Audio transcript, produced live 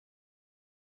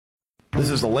This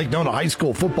is the Lake Nona High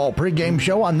School football pregame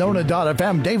show on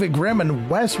Nona.fm. David Grimm and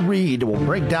Wes Reed will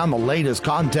break down the latest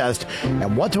contest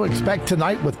and what to expect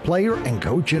tonight with player and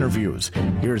coach interviews.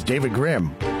 Here's David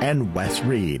Grimm and Wes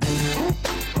Reed.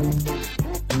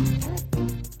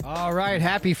 All right,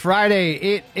 happy Friday.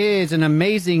 It is an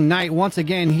amazing night once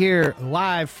again here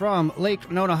live from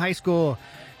Lake Nona High School.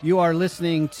 You are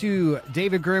listening to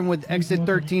David Grimm with Exit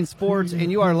 13 Sports, and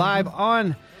you are live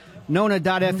on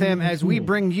Nona.fm as we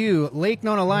bring you Lake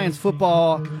Nona Lions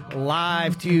football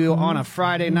live to you on a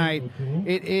Friday night.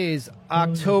 It is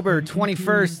October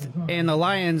 21st, and the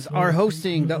Lions are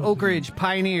hosting the Oak Ridge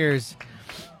Pioneers.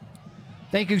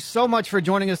 Thank you so much for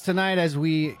joining us tonight as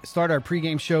we start our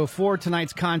pregame show for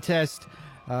tonight's contest.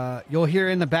 You'll hear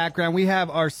in the background, we have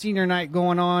our senior night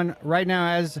going on right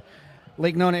now as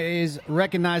Lake Nona is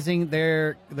recognizing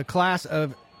the class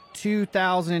of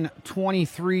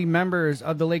 2023 members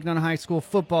of the Lake Nona High School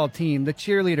football team, the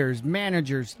cheerleaders,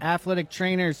 managers, athletic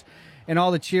trainers, and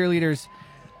all the cheerleaders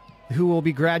who will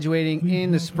be graduating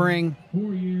in the spring.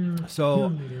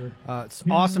 So it's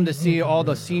awesome to see all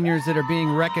the seniors that are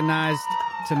being recognized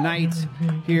tonight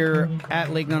here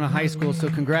at Lake Nona High School. So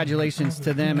congratulations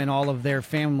to them and all of their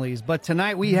families. But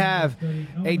tonight we have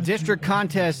a district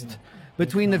contest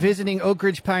between the visiting Oak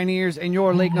Ridge Pioneers and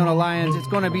your Lake Nona Lions. It's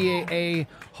going to be a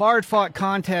hard-fought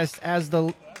contest as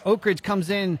the Oak Ridge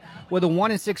comes in with a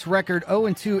 1-6 record,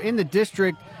 0-2 in the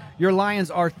district. Your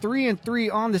Lions are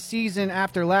 3-3 on the season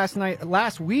after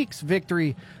last week's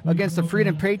victory against the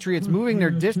Freedom Patriots, moving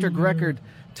their district record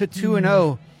to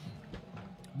 2-0.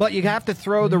 But you have to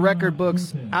throw the record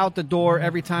books out the door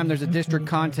every time there's a district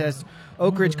contest.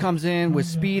 Oak Ridge comes in with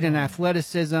speed and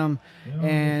athleticism,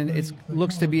 and it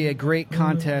looks to be a great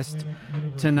contest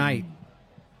tonight.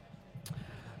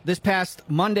 This past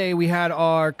Monday, we had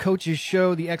our coaches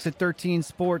show, the Exit 13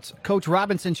 Sports Coach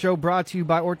Robinson Show, brought to you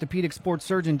by orthopedic sports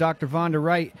surgeon Dr. Vonda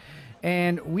Wright.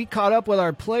 And we caught up with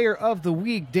our player of the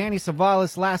week, Danny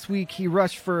Savalas. Last week, he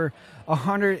rushed for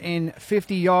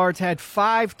 150 yards, had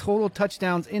 5 total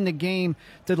touchdowns in the game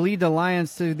to lead the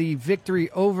Lions to the victory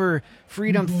over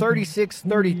Freedom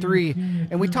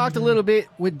 36-33. And we talked a little bit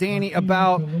with Danny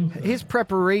about his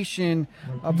preparation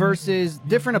versus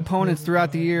different opponents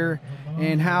throughout the year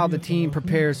and how the team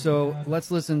prepares. So let's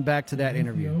listen back to that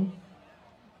interview.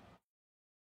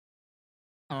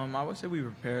 I would say we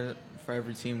prepare for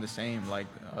every team the same. Like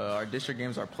our district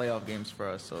games are playoff games for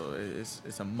us, so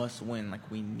it's a must win. Like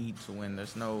we need to win.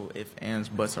 There's no ifs, ands,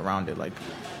 buts around it. Like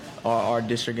our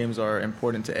district games are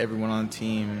important to everyone on the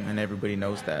team, and everybody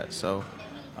knows that. So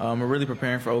we're really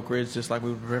preparing for Oak Ridge just like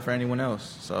we prepare for anyone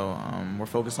else. So we're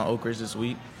focused on Oak Ridge this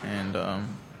week, and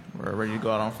we're ready to go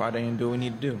out on Friday and do what we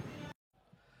need to do.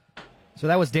 So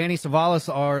that was Danny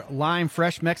Savalas, our Lime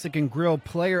Fresh Mexican Grill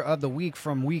Player of the Week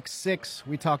from Week 6.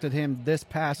 We talked to him this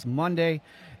past Monday.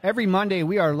 Every Monday,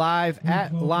 we are live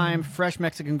at Lime Fresh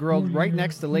Mexican Grill right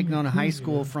next to Lake Nona High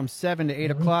School from 7 to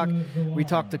 8 o'clock. We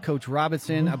talked to Coach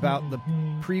Robinson about the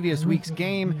previous week's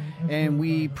game, and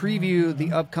we preview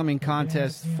the upcoming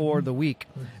contest for the week,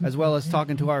 as well as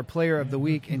talking to our Player of the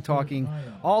Week and talking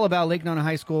all about Lake Nona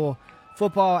High School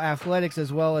football, athletics,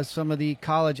 as well as some of the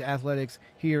college athletics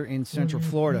here in Central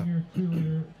Florida.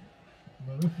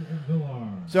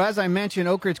 So as I mentioned,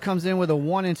 Oak Ridge comes in with a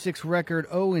 1-6 record,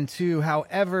 0-2.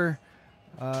 However,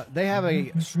 they have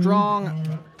a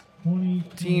strong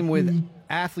team with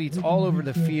athletes all over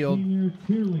the field.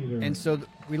 And so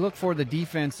we look for the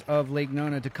defense of Lake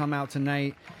Nona to come out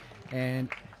tonight and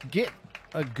get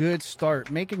a good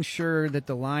start, making sure that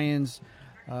the Lions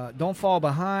don't fall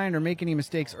behind or make any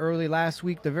mistakes early. Last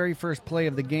week, the very first play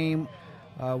of the game,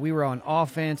 we were on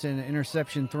offense and an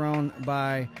interception thrown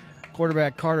by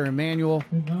quarterback Carter Emanuel.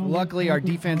 Luckily, our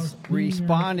defense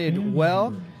responded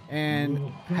well and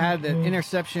had an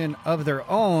interception of their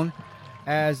own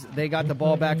as they got the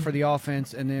ball back for the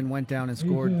offense and then went down and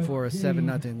scored for a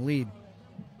 7-0 lead.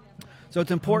 So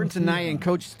it's important tonight, and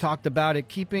Coach talked about it,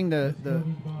 keeping the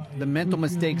mental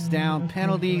mistakes down,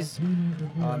 penalties,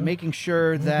 making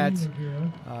sure that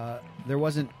there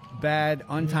wasn't bad,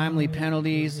 untimely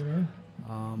penalties,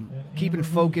 keeping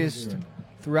focused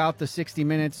throughout the 60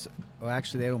 minutes. Well,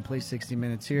 actually, they don't play 60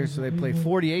 minutes here, so they play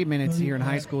 48 minutes here in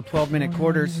high school, 12-minute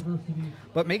quarters.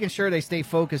 But making sure they stay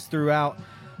focused throughout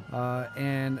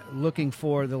and looking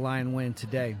for the Lion win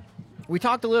today. We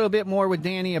talked a little bit more with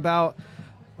Danny about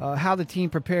how the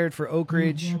team prepared for Oak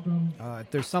Ridge,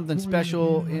 if there's something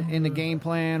special in the game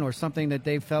plan or something that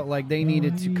they felt like they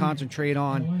needed to concentrate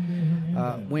on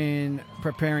when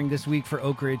preparing this week for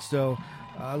Oak Ridge. So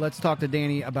let's talk to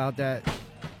Danny about that.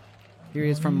 Here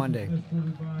he is from Monday.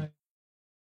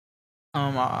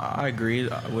 I agree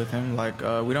with him. Like,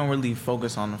 we don't really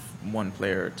focus on one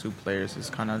player or two players. It's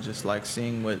kind of just like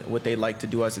seeing what they like to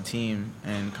do as a team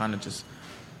and kind of just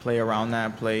play around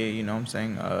that, you know what I'm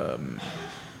saying,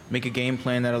 make a game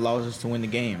plan that allows us to win the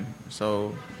game.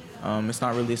 So it's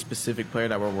not really a specific player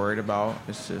that we're worried about.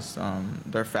 It's just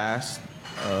they're fast.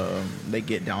 They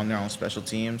get down there on special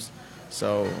teams.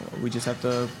 So we just have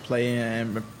to play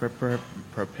and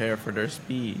prepare for their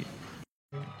speed.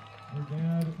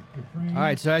 All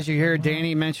right, so as you hear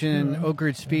Danny mention Oak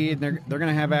Ridge speed, they're going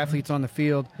to have athletes on the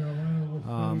field.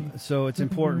 So it's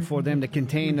important for them to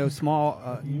contain those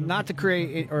small, not to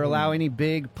create or allow any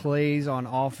big plays on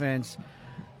offense,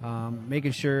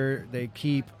 making sure they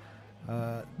keep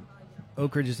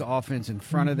Oak Ridge's offense in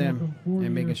front of them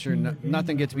and making sure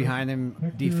nothing gets behind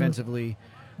them defensively.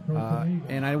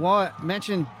 And I want to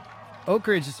mention Oak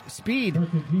Ridge's speed,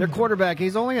 their quarterback.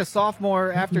 He's only a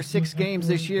sophomore after 6 games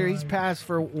this year. He's passed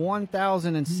for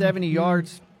 1,070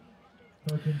 yards,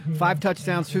 5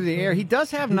 touchdowns through the air. He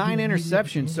does have 9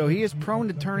 interceptions, so he is prone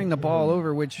to turning the ball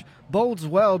over, which bodes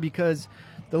well because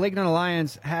the Lake Nona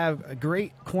Lions have a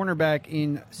great cornerback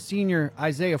in senior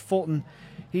Isaiah Fulton.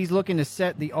 He's looking to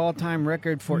set the all-time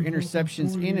record for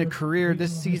interceptions in a career.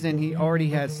 This season, he already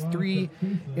has 3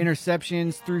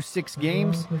 interceptions through 6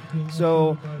 games.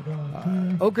 So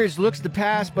Oak Ridge looks to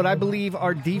pass, but I believe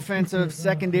our defensive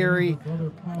secondary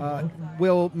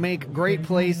will make great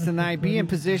plays tonight, be in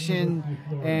position,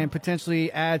 and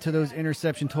potentially add to those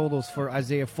interception totals for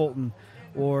Isaiah Fulton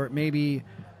or maybe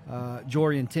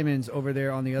Jorian Timmons over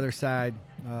there on the other side.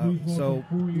 So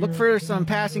look for some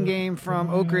passing game from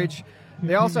Oak Ridge.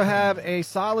 They also have a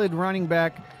solid running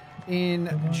back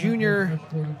in junior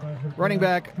running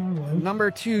back number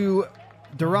 2,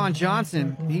 Deron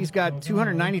Johnson. He's got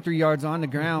 293 yards on the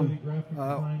ground.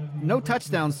 No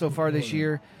touchdowns so far this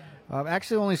year.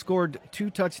 Actually only scored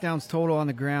 2 touchdowns total on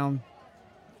the ground.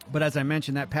 But as I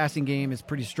mentioned, that passing game is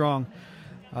pretty strong.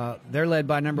 They're led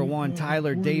by number 1,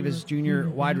 Tyler Davis, junior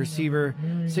wide receiver,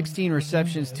 16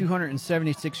 receptions,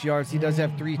 276 yards. He does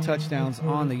have 3 touchdowns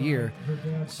on the year.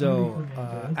 So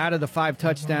out of the 5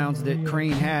 touchdowns that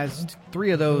Crane has,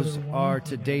 3 of those are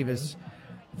to Davis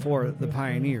for the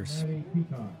Pioneers.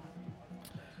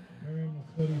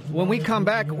 When we come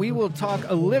back, we will talk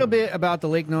a little bit about the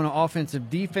Lake Nona offensive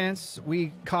defense.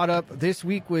 We caught up this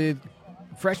week with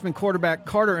freshman quarterback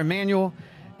Carter Emanuel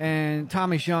and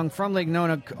Thomas Young from Lake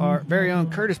Nona. Our very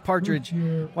own Curtis Partridge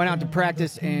went out to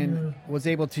practice and was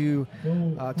able to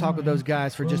talk with those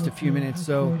guys for just a few minutes.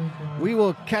 So we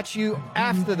will catch you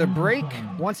after the break.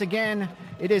 Once again,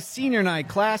 it is senior night,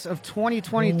 class of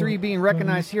 2023 being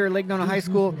recognized here at Lake Nona High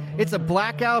School. It's a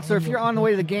blackout, so if you're on the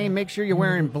way to the game, make sure you're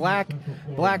wearing black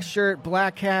shirt,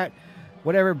 black hat,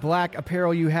 whatever black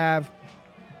apparel you have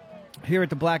here at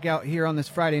the blackout here on this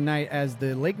Friday night as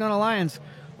the Lake Nona Lions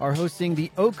are hosting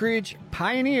the Oak Ridge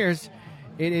Pioneers.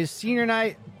 It is senior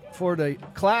night for the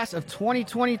class of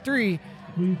 2023.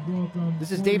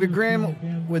 This is David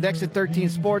Grimm with Exit 13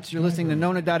 Sports. You're listening to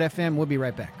Nona.fm. We'll be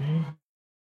right back.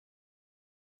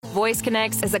 Voice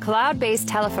Connects is a cloud-based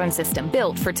telephone system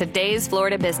built for today's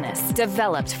Florida business,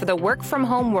 developed for the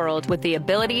work-from-home world with the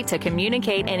ability to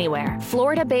communicate anywhere.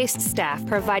 Florida-based staff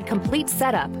provide complete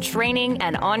setup, training,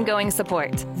 and ongoing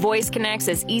support. Voice Connects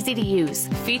is easy to use,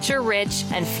 feature-rich,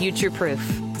 and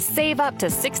future-proof. Save up to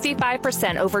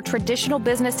 65% over traditional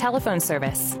business telephone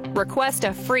service. Request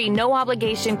a free,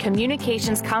 no-obligation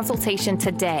communications consultation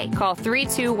today. Call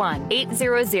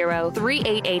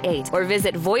 321-800-3888 or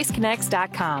visit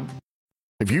voiceconnects.com.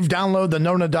 If you've downloaded the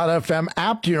Nona.fm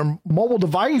app to your mobile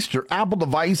device, your Apple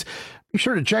device, be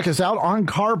sure to check us out on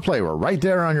CarPlay. We're right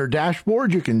there on your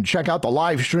dashboard. You can check out the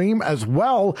live stream as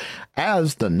well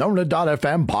as the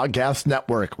Nona.fm podcast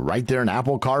network right there in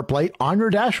Apple CarPlay on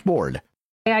your dashboard.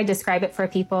 The way I describe it for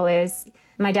people is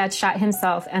my dad shot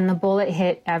himself and the bullet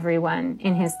hit everyone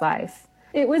in his life.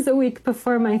 It was a week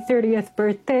before my 30th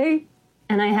birthday,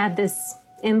 and I had this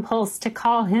impulse to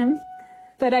call him,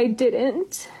 but I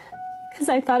didn't because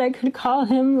I thought I could call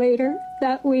him later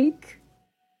that week.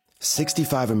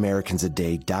 65 Americans a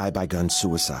day die by gun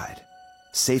suicide.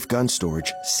 Safe gun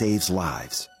storage saves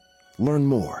lives. Learn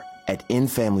more at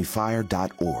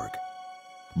endfamilyfire.org.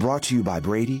 Brought to you by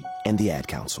Brady and the Ad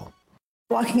Council.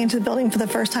 Walking into the building for the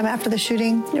first time after the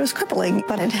shooting, it was crippling,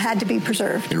 but it had to be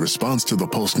preserved. In response to the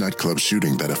Pulse nightclub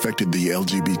shooting that affected the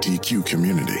LGBTQ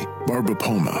community, Barbara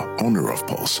Poma, owner of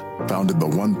Pulse, founded the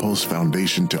One Pulse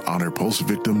Foundation to honor Pulse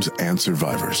victims and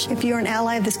survivors. If you're an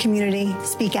ally of this community,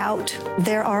 speak out.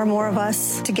 There are more of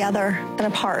us together than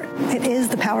apart. It is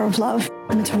the power of love.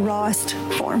 in its rawest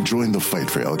form. Join the fight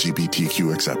for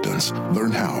LGBTQ acceptance.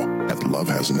 Learn how at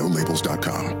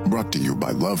lovehasnolabels.com. Brought to you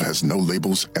by Love Has No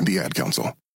Labels and the Ad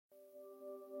Council.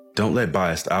 Don't let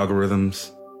biased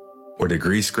algorithms or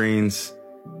degree screens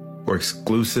or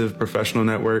exclusive professional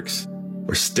networks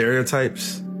or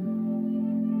stereotypes.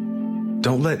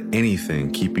 Don't let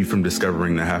anything keep you from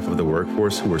discovering the half of the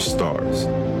workforce who are stars.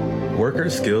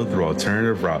 Workers skilled through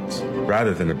alternative routes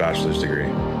rather than a bachelor's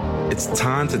degree. It's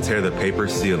time to tear the paper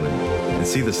ceiling and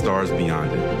see the stars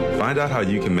beyond it. Find out how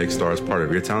you can make stars part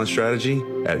of your talent strategy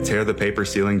at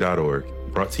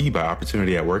tearthepaperceiling.org. Brought to you by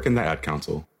Opportunity at Work and the Ad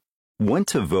Council. Want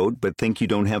to vote but think you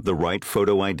don't have the right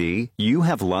photo ID? You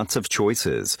have lots of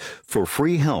choices. For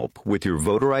free help with your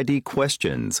voter ID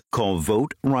questions, call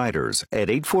Vote Riders at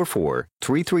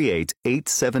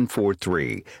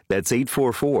 844-338-8743. That's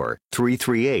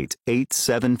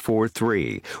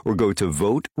 844-338-8743. Or go to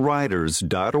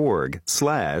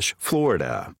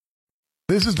voteriders.org/Florida.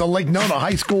 This is the Lake Nona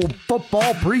High School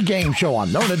football pregame show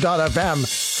on Nona.fm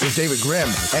with David Grimm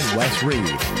and Wes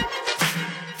Reed.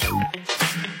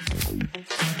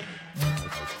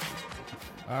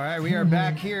 All right, we are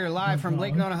back here live from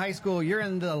Lake Nona High School. You're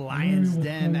in the Lions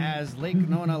Den as Lake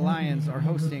Nona Lions are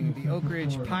hosting the Oak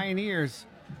Ridge Pioneers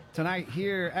tonight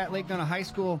here at Lake Nona High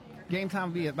School. Game time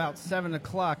will be about 7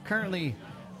 o'clock. Currently,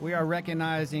 we are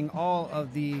recognizing all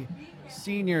of the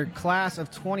senior class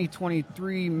of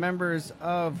 2023 members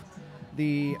of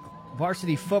the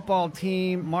varsity football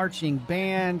team, marching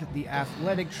band, the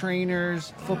athletic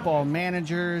trainers, football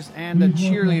managers, and the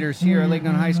cheerleaders here at Lake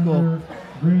Nona High School.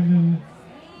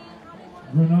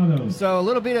 So a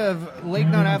little bit of Lake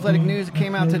Nona athletic news that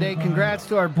came out today. Congrats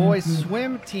to our boys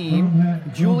swim team,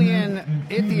 Julian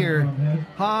Ithier,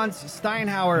 Hans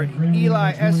Steinhauer,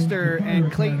 Eli Esther, and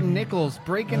Clayton Nichols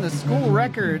breaking the school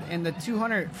record in the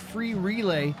 200 free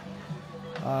relay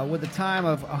with a time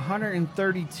of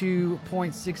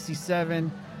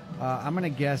 132.67. I'm going to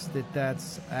guess that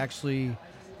that's actually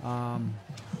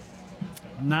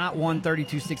not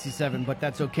 132.67, but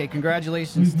that's okay.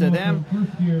 Congratulations to them.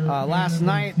 Last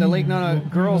night, the Lake Nona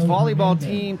girls volleyball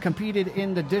team competed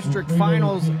in the district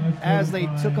finals as they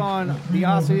took on the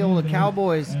Osceola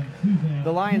Cowboys.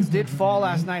 The Lions did fall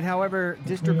last night, however,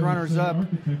 district runners-up,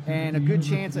 and a good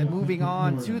chance at moving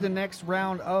on to the next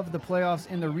round of the playoffs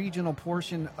in the regional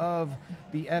portion of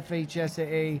the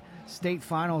FHSAA state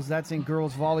finals. That's in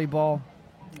girls volleyball.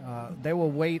 They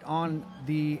will wait on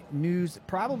the news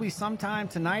probably sometime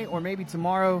tonight or maybe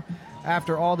tomorrow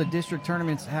after all the district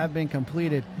tournaments have been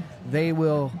completed. They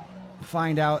will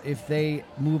find out if they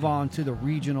move on to the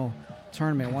regional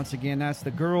tournament. Once again, that's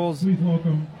the girls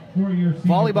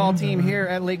volleyball team here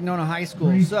at Lake Nona High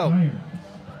School. So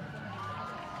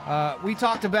we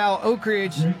talked about Oak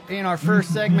Ridge in our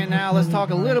first segment. Now let's talk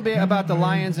a little bit about the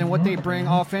Lions and what they bring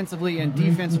offensively and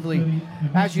defensively.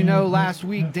 As you know, last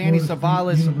week, Danny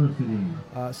Savalas,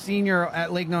 senior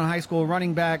at Lake Nona High School,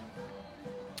 running back,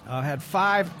 had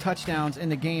 5 touchdowns in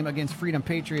the game against Freedom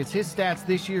Patriots. His stats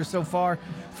this year so far,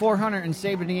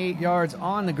 478 yards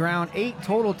on the ground, 8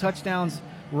 total touchdowns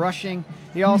rushing.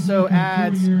 He also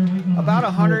adds about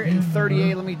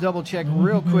 138, let me double check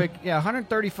real quick. Yeah,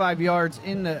 135 yards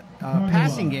in the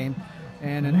passing game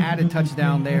and an added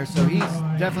touchdown there. So he's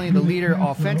definitely the leader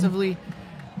offensively.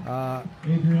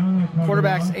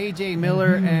 Quarterbacks A.J.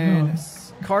 Miller and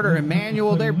Carter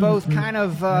Emanuel, they're both kind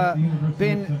of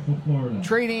been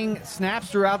trading snaps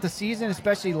throughout the season,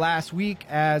 especially last week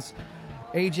as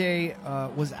A.J.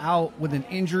 Was out with an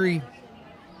injury.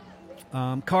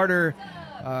 Carter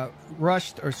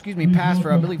passed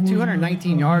for, I believe,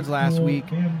 219 yards last week.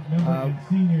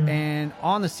 And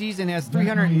on the season has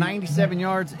 397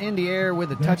 yards in the air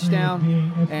with a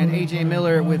touchdown. And A.J.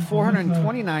 Miller with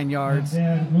 429 yards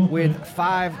with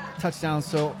 5 touchdowns.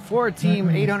 So for a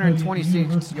team,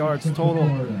 826 yards total.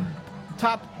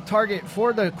 Top target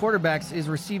for the quarterbacks is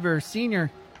receiver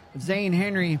senior Zane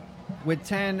Henry with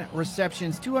 10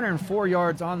 receptions, 204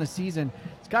 yards on the season.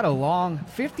 It's got a long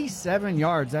 57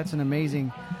 yards. That's an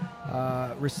amazing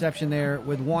reception there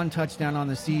with 1 touchdown on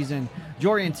the season.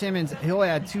 Jorian Timmons, he'll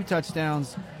add 2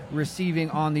 touchdowns receiving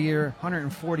on the year,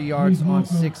 140 yards on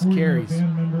 6 carries.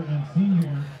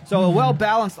 So a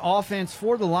well-balanced offense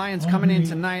for the Lions coming in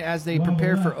tonight as they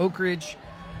prepare for Oak Ridge.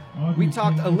 We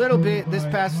talked a little bit this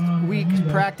past week's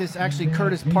practice. Actually,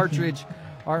 Curtis Partridge,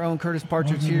 our own Curtis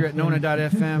Partridge here at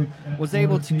Nona.fm, was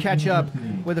able to catch up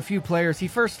with a few players. He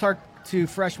first talked to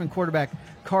freshman quarterback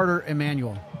Carter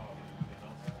Emanuel.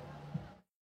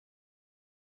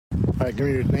 All right, give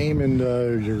me your name and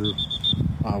your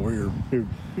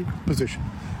position.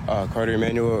 Carter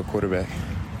Emanuel, quarterback.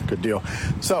 Good deal.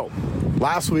 So,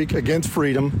 last week against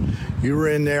Freedom, you were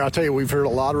in there. I'll tell you, we've heard a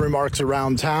lot of remarks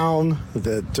around town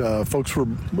that folks were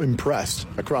impressed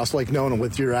across Lake Nona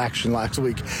with your action last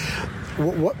week.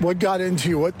 What got into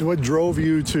you? What drove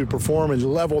you to perform at a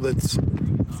level that's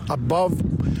above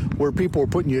where people were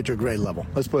putting you at your grade level?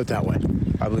 Let's put it that way.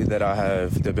 I believe that I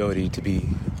have the ability to be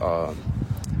a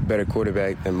better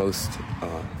quarterback than most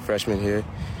freshmen here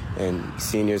and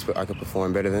seniors, but I could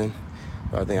perform better than.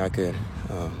 I think I could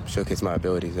showcase my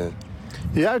abilities then.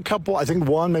 You had a couple, I think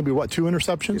one, maybe two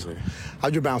interceptions? Yes,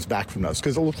 how'd you bounce back from those?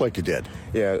 Because it looked like you did.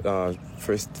 Yeah,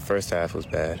 first half was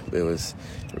bad. It was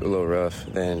a little rough.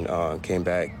 Then came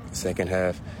back second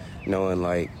half knowing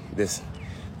like this,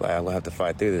 like I'm going to have to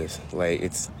fight through this. Like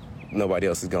nobody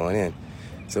else is going in.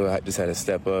 So I just had to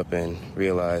step up and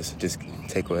realize just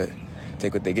take what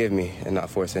they give me and not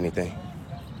force anything.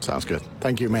 Sounds good.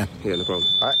 Thank you, man. Yeah, no problem.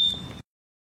 All right.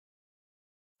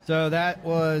 So that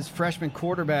was freshman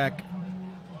quarterback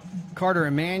Carter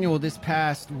Emanuel this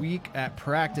past week at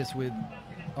practice with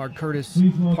our Curtis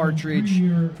Partridge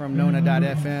from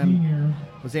Nona.fm.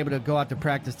 Was able to go out to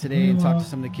practice today and talk to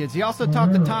some of the kids. He also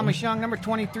talked to Thomas Young, number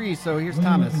 23. So here's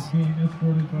Thomas. What's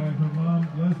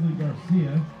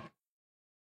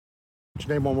your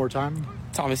name one more time?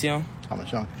 Thomas Young.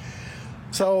 Thomas Young.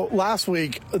 So last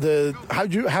week,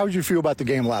 how'd you feel about the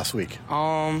game last week?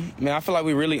 Man, I feel like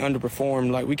we really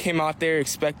underperformed. Like we came out there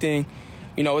expecting,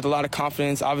 with a lot of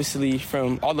confidence. Obviously,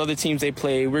 from all the other teams they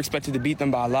played, we're expected to beat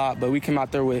them by a lot. But we came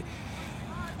out there with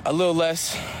a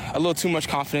little too much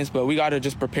confidence. But we got to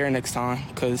just prepare next time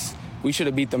because we should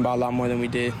have beat them by a lot more than we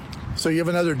did. So you have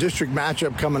another district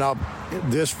matchup coming up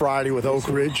this Friday with Oak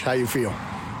Ridge. How you feel?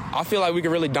 I feel like we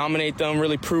can really dominate them,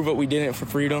 really prove what we did for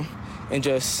Freedom, and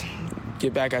just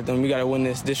get back at them. We got to win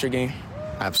this district game.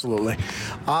 Absolutely.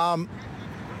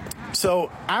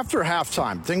 So after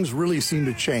halftime, things really seemed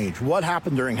to change. What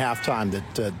happened during halftime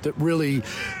that really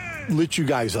lit you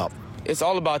guys up? It's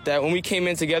all about that. When we came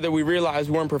in together, we realized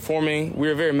we weren't performing. We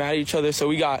were very mad at each other, so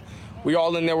we were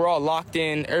all in there. We're all locked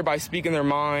in. Everybody speaking their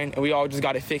mind, and we all just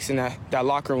got it fixed in that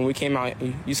locker room. When we came out,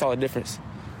 you saw the difference.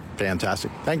 Fantastic.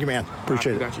 Thank you, man.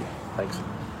 Appreciate it. Got you. Thanks.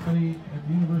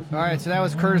 All right, so that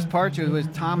was Curtis Partridge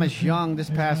with Thomas Young this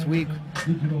past week.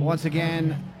 Once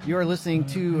again, you're listening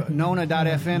to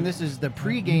Nona.fm. This is the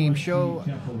pregame show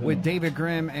with David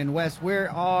Grimm and Wes. We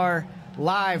are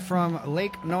live from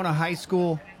Lake Nona High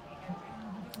School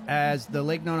as the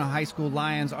Lake Nona High School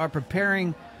Lions are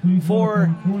preparing for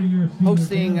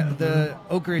hosting the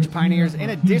Oak Ridge Pioneers in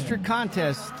a district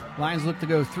contest. Lions look to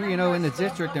go 3-0 in the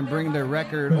district and bring their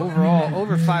record overall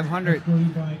over 500.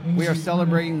 We are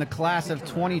celebrating the class of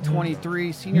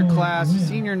 2023, senior class,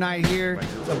 senior night here.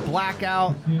 It's a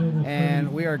blackout,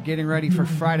 and we are getting ready for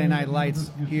Friday Night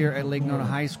Lights here at Lake Nona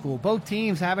High School. Both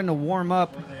teams having to warm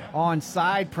up on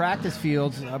side practice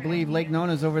fields. I believe Lake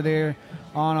Nona's over there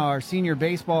on our senior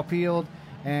baseball field,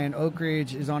 and Oak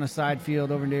Ridge is on a side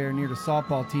field over there near the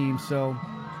softball team. So,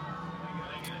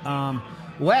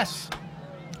 Wes,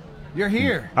 you're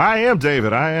here. I am,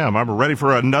 David. I am. I'm ready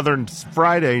for another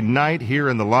Friday night here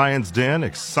in the Lions Den.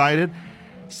 Excited.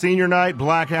 Senior night,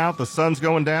 blackout. The sun's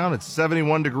going down. It's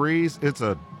 71 degrees. It's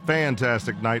a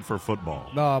fantastic night for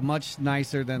football. Much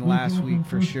nicer than last week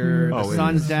for sure. The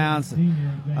sun's down,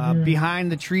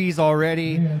 behind the trees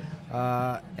already.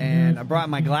 And I brought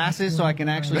my glasses so I can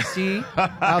actually see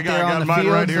out there on the field.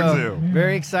 Right here too.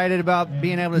 Very excited about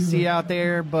being able to see out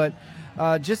there, but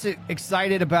just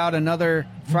excited about another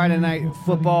Friday night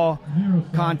football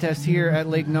contest here at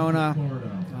Lake Nona.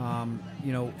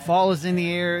 Fall is in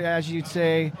the air, as you'd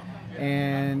say,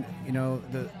 and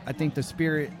I think the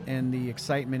spirit and the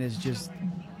excitement is just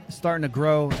starting to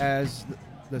grow as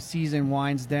the season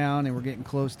winds down and we're getting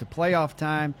close to playoff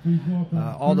time.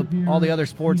 All the other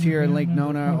sports here in Lake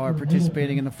Nona are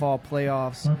participating in the fall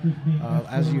playoffs.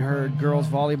 As you heard, girls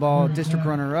volleyball district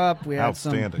runner-up. We had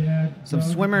some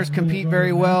swimmers compete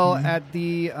very well at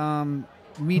the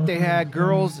meet they had.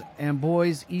 Girls and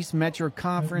boys East Metro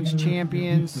Conference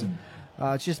champions.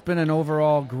 It's just been an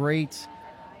overall great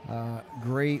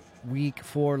week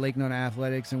for Lake Nona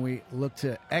athletics, and we look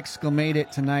to exclamate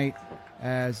it tonight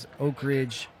as Oak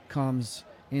Ridge comes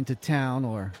into town,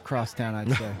 or cross town,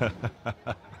 I'd say.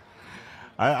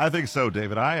 I think so,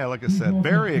 David. Like I said,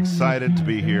 very excited to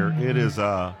be here. It is,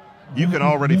 you can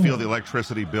already feel the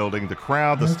electricity building. The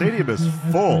crowd, the stadium is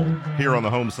full here on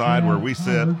the home side where we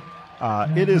sit.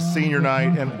 It is senior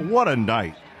night, and what a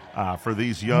night for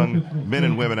these young men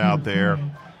and women out there.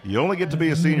 You only get to be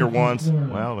a senior once,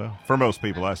 well, for most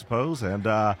people, I suppose, and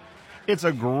it's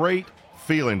a great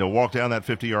feeling to walk down that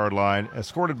 50-yard line,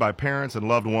 escorted by parents and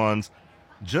loved ones,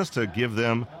 just to give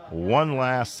them one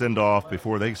last send-off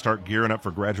before they start gearing up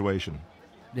for graduation.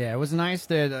 Yeah, it was nice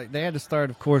that they had to start,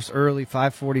 of course, early.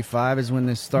 5:45 is when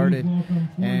this started,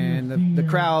 and the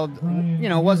crowd,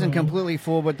 wasn't completely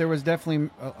full, but there was definitely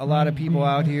a lot of people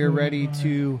out here ready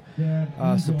to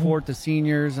support the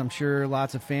seniors. I'm sure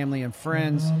lots of family and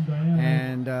friends,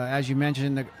 and as you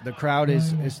mentioned, the crowd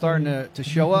is starting to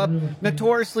show up.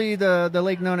 Notoriously, the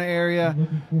Lake Nona area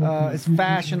is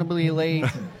fashionably late,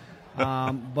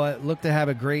 but look to have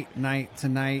a great night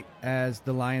tonight as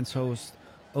the Lions host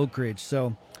Oak Ridge.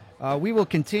 So we will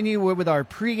continue with our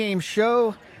pregame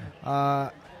show.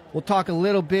 We'll talk a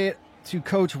little bit to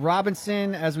Coach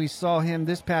Robinson as we saw him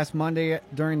this past Monday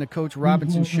during the Coach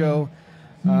Robinson show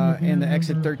in the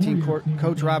Exit 13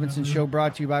 Coach Robinson show,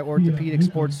 brought to you by orthopedic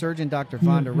sports surgeon Dr.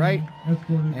 Vonda Wright.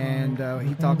 And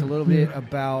he talked a little bit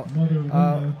about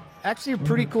actually a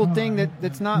pretty cool thing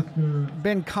that's not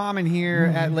been common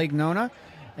here at Lake Nona.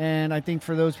 And I think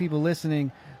for those people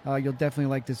listening, you'll definitely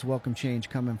like this welcome change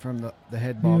coming from the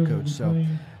head ball coach. So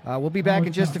we'll be back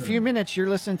in just a few minutes. You're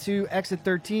listening to Exit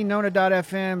 13,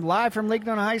 Nona.fm, live from Lake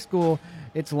Nona High School.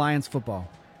 It's Lions football.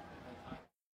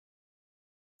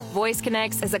 Voice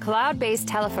Connects is a cloud-based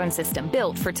telephone system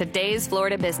built for today's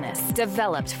Florida business,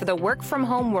 developed for the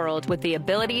work-from-home world with the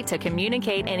ability to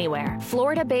communicate anywhere.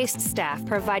 Florida-based staff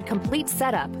provide complete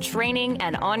setup, training,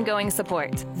 and ongoing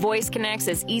support. Voice Connects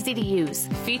is easy to use,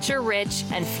 feature-rich,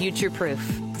 and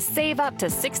future-proof. Save up to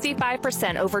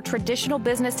 65% over traditional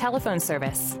business telephone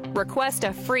service. Request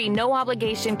a free,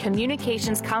 no-obligation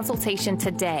communications consultation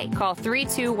today. Call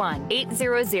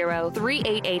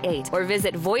 321-800-3888 or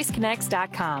visit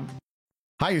voiceconnects.com.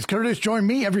 Hi, it's Curtis. Join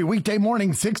me every weekday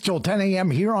morning, 6 till 10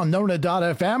 a.m. here on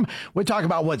Nona.fm. We talk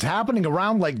about what's happening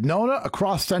around Lake Nona,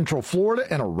 across Central Florida,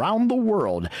 and around the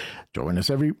world. Join us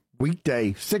every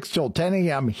weekday, 6 till 10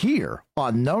 a.m. here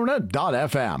on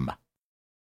Nona.fm.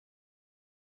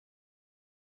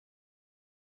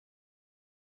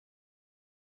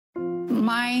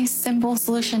 My simple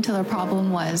solution to the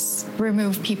problem was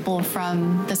remove people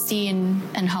from the scene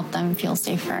and help them feel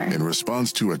safer. In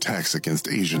response to attacks against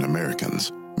Asian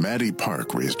Americans, Maddie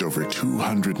Park raised over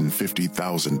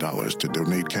 $250,000 to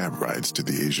donate cab rides to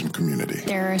the Asian community.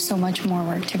 There is so much more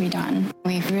work to be done.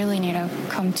 We really need to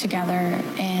come together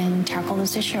and tackle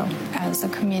this issue as a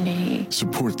community.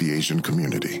 Support the Asian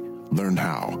community. Learn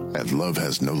how at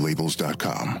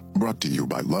lovehasnolabels.com. Brought to you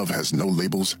by Love Has No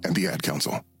Labels and the Ad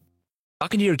Council.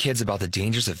 Talking to your kids about the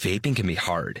dangers of vaping can be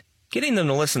hard. Getting them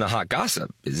to listen to hot gossip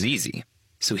is easy.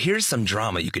 So here's some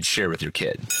drama you could share with your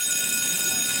kid.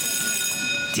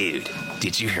 Dude,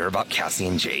 did you hear about Cassie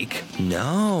and Jake?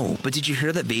 No, but did you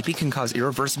hear that vaping can cause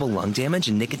irreversible lung damage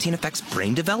and nicotine affects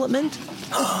brain development?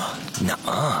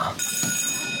 Nuh-uh.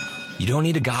 You don't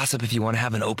need to gossip if you want to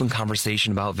have an open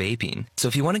conversation about vaping. So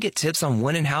if you want to get tips on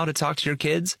when and how to talk to your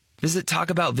kids, visit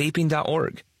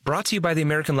talkaboutvaping.org. Brought to you by the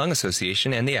American Lung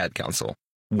Association and the Ad Council.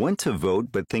 Want to vote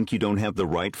but think you don't have the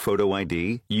right photo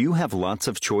ID? You have lots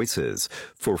of choices.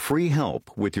 For free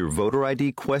help with your voter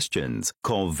ID questions,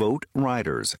 call Vote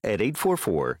Riders at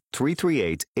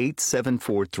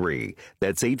 844-338-8743.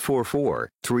 That's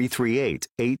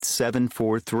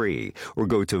 844-338-8743. Or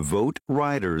go to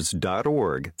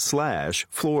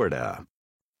voteriders.org/Florida.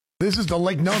 This is the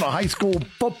Lake Nona High School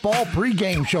football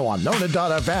pregame show on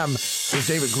Nona.fm with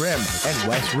David Grimm and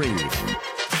Wes Reed.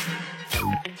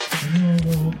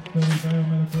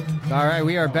 All right,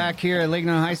 we are back here at Lake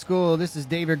Nona High School. This is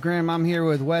David Grimm. I'm here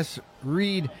with Wes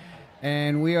Reed,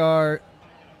 and we are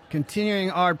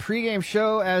continuing our pregame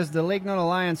show as the Lake Nona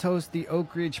Lions host the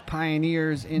Oak Ridge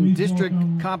Pioneers in district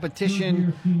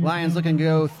competition. Lions looking to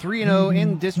go 3-0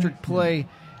 in district play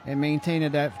and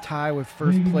maintain that tie with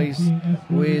first place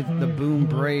with the Boone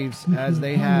Braves, as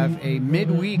they have a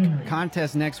midweek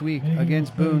contest next week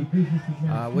against Boone,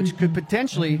 which could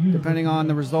potentially, depending on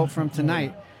the result from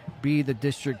tonight, be the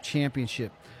district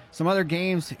championship. Some other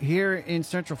games here in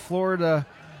Central Florida.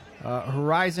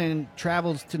 Horizon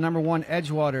travels to number 1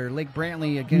 Edgewater. Lake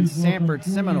Brantley against Sanford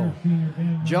Seminole.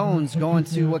 Jones going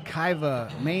to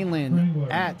Wekiva.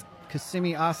 Mainland at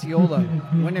Kissimmee Osceola.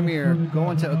 Windermere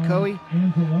going to Ocoee.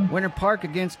 Winter Park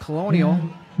against Colonial.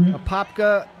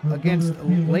 Apopka against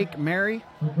Lake Mary.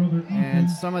 And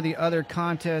some of the other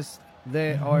contests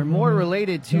that are more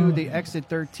related to the Exit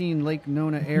 13 Lake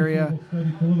Nona area.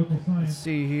 Let's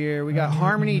see here. We got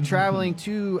Harmony traveling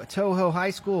to Toho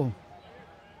High School.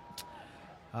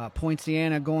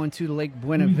 Poinciana going to Lake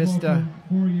Buena Vista,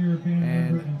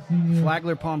 and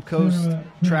Flagler Palm Coast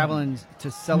traveling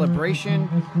to Celebration.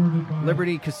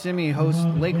 Liberty Kissimmee hosts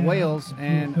Lake Wales,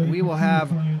 and we will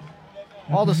have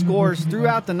all the scores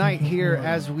throughout the night here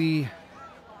as we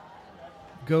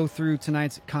go through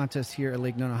tonight's contest here at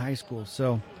Lake Nona High School.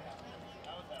 So,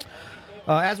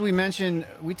 as we mentioned,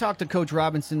 we talked to Coach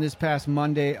Robinson this past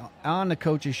Monday on the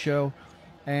Coach's Show,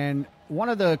 and one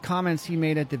of the comments he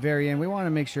made at the very end, we want to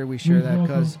make sure we share that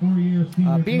because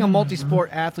being a multi-sport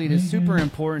athlete is super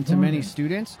important to many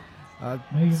students.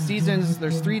 Seasons,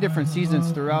 there's 3 different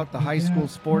seasons throughout the high school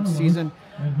sports season,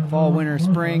 fall, winter,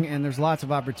 spring, and there's lots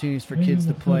of opportunities for kids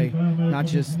to play, not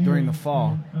just during the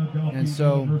fall. And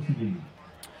so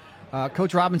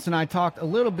Coach Robinson and I talked a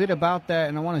little bit about that,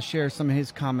 and I want to share some of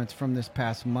his comments from this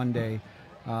past Monday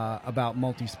about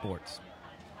multi-sports.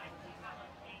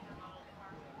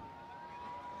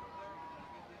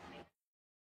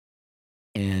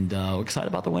 And we're excited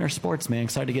about the winter sports, man.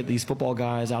 Excited to get these football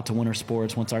guys out to winter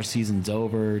sports once our season's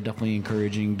over. Definitely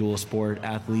encouraging dual sport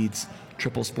athletes,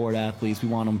 triple sport athletes. We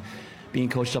want them being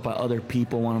coached up by other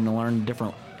people, want them to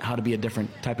learn how to be a different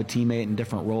type of teammate and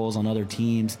different roles on other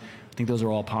teams. I think those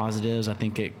are all positives. I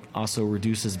think it also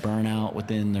reduces burnout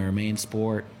within their main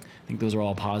sport. I think those are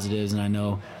all positives, and I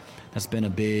know that's been a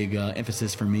big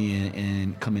emphasis for me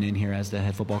in coming in here as the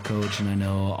head football coach, and I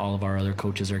know all of our other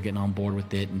coaches are getting on board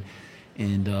with it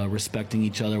and respecting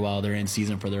each other while they're in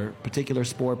season for their particular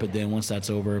sport. But then once that's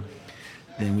over,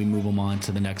 then we move them on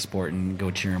to the next sport and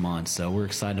go cheer them on. So we're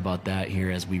excited about that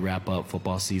here as we wrap up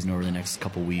football season over the next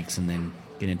couple weeks and then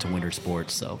get into winter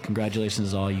sports. So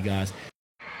congratulations to all you guys.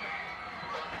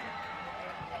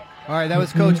 All right, that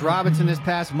was Coach Robinson this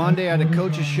past Monday at the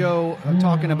Coach's Show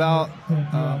talking about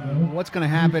what's going to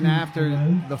happen after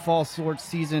the fall sports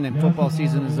season and football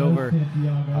season is over.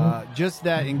 Just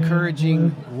that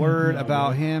encouraging word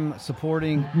about him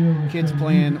supporting kids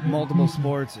playing multiple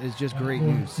sports is just great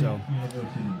news. So,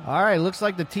 all right, looks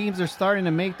like the teams are starting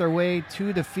to make their way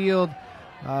to the field.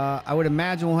 I would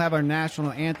imagine we'll have our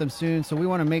national anthem soon, so we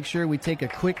want to make sure we take a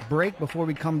quick break before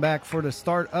we come back for the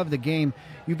start of the game.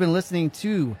 You've been listening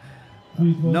to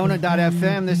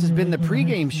Nona.fm. This has been the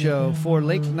pregame show for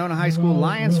Lake Nona High School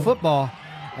Lions football,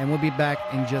 and we'll be back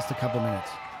in just a couple minutes.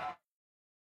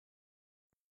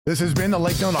 This has been the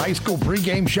Lake Nona High School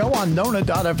pregame show on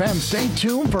Nona.fm. Stay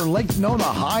tuned for Lake Nona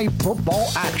High football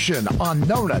action on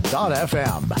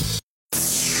Nona.fm.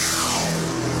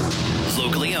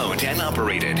 Locally owned and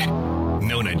operated.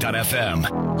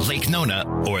 Nona.fm. Lake Nona,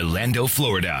 Orlando,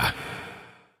 Florida.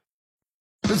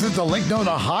 This is the Lake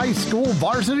Nona High School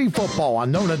varsity football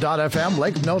on Nona.fm.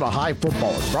 Lake Nona High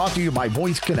football is brought to you by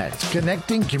Voice Connects,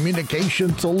 connecting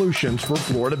communication solutions for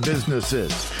Florida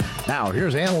businesses. Now,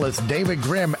 here's analyst David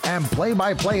Grimm and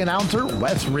play-by-play announcer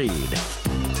Wes Reed.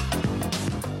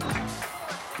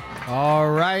 All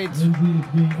right,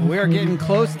 we're getting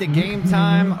close to game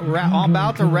time.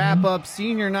 About to wrap up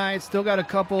senior night. Still got a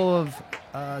couple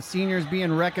of seniors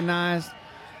being recognized.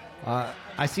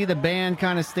 I see the band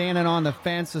kind of standing on the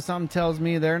fence, so something tells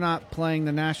me they're not playing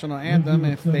the national anthem.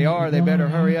 If they are, they better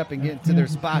hurry up and get to their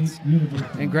spots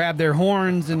and grab their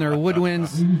horns and their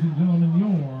woodwinds. Ladies and gentlemen,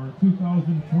 your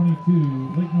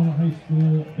 2022 Lake Nona High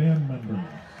School band member.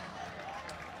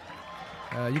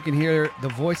 You can hear the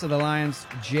voice of the Lions,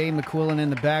 Jay McQuillan, in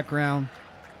the background.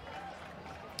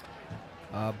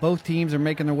 Both teams are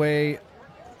making their way.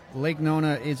 Lake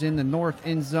Nona is in the north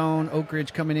end zone. Oak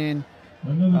Ridge coming in.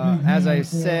 As I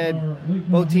said,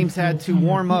 both teams had to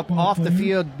warm up off the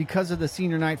field because of the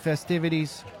senior night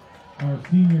festivities. Our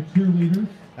senior cheerleaders.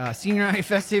 Senior night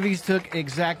festivities took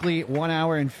exactly 1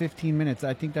 hour and 15 minutes.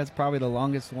 I think that's probably the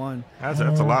longest one. That's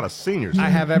a lot of seniors I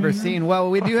have ever seen. Well,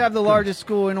 we do have the largest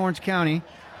school in Orange County,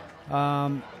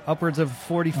 upwards of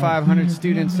 4,500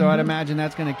 students, so I'd imagine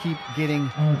that's going to keep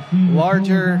getting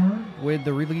larger with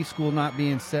the relief school not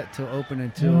being set to open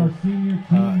until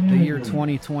the year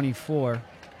 2024.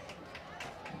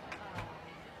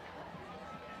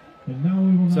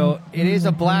 So it is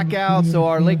a blackout, so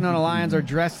our Lake Nona Lions are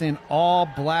dressed in all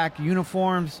black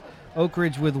uniforms. Oak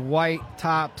Ridge with white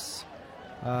tops.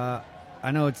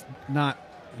 I know it's not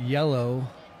yellow,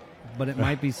 but it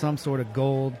might be some sort of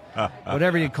gold,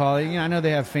 whatever you call it. You know, I know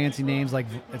they have fancy names, like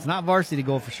it's not varsity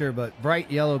gold for sure, but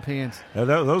bright yellow pants.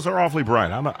 Those are awfully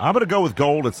bright. I'm going to go with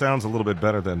gold. It sounds a little bit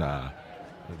better than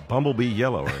bumblebee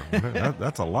yellow.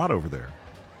 That's a lot over there.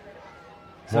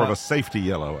 More of a safety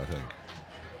yellow, I think.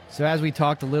 So as we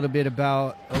talked a little bit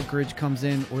about, Oak Ridge comes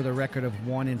in with a record of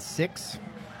 1-6.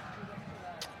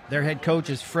 Their head coach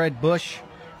is Fred Bush.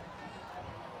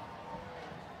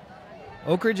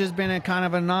 Oak Ridge has been a kind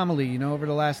of anomaly, you know, over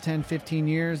the last 10, 15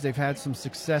 years. They've had some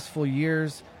successful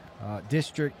years,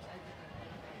 district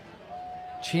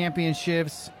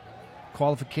championships,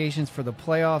 qualifications for the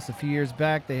playoffs. A few years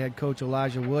back, they had Coach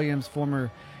Elijah Williams,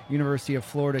 former University of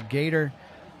Florida Gator.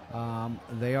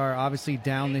 They are obviously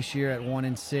down this year at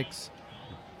 1-6.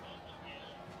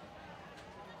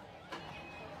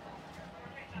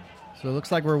 So it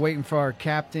looks like we're waiting for our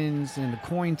captains in the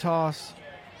coin toss.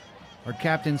 Our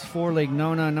captains for Lake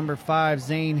Nona, number 5,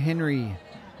 Zane Henry.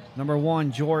 Number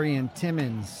 1, Jorian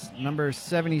Timmons. Number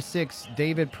 76,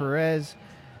 David Perez.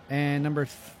 And number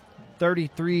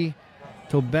 33,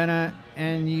 Tobena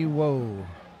Anyuwo.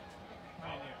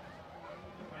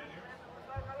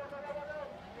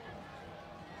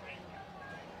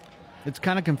 It's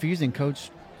kind of confusing. Coach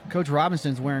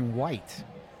Robinson's wearing white.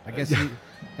 I guess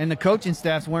and the coaching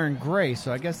staff's wearing gray,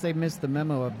 so I guess they missed the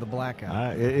memo of the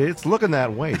blackout. It's looking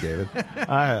that way, David.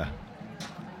 I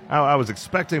was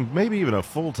expecting maybe even a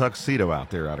full tuxedo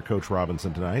out there out of Coach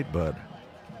Robinson tonight, but...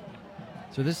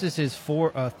 So this is his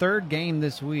third game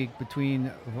this week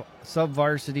between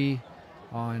sub-varsity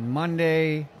on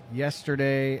Monday,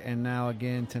 yesterday, and now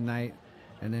again tonight.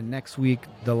 And then next week,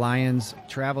 the Lions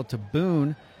travel to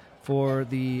Boone for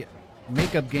the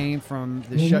makeup game from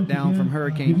the shutdown from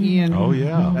Hurricane Ian. Oh,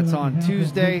 yeah. That's on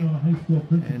Tuesday.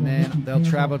 And then they'll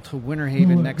travel to Winter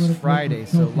Haven next Friday.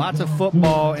 So lots of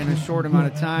football in a short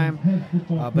amount of time.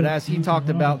 But as he talked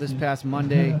about this past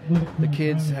Monday, the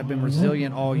kids have been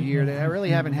resilient all year. They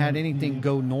really haven't had anything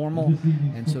go normal.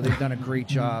 And so they've done a great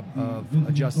job of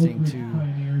adjusting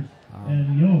to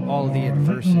all of the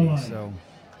adversity. So...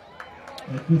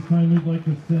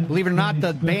 believe it or not,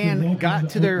 the band got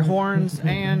to their horns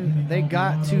and they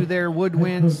got to their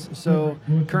woodwinds. So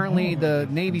currently the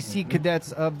Navy Sea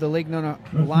Cadets of the Lake Nona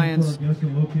Lions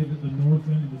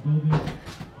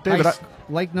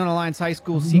Lake Nona Lions High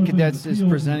School Sea Cadets is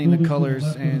presenting the colors,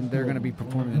 and they're going to be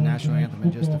performing the national anthem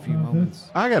in just a few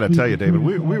moments. I got to tell you, David,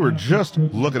 we were just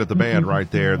looking at the band right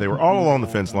there. They were all along the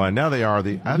fence line. Now they are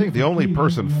I think the only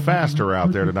person faster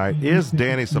out there tonight is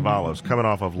Danny Savalos, coming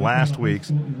off of last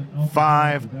week's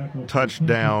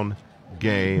 5-touchdown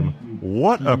game.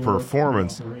 What a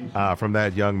performance from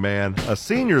that young man, a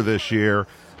senior this year.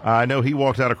 I know he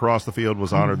walked out across the field,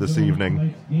 was honored this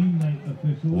evening.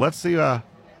 Let's see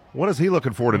what is he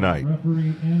looking for tonight?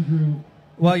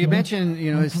 Well, you mentioned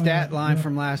his stat line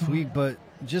from last week, but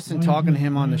just in talking to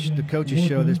him on the coaches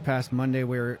show this past Monday,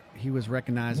 where he was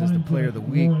recognized as the player of the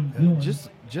week, just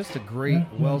a great,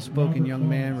 well-spoken young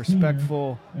man,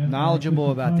 respectful,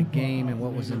 knowledgeable about the game and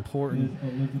what was important.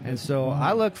 And so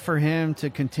I look for him to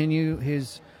continue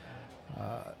his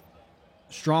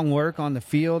strong work on the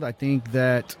field. I think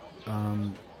that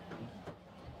our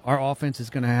offense is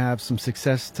going to have some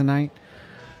success tonight,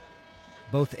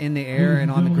 both in the air and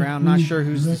on the ground. Not sure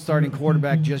who's the starting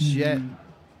quarterback just yet.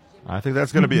 I think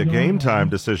that's going to be a game-time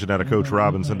decision out of Coach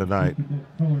Robinson tonight.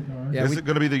 Yeah, is it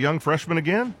going to be the young freshman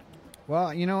again? Well,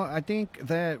 I think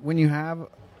that when you have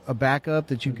a backup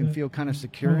that you can feel kind of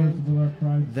secure in,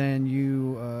 then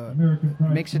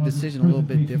makes a decision a little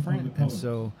bit different. And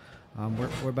so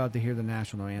we're about to hear the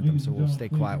national anthem, so we'll stay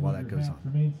quiet while that goes on.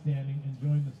 Remain standing,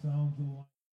 enjoying the sounds of the line.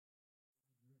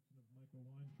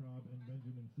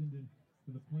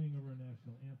 For the playing of our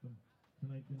national anthem.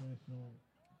 Tonight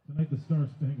the Star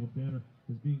Spangled Banner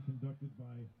is being conducted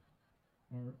by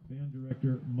our band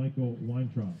director, Michael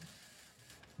Weintraub.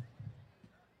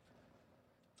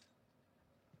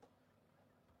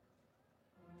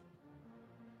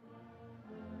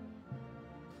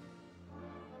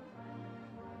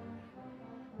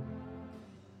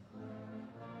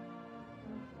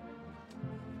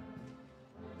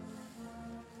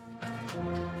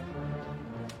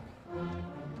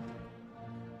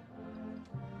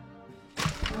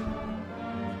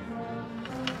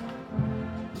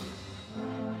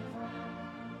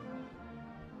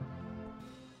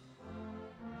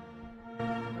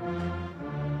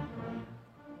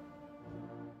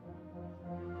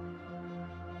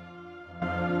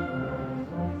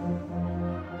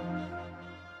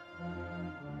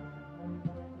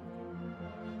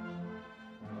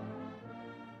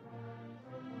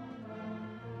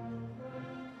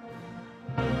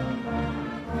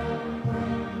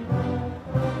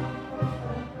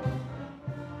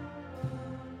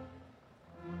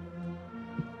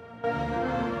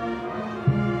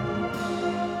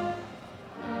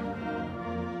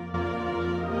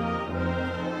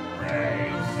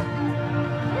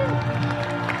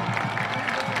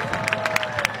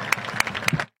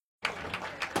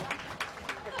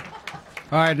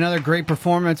 All right, another great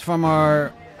performance from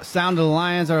our Sound of the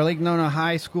Lions, our Lake Nona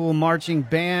High School marching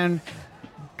band.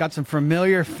 Got some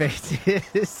familiar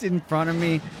faces in front of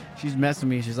me. She's messing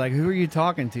me. She's like, who are you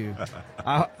talking to?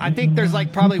 I think there's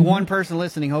probably one person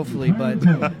listening, hopefully. But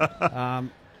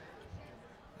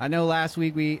I know last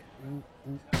week we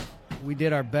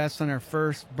did our best on our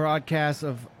first broadcast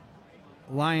of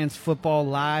Lions football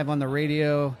live on the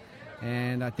radio,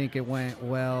 and I think it went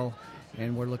well.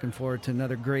 And we're looking forward to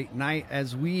another great night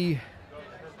as we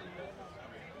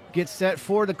get set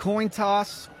for the coin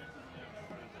toss.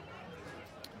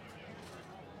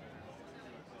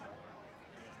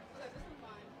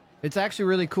 It's actually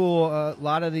really cool. A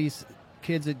lot of these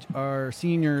kids that are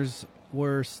seniors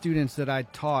were students that I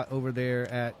taught over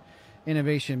there at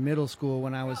Innovation Middle School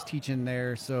when I was teaching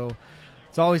there. So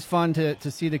it's always fun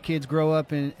to see the kids grow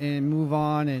up and move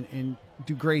on and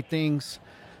do great things.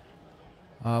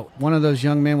 One of those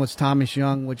young men was Thomas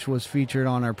Young, which was featured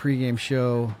on our pregame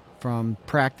show from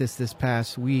practice this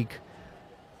past week.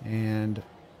 And,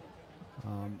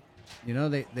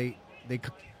 they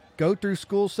go through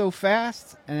school so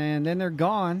fast and then they're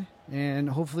gone. And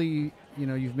hopefully,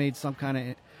 you've made some kind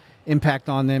of impact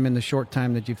on them in the short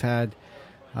time that you've had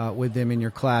with them in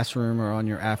your classroom or on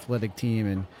your athletic team.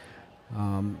 And,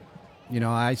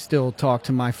 I still talk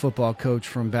to my football coach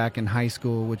from back in high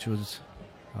school, which was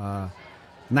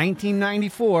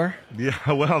 1994.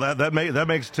 Yeah, well, that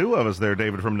makes two of us there,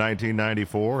 David, from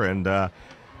 1994. And, I'm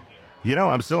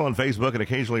still on Facebook and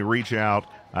occasionally reach out.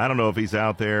 I don't know if he's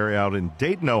out there, out in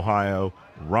Dayton, Ohio,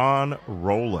 Ron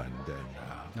Rowland. And,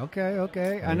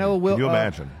 Okay. I know. Can you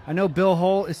imagine? I know Bill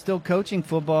Holt is still coaching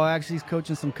football. Actually, he's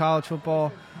coaching some college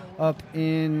football up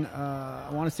in, I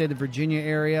want to say, the Virginia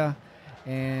area.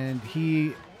 And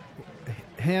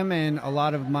him and a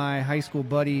lot of my high school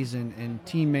buddies and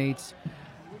teammates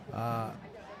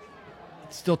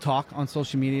still talk on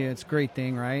social media. It's a great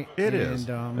thing, right? It is.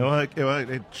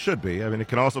 It should be. I mean, it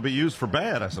can also be used for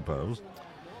bad, I suppose.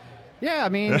 Yeah, I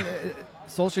mean,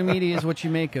 social media is what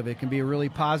you make of it. It can be a really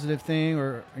positive thing,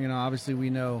 or, obviously we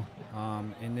know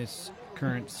in this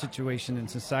current situation in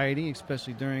society,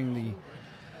 especially during the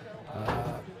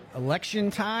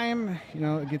election time,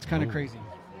 it gets kind of crazy.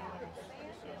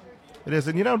 It is.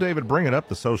 And, David, bringing up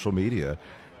the social media,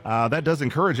 that does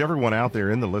encourage everyone out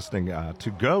there in the listening to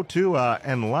go to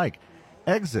and like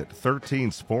Exit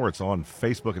 13 Sports on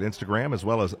Facebook and Instagram, as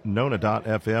well as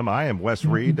Nona.fm. I am Wes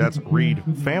Reed. That's Reed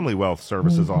Family Wealth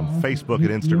Services on Facebook and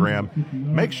Instagram.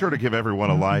 Make sure to give everyone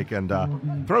a like and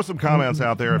throw some comments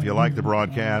out there if you like the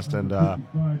broadcast, and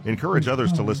encourage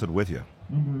others to listen with you.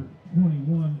 Number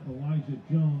 21, Elijah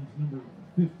Jones. Number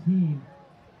 15,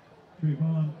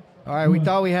 Trayvon. All right, we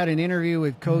thought we had an interview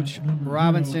with Coach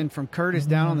Robinson from Curtis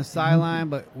down on the sideline,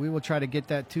 but we will try to get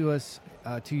that to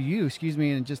you,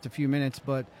 in just a few minutes.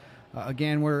 But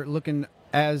again, we're looking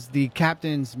as the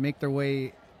captains make their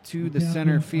way to the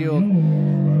center field,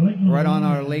 right on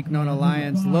our Lake Nona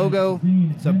Lions logo.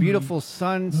 It's a beautiful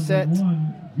sunset,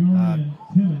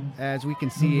 as we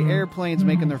can see airplanes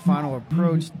making their final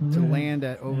approach to land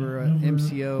at over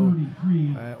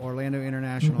MCO, Orlando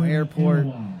International Airport.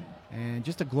 And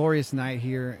just a glorious night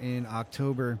here in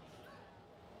October.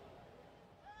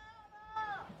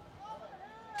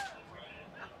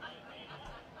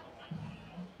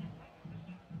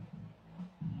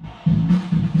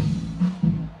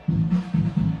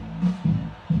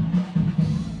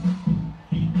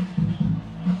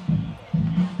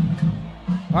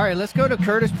 All right, let's go to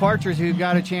Curtis Partridge, who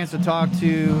got a chance to talk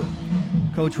to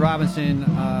Coach Robinson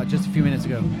just a few minutes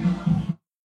ago.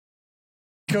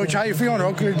 Coach, how you feeling?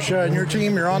 Oak Ridge and your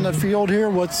team, you're on the field here.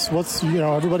 What's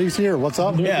everybody's here. What's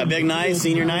up? Yeah, big night,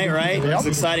 senior night, right? Yep. It's an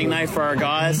exciting night for our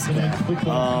guys.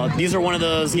 These are one of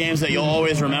those games that you'll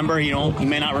always remember. You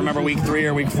may not remember week 3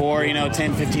 or week 4,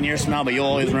 10, 15 years from now, but you'll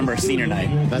always remember senior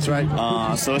night. That's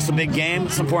right. So it's a big game.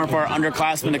 It's important for our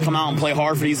underclassmen to come out and play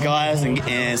hard for these guys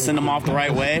and send them off the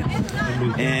right way.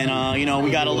 And,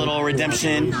 we got a little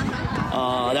redemption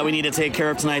that we need to take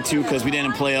care of tonight, too, because we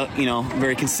didn't play,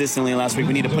 very consistently last week.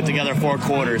 We need to put together 4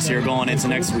 quarters here going into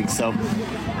next week. So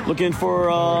looking for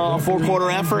a 4-quarter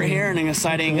effort here and an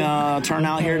exciting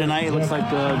turnout here tonight. It looks like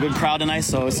a good crowd tonight,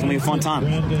 so it's going to be a fun time.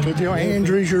 Good deal. Any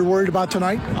injuries you're worried about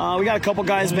tonight? We got a couple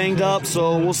guys banged up,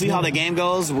 so we'll see how the game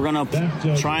goes. We're going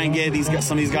to try and get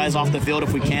some of these guys off the field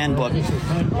if we can, but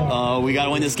we got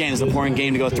to win this game. It's an important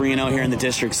game to go 3-0 here in the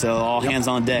district, so all hands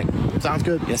on deck. Sounds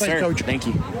good. Yes, Thanks, sir. Coach. Thank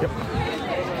you. Yep.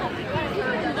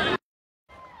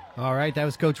 All right, that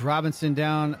was Coach Robinson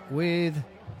down with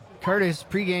Curtis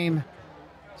pregame.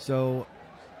 So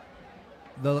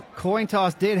the coin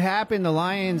toss did happen. The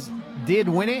Lions did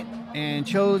win it and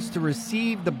chose to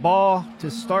receive the ball to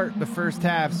start the first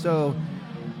half. So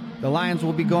the Lions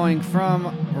will be going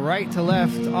from right to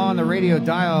left on the radio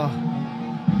dial.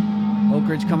 Oak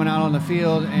Ridge coming out on the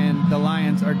field, and the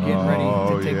Lions are getting ready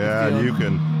to take the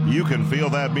field. You can feel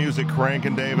that music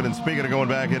cranking, David. And speaking of going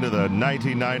back into the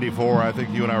 1994, I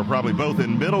think you and I were probably both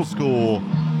in middle school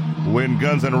when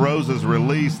Guns N' Roses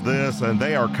released this, and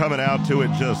they are coming out to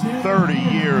it just 30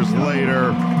 years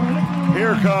later.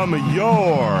 Here come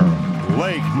your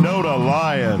Lake Nona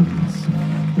Lions.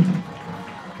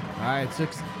 All right,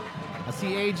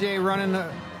 see AJ running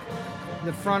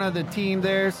the front of the team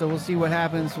there, so we'll see what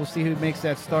happens. We'll see who makes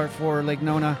that start for Lake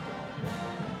Nona.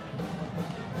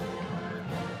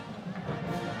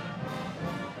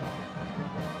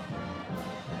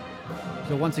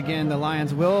 So once again, the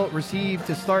Lions will receive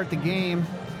to start the game.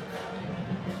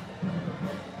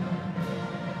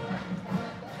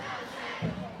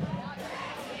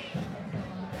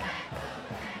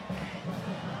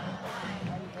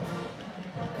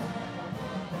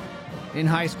 In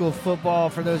high school football,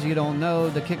 for those of you who don't know,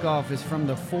 the kickoff is from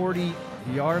the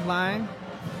 40-yard line.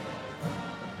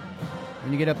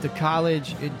 When you get up to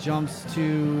college, it jumps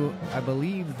to, I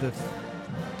believe, the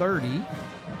 30.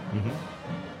 Mm-hmm.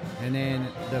 And then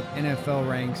the NFL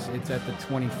ranks, it's at the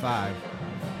 25.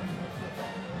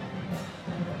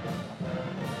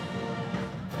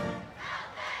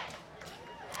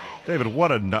 David,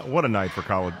 what a night for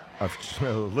college.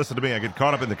 Listen to me, I get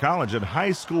caught up in the college and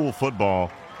high school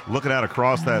football, looking out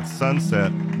across that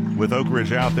sunset with Oak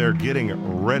Ridge out there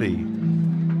getting ready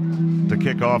to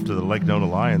kick off to the Lake Nona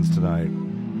Lions tonight.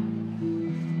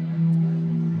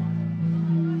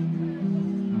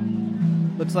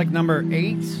 Looks like number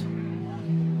 8,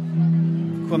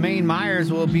 Quamaine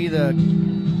Myers, will be the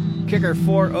kicker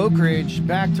for Oak Ridge,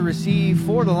 back to receive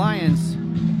for the Lions.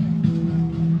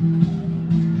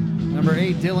 Number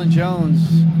 8, Dylan Jones.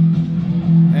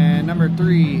 And number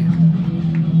 3,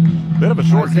 bit of a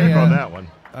short kick on that one.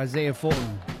 Isaiah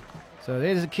Fulton. So it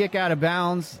is a kick out of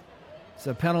bounds. It's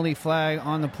a penalty flag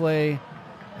on the play.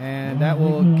 And that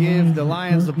will give the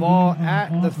Lions the ball at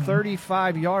the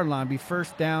 35-yard line. Be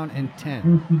first down and 10.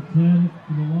 First and 10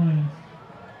 for the Lions.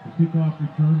 The kickoff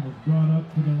return was brought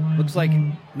up to the Lions. Looks like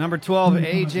number 12,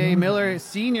 A.J. Miller,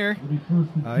 senior.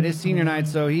 It is senior night,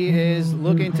 so he is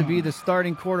looking to be the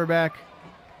starting quarterback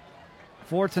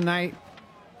for tonight.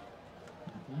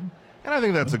 And I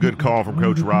think that's a good call from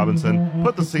Coach Robinson.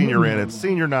 Put the senior in. It's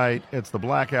senior night. It's the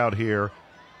blackout here.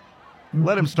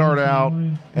 Let him start out.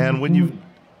 And when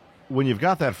you've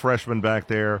got that freshman back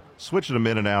there, switching him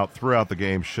in and out throughout the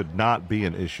game should not be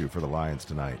an issue for the Lions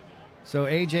tonight. So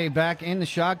A.J. back in the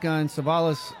shotgun.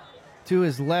 Savalas to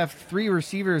his left. 3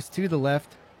 receivers to the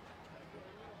left.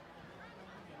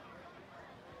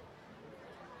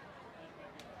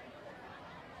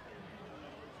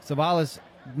 Savalas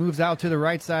moves out to the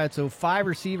right side, so 5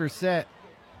 receivers set.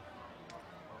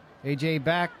 A.J.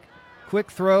 back. Quick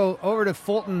throw over to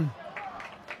Fulton.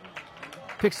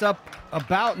 Picks up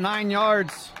about 9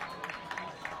 yards.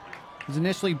 Was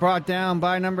initially brought down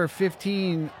by number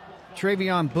 15,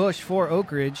 Travion Bush for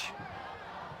Oak Ridge.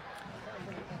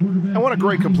 And what a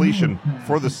great completion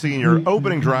for the senior.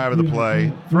 Opening drive of the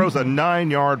play. Throws a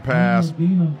 9-yard pass.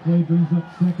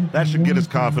 That should get his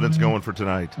confidence going for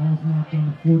tonight.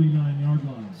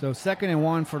 So 2nd and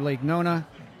 1 for Lake Nona.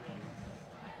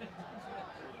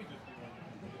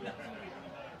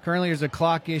 Currently there's a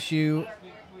clock issue.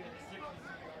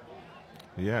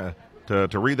 Yeah, to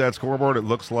read that scoreboard, it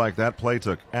looks like that play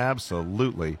took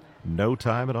absolutely no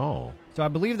time at all. So I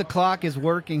believe the clock is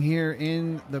working here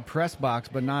in the press box,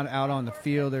 but not out on the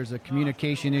field. There's a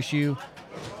communication issue.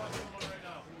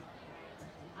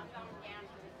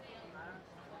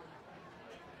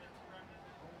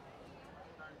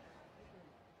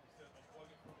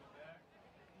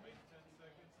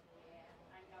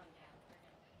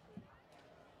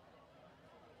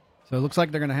 So it looks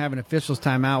like they're going to have an officials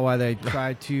timeout while they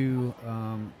try to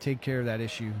take care of that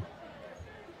issue.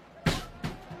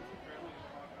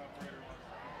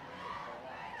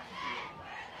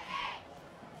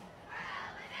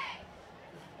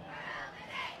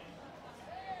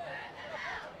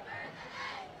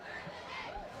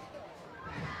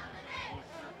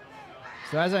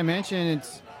 So as I mentioned,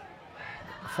 it's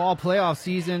fall playoff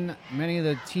season. Many of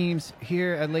the teams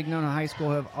here at Lake Nona High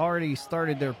School have already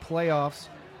started their playoffs.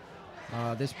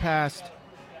 This past,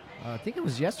 I think it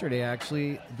was yesterday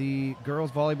actually, the girls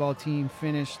volleyball team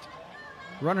finished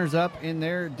runners-up in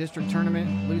their district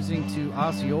tournament, losing to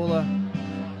Osceola.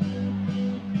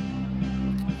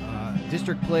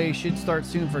 District play should start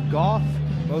soon for golf.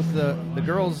 Both the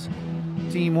girls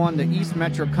team won the East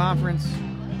Metro Conference.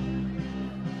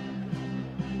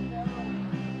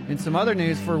 In some other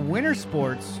news for winter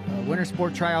sports, winter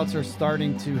sport tryouts are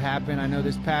starting to happen. I know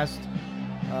this past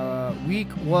week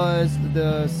was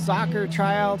the soccer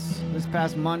tryouts, this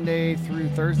past Monday through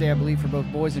Thursday, I believe, for both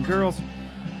boys and girls.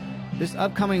 This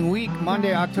upcoming week,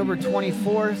 Monday, October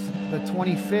 24th, the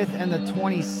 25th, and the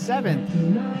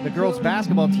 27th, the girls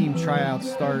basketball team tryouts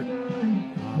start.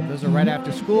 Those are right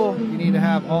after school. You need to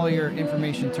have all your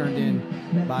information turned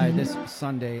in by this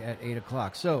Sunday at 8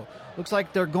 o'clock. So looks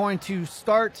like they're going to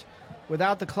start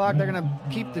without the clock. They're going to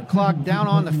keep the clock down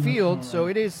on the field, so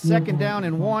it is 2nd down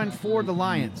and 1 for the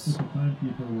Lions.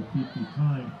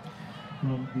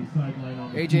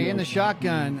 AJ in the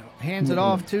shotgun, hands it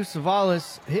off to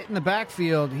Savalas, hitting the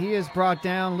backfield. He is brought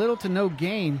down, little to no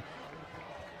gain.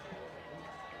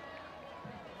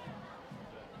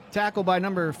 Tackle by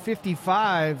number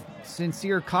 55,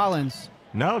 Sincere Collins.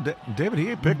 No, David,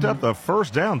 he picked up the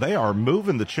first down. They are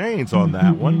moving the chains on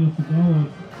that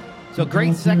one. So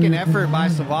great second effort by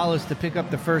Savalas to pick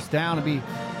up the first down. It'll be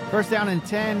 1st down and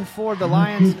 10 for the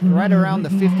Lions, right around the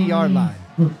 50-yard line.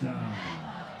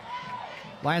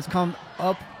 Lions come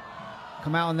out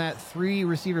in that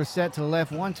 3-receiver set to the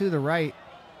left, 1 to the right.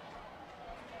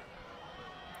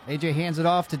 AJ hands it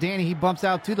off to Danny. He bumps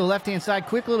out to the left-hand side.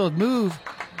 Quick little move.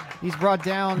 He's brought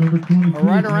down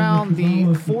right around the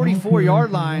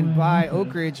 44-yard line by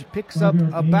Oak Ridge. Picks up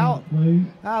about,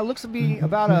 looks to be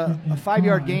about a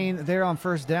 5-yard gain there on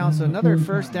 1st down. So another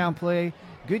 1st down play.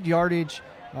 Good yardage,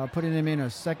 putting him in a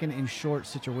 2nd and short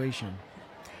situation.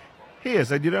 He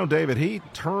is, and David, he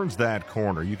turns that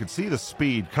corner. You can see the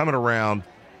speed coming around,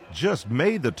 just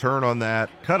made the turn on that,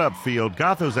 cut up field,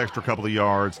 got those extra couple of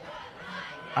yards.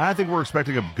 I think we're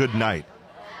expecting a good night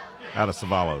out of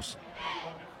Savalos.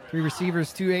 3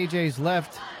 receivers to AJ's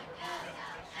left.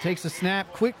 Takes a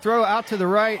snap, quick throw out to the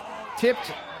right,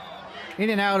 tipped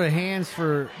in and out of hands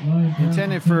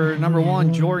intended for number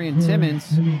 1, Jorian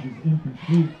Timmons.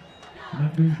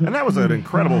 And that was an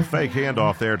incredible fake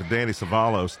handoff there to Danny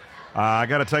Savalos. I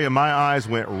got to tell you, my eyes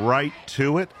went right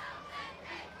to it.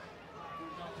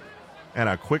 And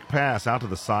a quick pass out to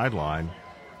the sideline.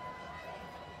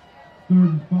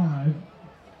 3rd and 5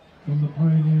 from the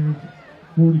Pioneers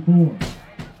 44.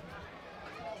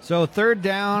 So 3rd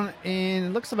down in, it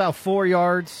looks about 4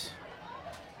 yards.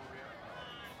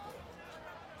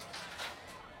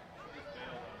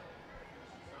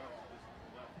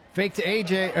 Fake to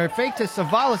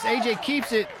Savalas. AJ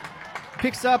keeps it,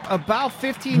 picks up about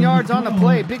 15 yards on the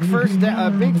play. Big first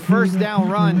down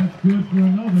run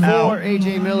for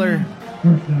AJ Miller.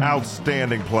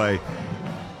 Outstanding play.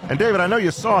 And David, I know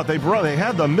you saw it. They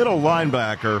had the middle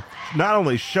linebacker not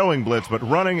only showing blitz, but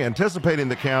running, anticipating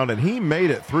the count, and he made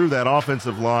it through that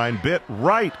offensive line, bit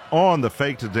right on the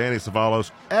fake to Danny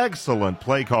Savalos. Excellent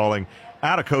play calling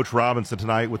out of Coach Robinson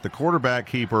tonight with the quarterback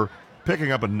keeper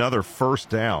picking up another 1st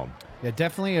down. Yeah,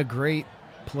 definitely a great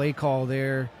play call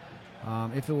there.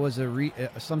 If it was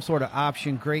some sort of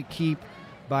option, great keep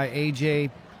by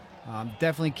AJ.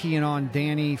 Definitely keying on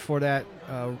Danny for that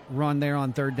run there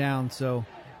on 3rd down. So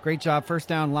great job. 1st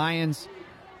down, Lions.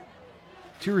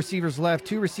 2 receivers left,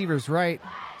 2 receivers right.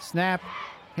 Snap,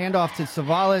 handoff to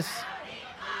Savalas.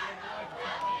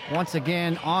 Once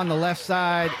again on the left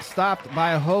side, stopped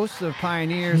by a host of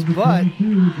Pioneers, but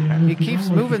he keeps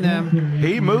moving them.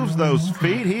 He moves those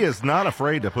feet. He is not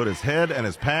afraid to put his head and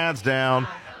his pads down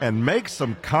and make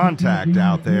some contact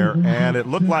out there. And it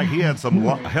looked like he had some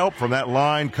help from that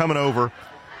line coming over,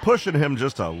 pushing him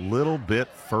just a little bit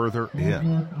further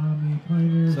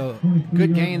in. So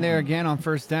good gain there again on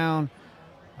 1st down.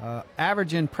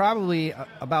 Averaging probably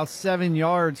about 7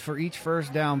 yards for each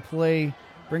 1st down play.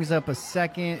 Brings up a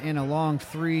 2nd and a long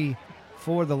 3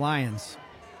 for the Lions.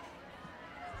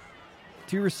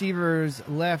 2 receivers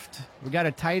left. We got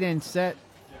a tight end set.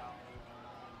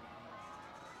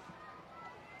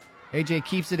 AJ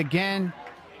keeps it again.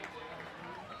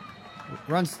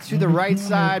 Runs to the right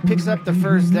side, picks up the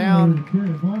 1st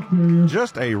down.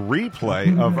 Just a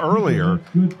replay of earlier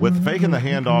with faking the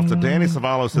handoff to Danny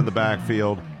Savalos in the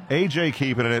backfield. AJ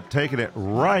keeping it, taking it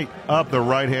right up the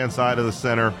right-hand side of the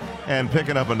center and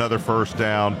picking up another 1st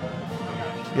down.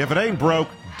 If it ain't broke,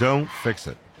 don't fix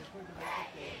it.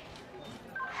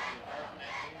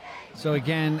 So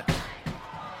again,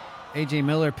 AJ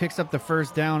Miller picks up the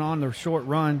 1st down on the short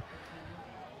run.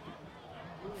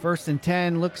 1st and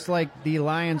 10. Looks like the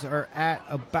Lions are at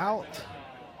about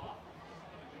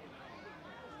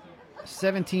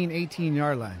 17,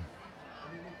 18-yard line.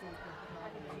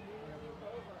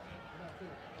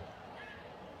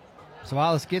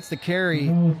 Savalas gets the carry.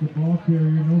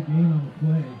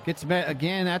 Gets met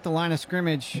again at the line of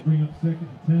scrimmage.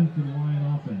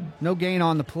 No gain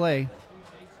on the play.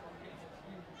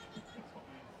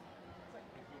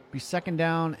 Be 2nd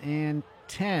down and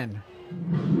 10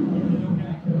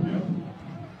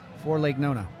 for Lake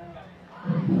Nona.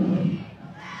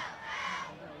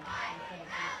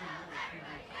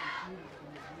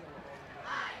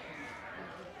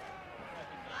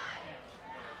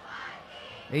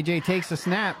 AJ takes the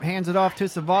snap, hands it off to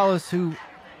Savalas, who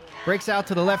breaks out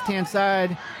to the left-hand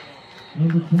side.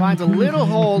 Finds a little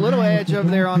hole, little edge over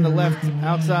there on the left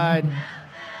outside.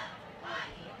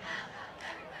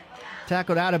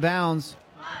 Tackled out of bounds.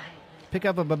 Pick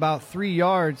up of about 3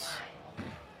 yards.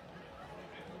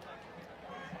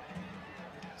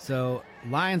 So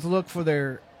Lions look for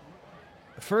their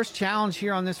first challenge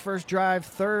here on this first drive.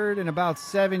 3rd and about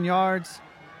 7 yards.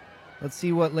 Let's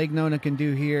see what Lake Nona can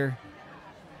do here.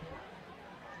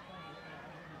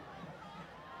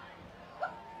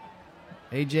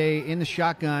 AJ in the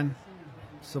shotgun.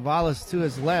 Savalas to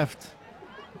his left.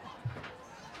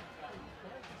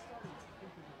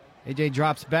 AJ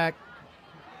drops back.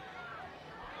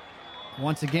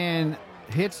 Once again,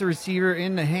 hits the receiver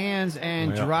in the hands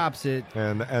and drops it.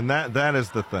 And that is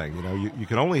the thing. You know, you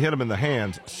can only hit him in the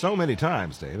hands so many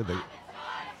times, David.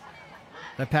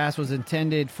 That pass was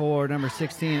intended for number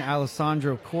 16,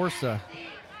 Alessandro Corsa.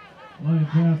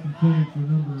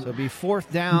 So it'll be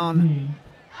 4th down.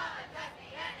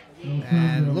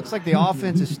 And it looks like the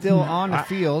offense is still on the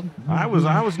field. I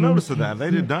was noticing that. They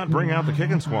did not bring out the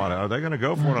kicking squad. Are they going to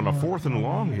go for it on a 4th and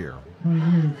long here?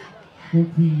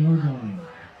 14-yard line.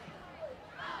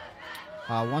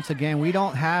 Once again, we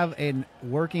don't have a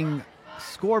working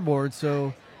scoreboard,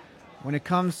 so when it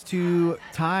comes to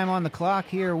time on the clock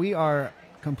here, we are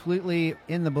completely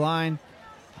in the blind.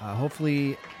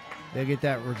 Hopefully they'll get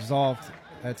that resolved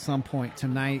at some point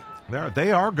tonight.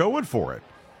 They are going for it.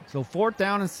 So 4th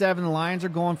down and 7, the Lions are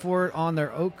going for it on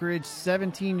their Oak Ridge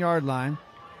 17-yard line.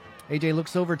 AJ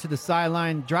looks over to the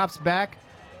sideline, drops back,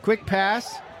 quick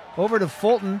pass over to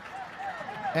Fulton.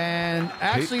 And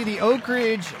actually the Oak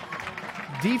Ridge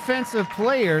defensive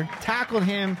player tackled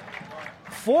him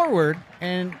forward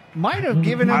and might have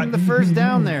given him the first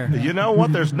down there. You know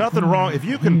what? There's nothing wrong. If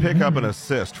you can pick up an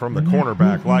assist from the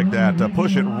cornerback like that, to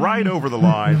push it right over the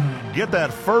line, get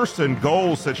that 1st and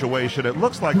goal situation. It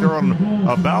looks like they're on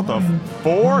about the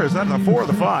 4. Is that the 4 or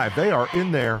the 5? They are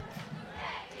in there.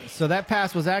 So that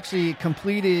pass was actually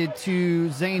completed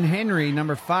to Zane Henry,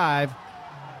 number 5,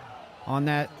 on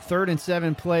that 3rd and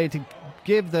 7 play to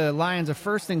give the Lions a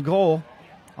 1st and goal.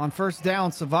 On 1st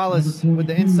down, Savalas with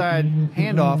the inside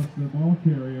handoff.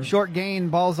 Short gain,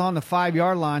 ball's on the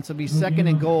 5-yard line, so it'll be 2nd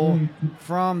and goal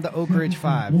from the Oak Ridge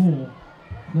 5. From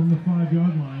the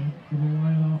 5-yard line for the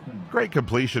Lion offense. Great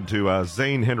completion to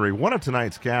Zane Henry, one of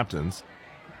tonight's captains.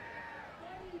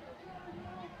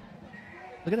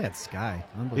 Look at that sky.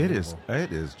 It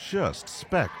is just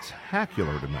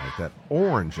spectacular tonight, that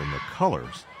orange and the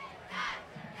colors.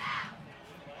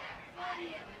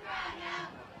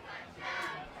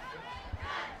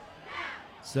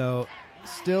 So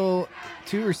still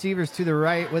 2 receivers to the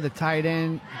right with a tight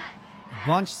end.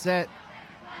 Bunch set.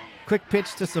 Quick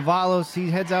pitch to Savalos. He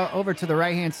heads out over to the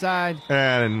right-hand side.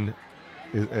 And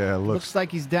it looks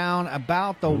like he's down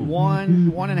about the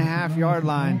 1.5 yard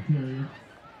line.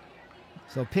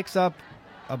 So picks up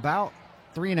about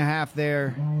 3.5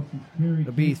 there.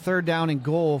 It'll be 3rd down and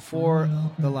goal for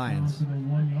the Lions.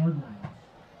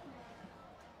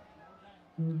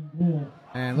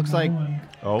 And it looks like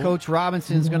Coach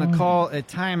Robinson's going to call a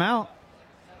timeout.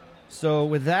 So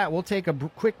with that, we'll take a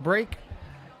quick break.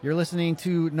 You're listening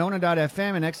to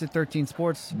Nona.fm and Exit 13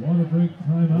 Sports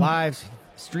live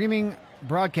streaming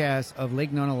broadcast of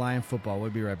Lake Nona Lion football.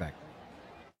 We'll be right back.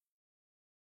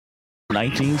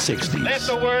 1960s. Let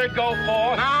the word go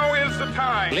forth. Now is the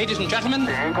time. Ladies and gentlemen.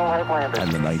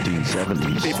 And the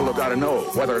 1970s. People have got to know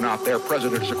whether or not their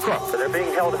president's a crook. They're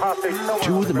being held hostage.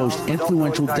 2 of the most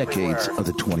influential decades of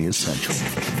the 20th century.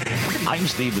 I'm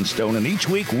Stephen Stone, and each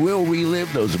week we'll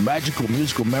relive those magical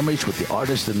musical memories with the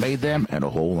artists that made them and a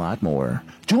whole lot more.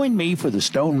 Join me for the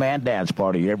Stone Man Dance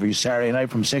Party every Saturday night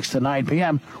from 6 to 9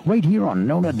 p.m. right here on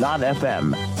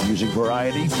Nona.fm. Music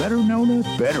variety, better Nona,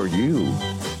 better you.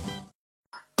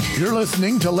 You're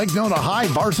listening to Lake Nona High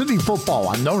Varsity Football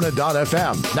on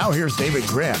Nona.fm. Now here's David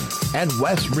Grimm and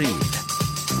Wes Reed.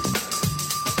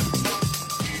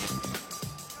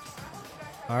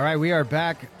 All right, we are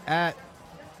back at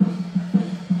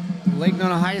Lake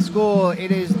Nona High School.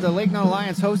 It is the Lake Nona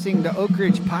Lions hosting the Oak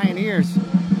Ridge Pioneers.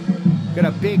 Got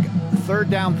a big 3rd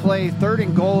down play, 3rd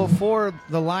and goal for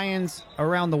the Lions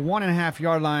around the 1.5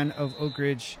 yard line of Oak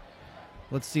Ridge.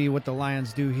 Let's see what the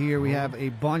Lions do here. We have a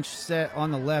bunch set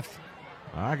on the left.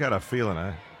 I got a feeling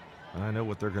I know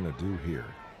what they're going to do here.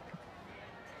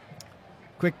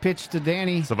 Quick pitch to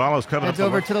Danny. Savalos coming Heads up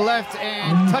over to the left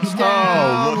and touchdown.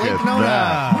 Oh, look Lake at Nona.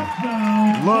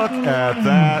 that. Look at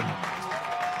that.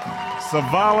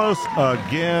 Savalos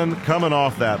again coming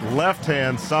off that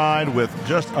left-hand side with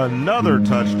just another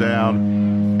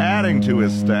touchdown, adding to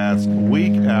his stats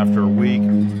week after week.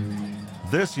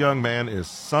 This young man is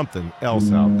something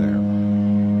else out there.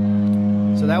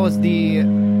 So that was the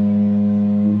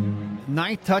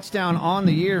 9th touchdown on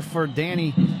the year for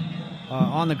Danny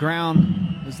on the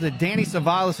ground. was the Danny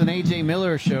Savalas and A.J.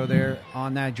 Miller show there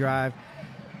on that drive.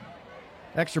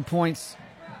 Extra points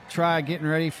try getting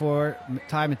ready for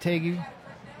Ty Mategu.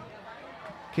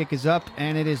 Kick is up,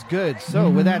 and it is good. So,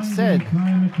 with that said,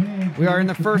 we are in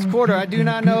the first quarter. I do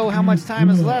not know how much time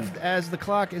is left as the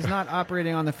clock is not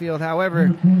operating on the field.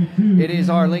 However, it is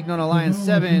our Lake Nona Lions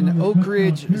 7, Oak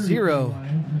Ridge 0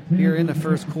 here in the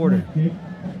first quarter.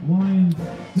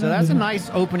 So that's a nice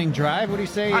opening drive. What do you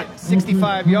say?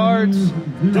 65 yards.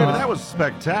 David, that was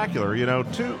spectacular. You know,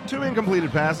 two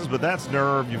incompleted passes, but that's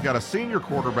nerve. You've got a senior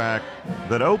quarterback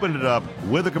that opened it up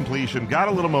with a completion, got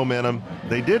a little momentum.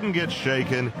 They didn't get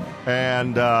shaken.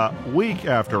 And week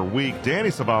after week, Danny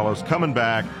Savalos coming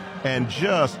back and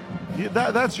just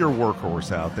that's your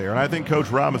workhorse out there. And I think Coach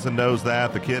Robinson knows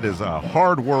that. The kid is a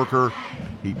hard worker.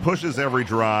 He pushes every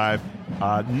drive.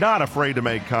 Not afraid to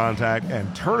make contact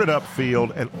and turn it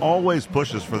upfield, and always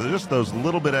pushes for just those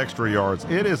little bit extra yards.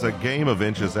 It is a game of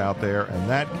inches out there, and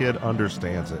that kid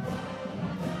understands it.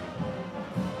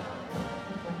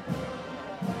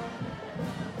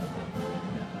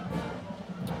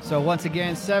 So once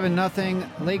again,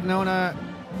 7-0 Lake Nona.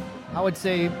 I would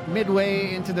say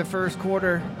midway into the first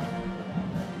quarter.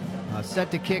 Set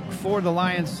to kick for the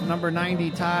Lions, number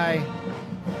 90, Ty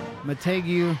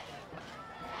Mategu.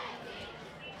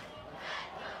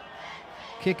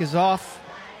 Kick is off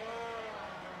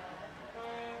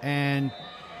and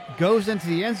goes into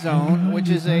the end zone, which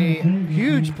is a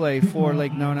huge play for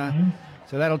Lake Nona.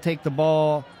 So that'll take the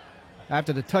ball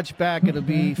after the touchback. It'll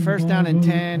be first down and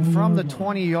 10 from the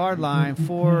 20-yard line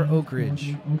for Oak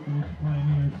Ridge.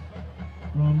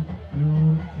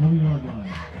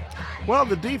 Well,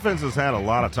 the defense has had a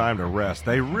lot of time to rest.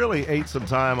 They really ate some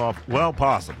time off. Well,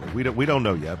 possibly. We don't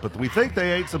know yet, but we think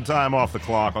they ate some time off the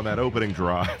clock on that opening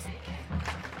drive.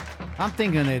 I'm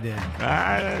thinking they did.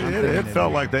 It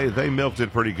felt like they milked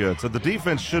it pretty good. So the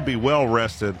defense should be well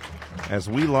rested as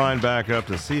we line back up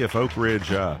to see if Oak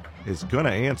Ridge is going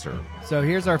to answer. So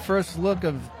here's our first look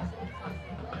of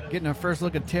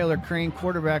Taylor Crane,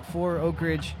 quarterback for Oak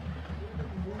Ridge.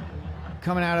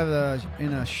 Coming out of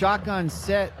in a shotgun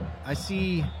set. I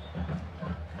see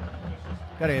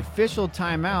got an official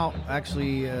timeout,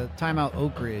 actually timeout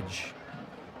Oak Ridge.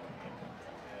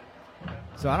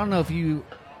 So I don't know if you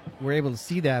were able to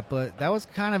see that, but that was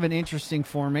kind of an interesting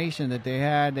formation that they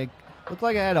had. They looked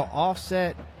like it had an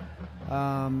offset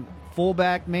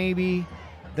fullback maybe.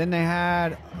 Then they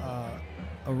had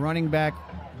a running back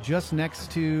just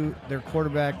next to their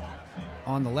quarterback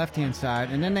on the left-hand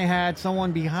side. And then they had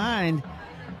someone behind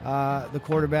the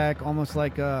quarterback, almost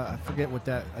like I forget what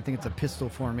that, I think it's a pistol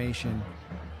formation.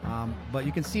 But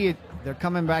you can see it, they're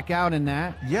coming back out in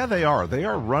that. Yeah, they are. They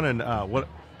are running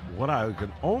what I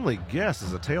can only guess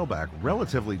is a tailback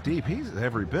relatively deep. He's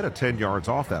every bit of 10 yards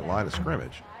off that line of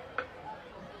scrimmage.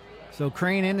 So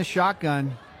Crane in the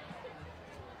shotgun.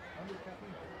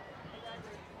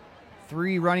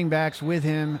 3 running backs with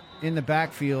him in the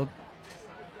backfield.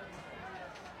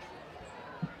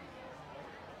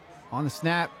 On the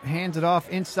snap, hands it off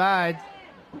inside.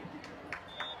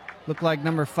 Looked like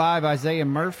number 5, Isaiah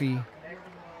Murphy.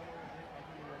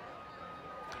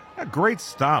 A great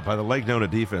stop by the Lake Nona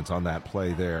defense on that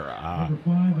play there.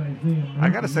 I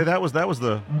got to say that was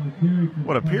the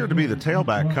what appeared to be the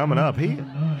tailback coming up.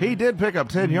 He did pick up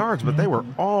 10 yards, but they were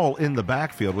all in the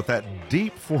backfield with that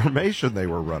deep formation they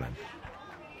were running.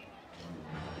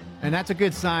 And that's a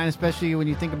good sign, especially when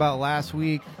you think about last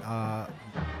week. The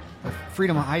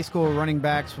Freedom High School running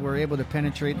backs were able to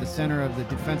penetrate the center of the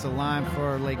defensive line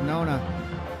for Lake Nona.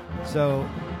 So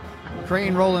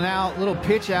Crane rolling out, little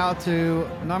pitch out to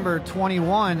number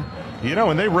 21. You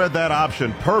know, and they read that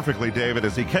option perfectly, David,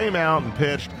 as he came out and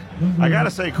pitched. I got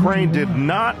to say, Crane did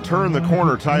not turn the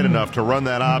corner tight enough to run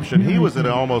that option. He was at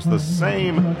almost the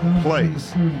same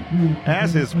place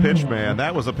as his pitch man.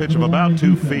 That was a pitch of about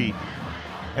 2 feet.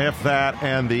 If that,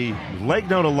 and the Lake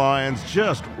Nona Lions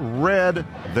just read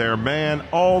their man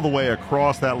all the way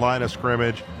across that line of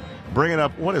scrimmage, bringing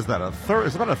up, what is that, a third?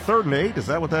 Is that a 3rd and 8? Is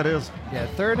that what that is? Yeah,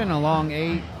 3rd and a long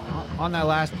 8. On that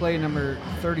last play, number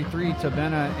 33,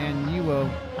 Tabena and Iwo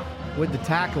with the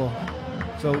tackle.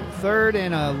 So 3rd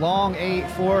and a long 8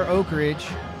 for Oak Ridge.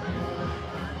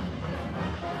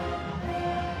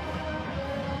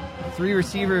 3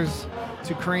 receivers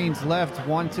to Crane's left,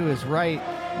 1 to his right.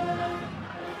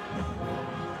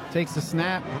 Takes the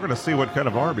snap. We're going to see what kind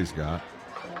of arm he's got.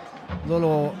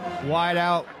 Little wide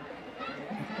out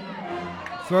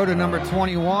Throw to number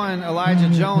 21, Elijah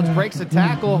Jones, breaks a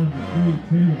tackle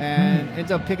and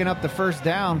ends up picking up the first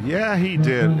down. Yeah, he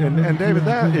did. And David,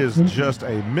 that is just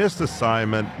a missed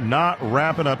assignment, not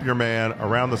wrapping up your man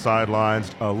around the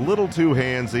sidelines, a little too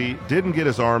handsy, didn't get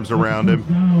his arms around him,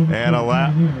 and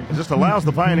it just allows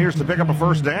the Pioneers to pick up a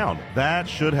first down. That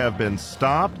should have been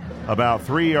stopped about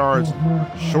 3 yards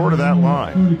short of that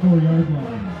line.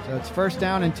 So it's first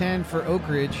down and 10 for Oak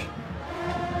Ridge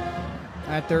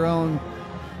at their own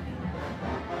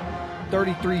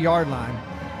 33-yard line.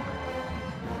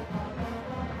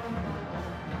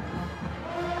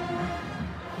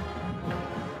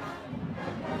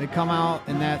 They come out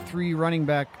in that 3 running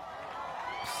back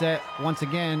set once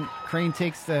again. Crane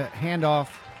takes the handoff.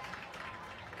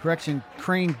 Correction,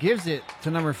 Crane gives it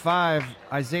to number 5,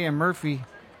 Isaiah Murphy.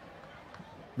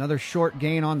 Another short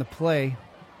gain on the play.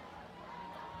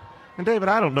 And David,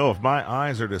 I don't know if my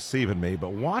eyes are deceiving me,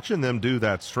 but watching them do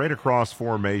that straight across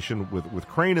formation with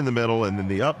Crane in the middle and then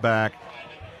the up back,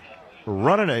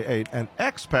 running an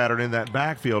X pattern in that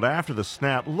backfield after the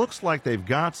snap, looks like they've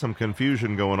got some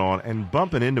confusion going on and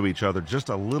bumping into each other just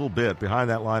a little bit behind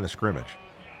that line of scrimmage.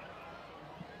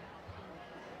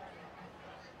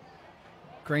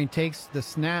 Crane takes the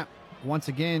snap, once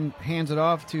again hands it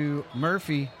off to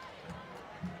Murphy.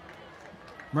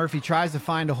 Murphy tries to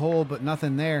find a hole, but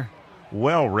nothing there.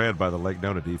 Well read by the Lake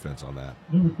Nona defense on that.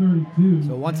 Number 32.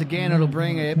 So once again, it'll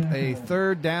bring a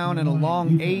third down and a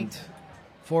long 8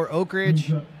 for Oak Ridge.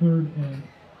 Third and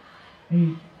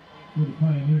 8 for the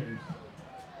Pioneers.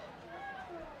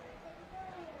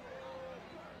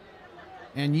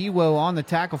 And Yiwo on the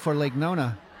tackle for Lake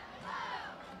Nona.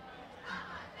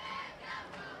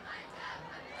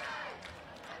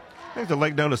 I think the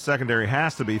Lake Nona secondary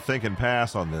has to be thinking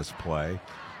pass on this play.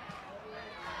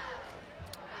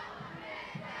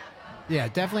 Yeah,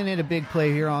 definitely need a big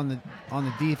play here on the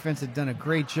defense. They've done a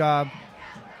great job.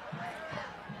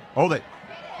 And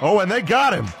they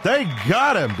got him. They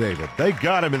got him, David. They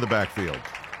got him in the backfield.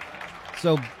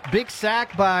 So big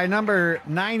sack by number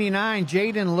 99,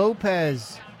 Jaden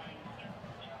Lopez.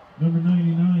 Number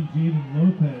 99, Jaden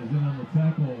Lopez, in on the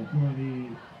tackle for the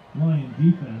Lion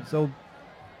defense. So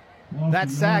that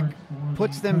sack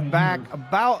puts them back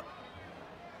about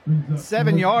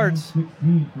 7 yards.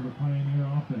 16 for the Pioneer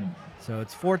offense. So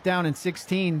it's 4th down and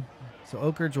 16. So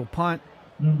Oak Ridge will punt.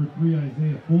 Number 3,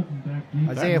 Isaiah Fulton back deep.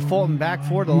 Isaiah Fulton back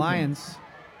for the Lions.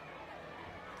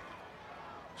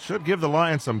 Should give the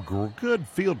Lions some good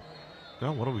field.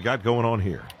 Well, what do we got going on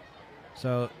here?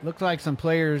 So it looked like some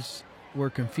players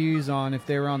were confused on if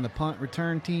they were on the punt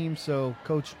return team. So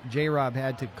Coach J-Rob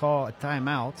had to call a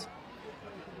timeout.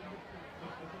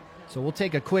 So we'll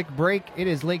take a quick break. It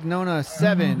is Lake Nona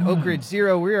 7, Oak Ridge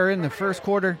 0. We are in the first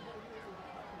quarter.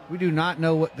 We do not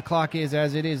know what the clock is,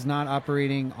 as it is not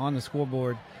operating on the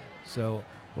scoreboard. So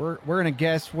we're going to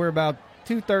guess we're about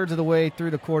 2/3 of the way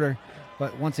through the quarter.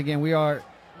 But once again, we are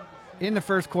in the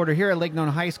first quarter here at Lake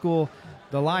Nona High School.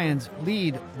 The Lions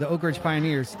lead the Oak Ridge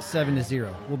Pioneers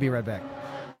 7-0. We'll be right back.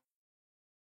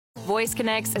 Voice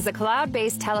Connects is a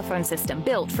cloud-based telephone system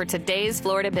built for today's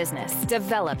Florida business,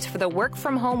 developed for the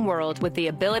work-from-home world with the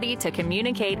ability to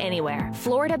communicate anywhere.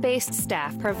 Florida-based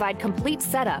staff provide complete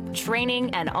setup,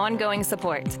 training, and ongoing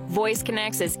support. Voice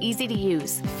Connects is easy to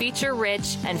use,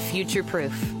 feature-rich, and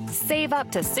future-proof. Save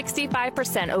up to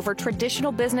 65% over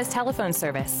traditional business telephone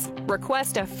service.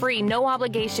 Request a free,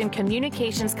 no-obligation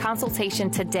communications consultation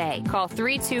today. Call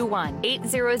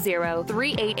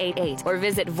 321-800-3888 or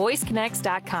visit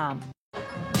voiceconnects.com.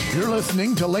 You're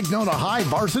listening to Lake Nona High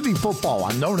Varsity Football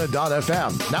on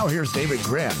Nona.fm. Now here's David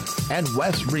Grimm and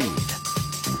Wes Reed.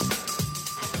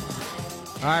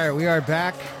 All right, we are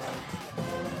back.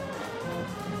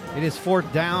 It is 4th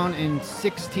down and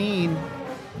 16.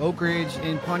 Oak Ridge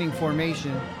in punting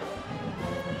formation.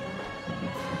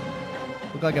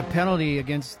 Looked like a penalty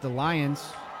against the Lions.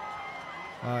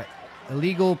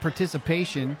 Illegal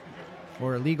participation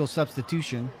or illegal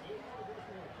substitution.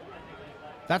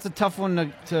 That's a tough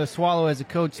one to swallow as a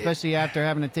coach, especially after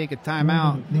having to take a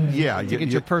timeout to get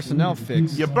your personnel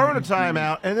fixed. You burn a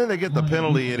timeout, and then they get the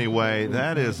penalty anyway.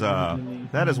 That is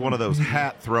one of those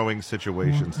hat-throwing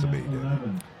situations to me,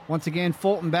 dude. Once again,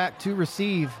 Fulton back to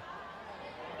receive.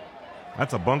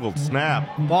 That's a bungled snap.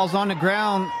 Ball's on the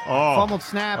ground. Fumbled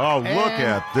snap. Oh, look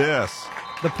at this.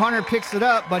 The punter picks it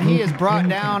up, but he is brought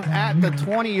down at the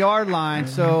 20-yard line.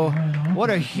 So what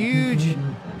a huge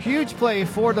play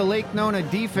for the Lake Nona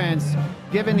defense,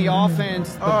 giving the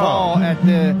offense the ball at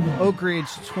the Oak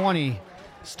Ridge 20.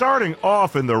 Starting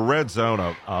off in the red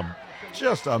zone,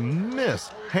 just a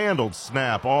mishandled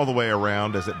snap all the way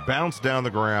around as it bounced down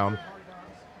the ground.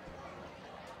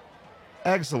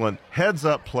 excellent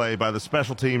heads-up play by the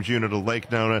special teams unit of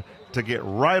Lake Nona to get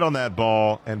right on that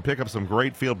ball and pick up some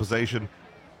great field position,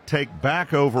 take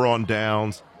back over on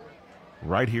downs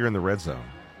right here in the red zone.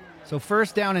 So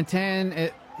first down and 10.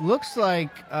 It looks like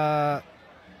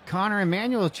Connor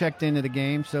Emanuel checked into the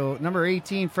game. So number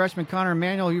 18, freshman Connor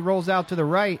Emanuel, he rolls out to the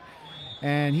right,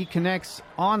 and he connects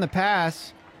on the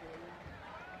pass.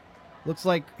 Looks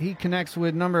like he connects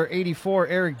with number 84,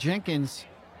 Eric Jenkins.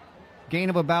 Gain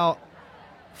of about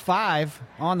 5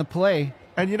 on the play.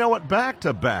 And you know what? Back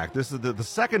to back. This is the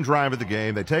second drive of the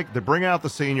game. They bring out the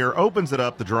senior, opens it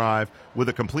up the drive with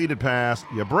a completed pass.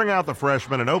 You bring out the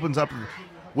freshman and opens up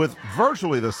with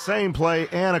virtually the same play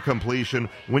and a completion.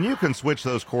 When you can switch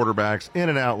those quarterbacks in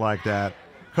and out like that,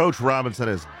 Coach Robinson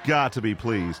has got to be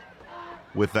pleased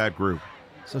with that group.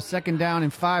 So second down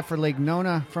and 5 for Lake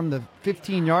Nona from the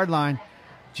 15-yard line.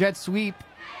 Jet sweep.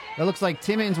 It looks like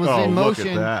Timmons was in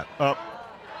motion. Look at that.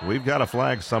 We've got a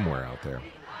flag somewhere out there.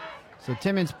 So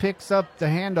Timmons picks up the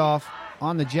handoff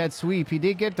on the jet sweep. He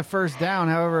did get the first down.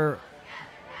 However,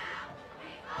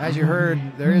 as you heard,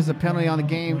 there is a penalty on the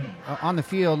game on the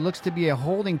field. Looks to be a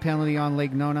holding penalty on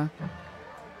Lake Nona.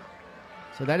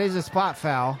 So that is a spot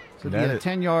foul. So it'll be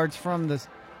 10 yards from the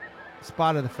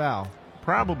spot of the foul.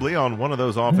 Probably on one of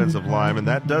those offensive linemen.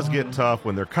 That does get tough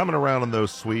when they're coming around on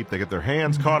those sweep. They get their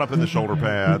hands caught up in the shoulder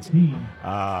pads.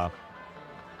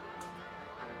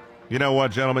 You know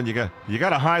what, gentlemen? You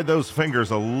got to hide those fingers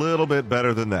a little bit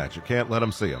better than that. You can't let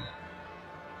them see them.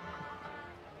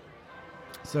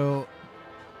 So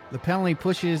the penalty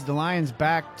pushes the Lions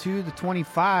back to the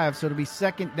 25, so it'll be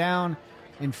second down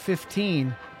and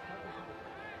 15.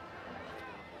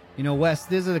 You know, Wes,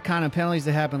 these are the kind of penalties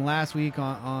that happened last week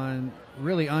on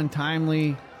really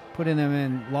untimely, putting them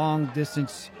in long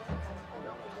distance.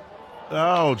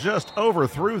 Oh, just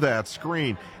overthrew that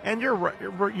screen. And you're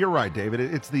right, David.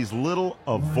 It's these little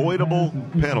avoidable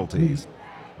penalties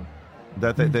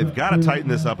that they've got to tighten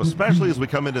this up, especially as we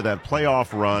come into that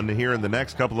playoff run here in the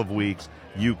next couple of weeks.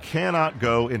 You cannot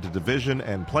go into division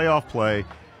and playoff play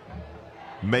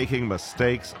making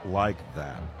mistakes like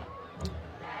that.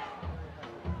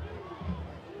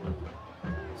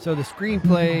 So the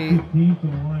screenplay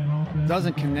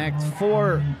doesn't connect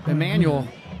for Emmanuel.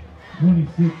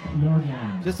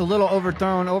 Just a little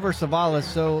overthrown over Savalas,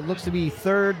 so it looks to be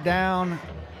third down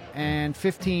and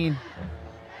 15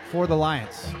 for the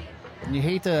Lions. And you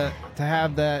hate to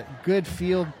have that good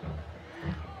field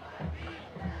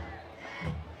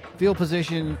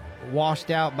position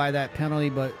washed out by that penalty,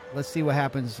 but let's see what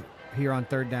happens here on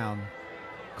third down.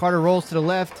 Carter rolls to the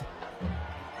left.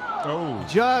 Oh.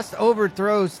 Just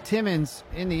overthrows Timmons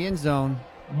in the end zone.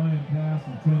 Line pass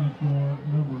intended for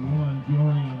number 1,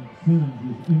 Jorian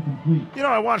Simmons, is incomplete. You know,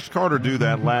 I watched Carter do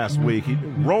that last week. He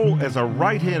roll as a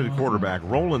right-handed quarterback,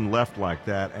 rolling left like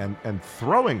that and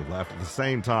throwing left at the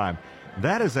same time.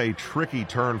 That is a tricky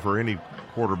turn for any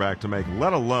quarterback to make,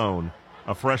 let alone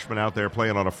a freshman out there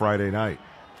playing on a Friday night.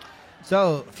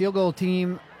 So, field goal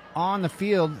team on the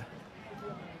field,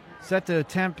 set to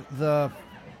attempt the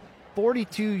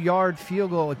 42-yard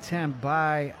field goal attempt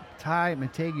by Ty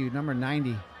Mategu, number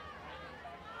 90.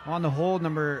 On the hold,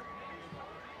 number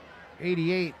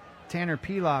 88, Tanner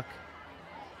Pelock.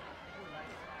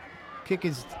 Kick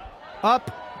is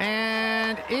up,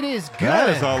 and it is good. That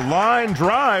is a line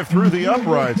drive through the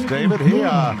uprights, David.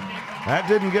 That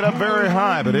didn't get up very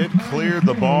high, but it cleared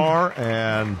the bar,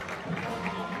 and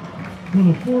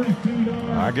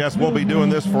I guess we'll be doing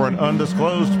this for an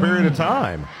undisclosed period of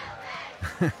time.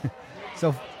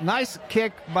 So, nice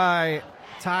kick by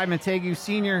Ty Mategu,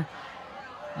 senior,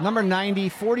 number 90,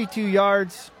 42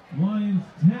 yards. Lions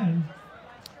 10.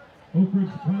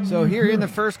 So here in the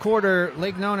first quarter,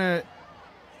 Lake Nona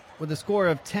with a score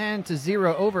of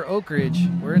 10-0 over Oak Ridge.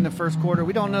 We're in the first quarter.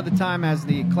 We don't know the time as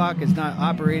the clock is not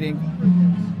operating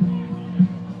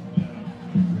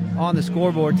on the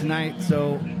scoreboard tonight,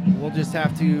 so we'll just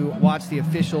have to watch the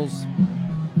officials.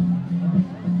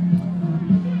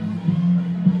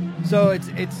 So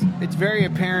it's very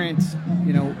apparent,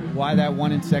 you know, why that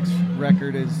 1-6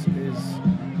 record is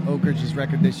Oak Ridge's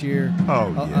record this year.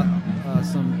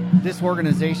 Some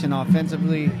disorganization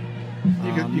offensively.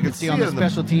 You can see on the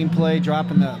special team play,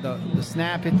 dropping the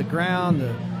snap hit the ground.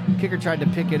 The kicker tried to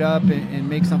pick it up and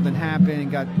make something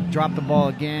happen, and dropped the ball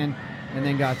again, and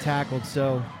then got tackled.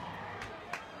 So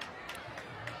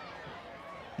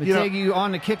Mategu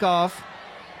on the kickoff.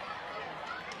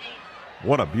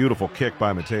 What a beautiful kick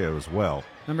by Mateo as well.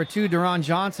 Number 2, Deron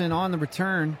Johnson on the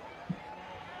return.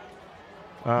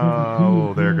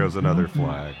 Oh, there goes another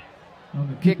flag.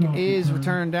 Kick is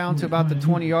returned down to about the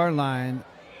 20-yard line.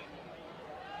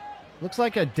 Looks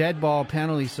like a dead ball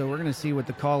penalty, so we're going to see what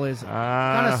the call is.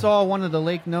 Kind of saw one of the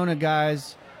Lake Nona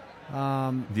guys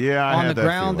on the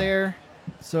ground there.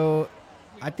 So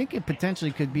I think it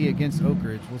potentially could be against Oak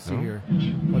Ridge. We'll see here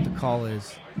what the call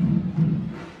is.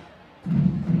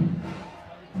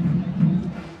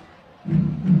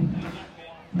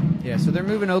 Yeah, so they're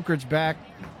moving Oak Ridge back.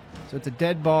 So it's a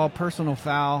dead ball, personal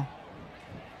foul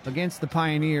against the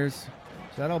Pioneers.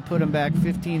 So that'll put them back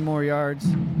 15 more yards.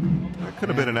 It could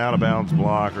have been an out-of-bounds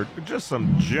block or just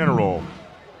some general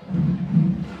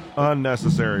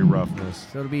unnecessary roughness.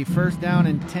 So it'll be first down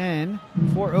and 10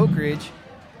 for Oak Ridge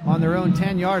on their own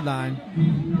 10-yard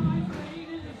line.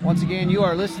 Once again, you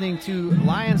are listening to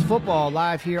Lions football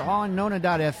live here on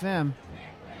Nona.fm.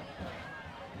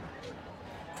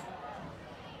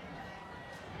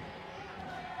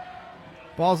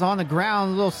 Ball's on the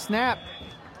ground, a little snap.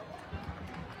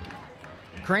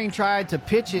 Crane tried to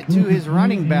pitch it to his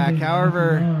running back.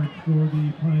 However,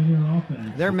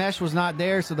 their mesh was not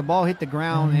there, so the ball hit the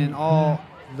ground, and all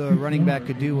the running back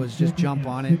could do was just jump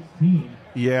on it.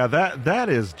 Yeah, that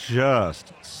is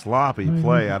just sloppy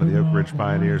play out of the Oak Ridge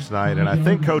Pioneers tonight, and I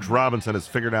think Coach Robinson has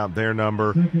figured out their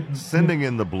number, sending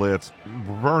in the blitz,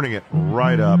 burning it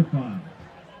right up.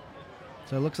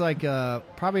 So it looks like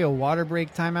probably a water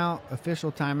break timeout,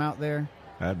 official timeout there.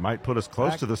 That might put us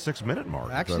close to the 6-minute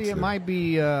mark. Actually, it might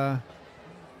be,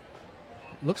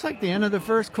 looks like the end of the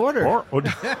first quarter.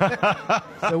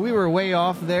 So we were way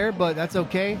off there, but that's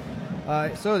okay.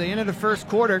 So the end of the first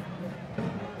quarter,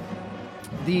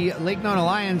 the Lake Nona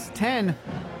Lions 10,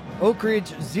 Oak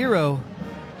Ridge 0.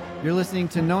 You're listening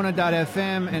to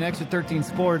Nona.fm and Exit 13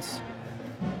 Sports.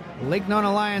 Lake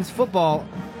Nona Lions football.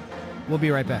 We'll be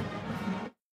right back.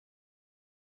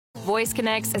 Voice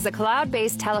Connects is a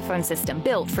cloud-based telephone system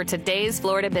built for today's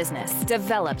Florida business,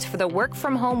 developed for the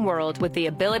work-from-home world with the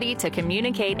ability to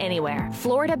communicate anywhere.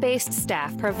 Florida-based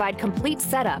staff provide complete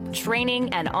setup,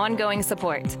 training, and ongoing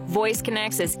support. Voice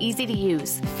Connects is easy to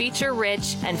use,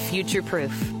 feature-rich, and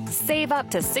future-proof. Save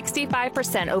up to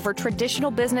 65% over traditional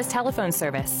business telephone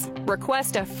service.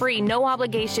 Request a free,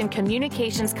 no-obligation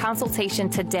communications consultation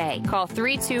today. Call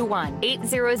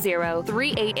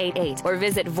 321-800-3888 or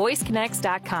visit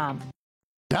voiceconnects.com.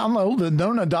 Download the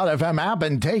Nona.fm app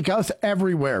and take us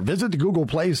everywhere. Visit the Google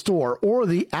Play Store or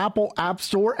the Apple App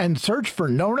Store and search for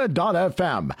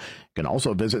Nona.fm. You can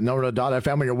also visit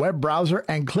Nona.fm on your web browser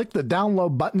and click the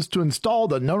download buttons to install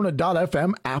the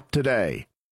Nona.fm app today.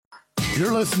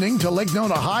 You're listening to Lake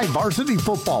Nona High Varsity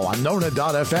Football on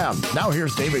Nona.fm. Now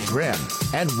here's David Grimm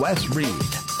and Wes Reed.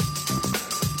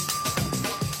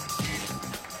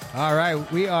 All right,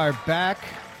 we are back,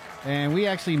 and we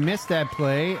actually missed that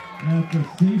play.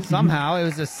 Somehow it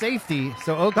was a safety.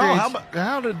 So Oak Ridge.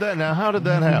 How did that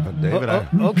happen, David?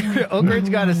 Oak Ridge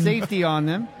got a safety on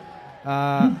them.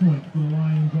 I'm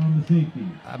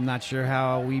not sure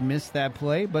how we missed that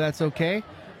play, but that's okay.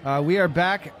 We are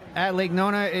back at Lake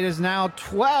Nona. It is now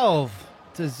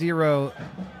 12-0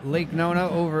 Lake Nona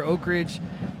over Oak Ridge.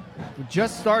 We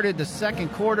just started the second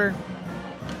quarter.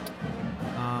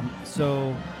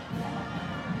 So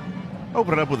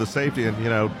open it up with a safety, and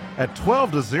at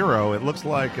 12-0, it looks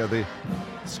like the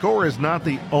score is not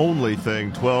the only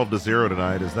thing 12-0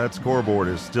 tonight, as that scoreboard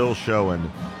is still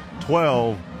showing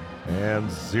 12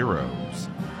 and zeros.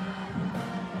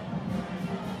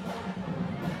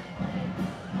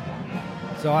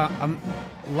 So I'm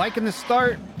liking the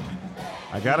start.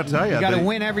 I got to tell you. You got to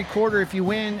win every quarter. If you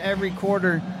win every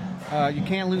quarter, you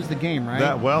can't lose the game, right?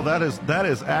 That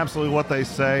is absolutely what they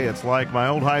say. It's like my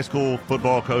old high school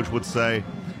football coach would say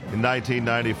in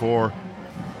 1994,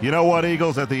 you know what,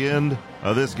 Eagles, at the end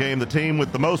of this game, the team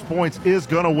with the most points is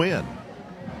going to win.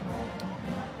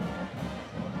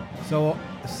 So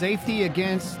safety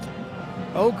against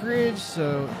Oak Ridge,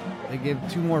 so they give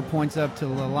 2 more points up to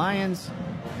the Lions.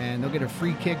 And they'll get a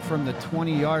free kick from the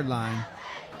 20-yard line.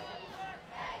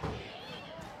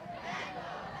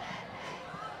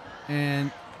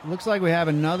 And looks like we have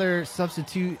another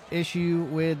substitute issue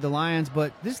with the Lions,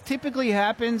 but this typically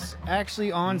happens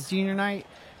actually on senior night,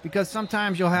 because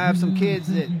sometimes you'll have some kids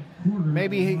that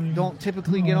maybe don't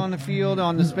typically get on the field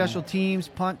on the special teams,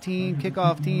 punt team,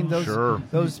 kickoff team,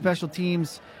 those special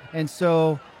teams. And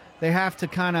so they have to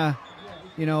kind of,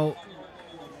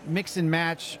 mix and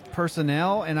match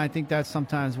personnel, and I think that's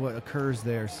sometimes what occurs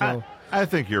there. So I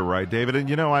think you're right, David.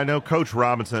 And I know Coach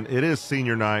Robinson, it is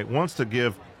senior night, wants to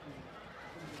give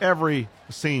every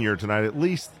senior tonight at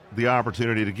least the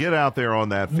opportunity to get out there on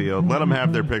that field, let them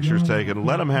have their pictures taken,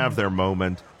 let them have their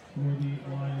moment.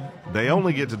 They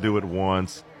only get to do it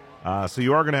once, so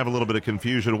you are going to have a little bit of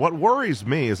confusion. What worries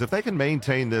me is if they can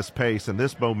maintain this pace and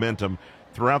this momentum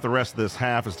throughout the rest of this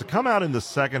half is to come out in the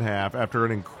second half after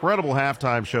an incredible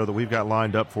halftime show that we've got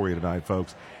lined up for you tonight,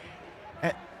 folks,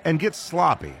 and get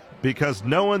sloppy, because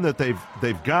knowing that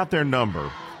they've got their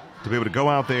number to be able to go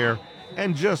out there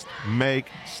and just make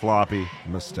sloppy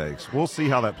mistakes. We'll see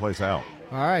how that plays out.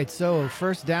 All right, so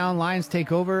first down, Lions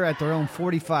take over at their own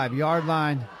 45-yard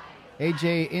line.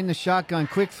 AJ in the shotgun,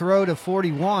 quick throw to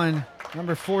 41.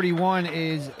 Number 41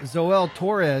 is Zoel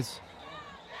Torres.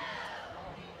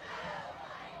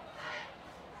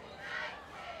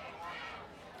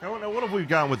 Now, what have we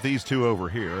got with these two over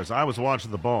here? As I was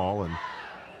watching the ball, and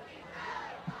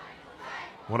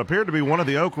what appeared to be one of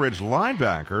the Oak Ridge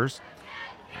linebackers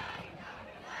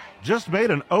just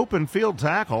made an open field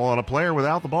tackle on a player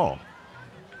without the ball.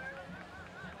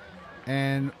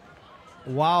 And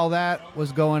while that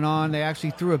was going on, they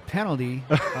actually threw a penalty.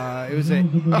 It was an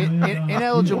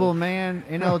ineligible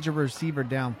receiver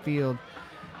downfield.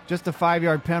 Just a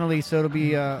 5-yard penalty, so it'll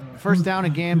be first down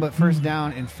again, but first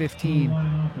down and 15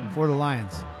 for the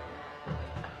Lions.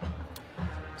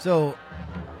 So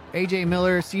A.J.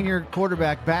 Miller, senior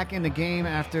quarterback, back in the game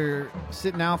after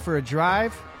sitting out for a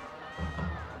drive.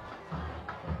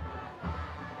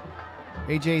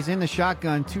 A.J.'s in the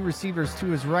shotgun, two receivers to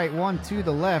his right, one to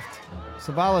the left.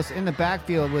 Savalas in the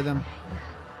backfield with him.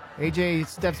 A.J.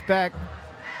 steps back,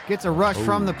 gets a rush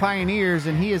from the Pioneers,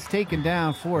 and he is taken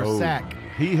down for a sack.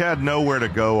 He had nowhere to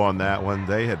go on that one.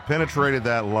 They had penetrated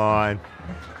that line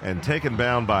and taken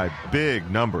down by big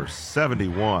number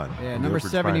 71. Yeah, number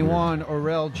 71,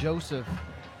 Orel Joseph,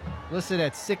 listed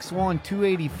at 6'1",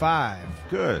 285.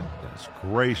 Goodness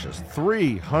gracious,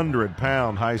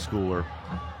 300-pound high schooler.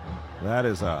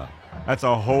 That's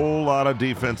a whole lot of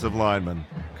defensive linemen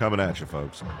coming at you,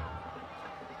 folks.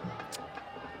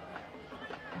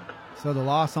 So the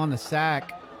loss on the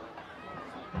sack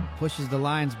pushes the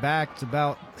Lions back to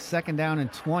about second down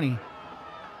and 20. I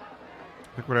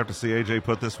think we're going to have to see A.J.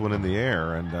 put this one in the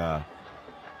air. And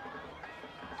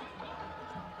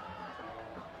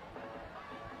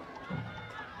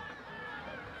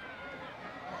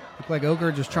looked like Oak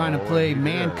Ridge was trying to play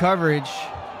man coverage.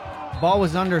 Ball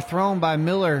was underthrown by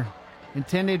Miller,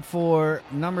 intended for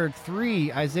number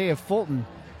 3, Isaiah Fulton.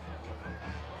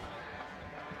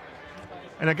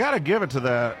 And I got to give it to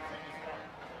the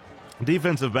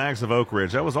defensive backs of Oak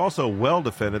Ridge. That was also well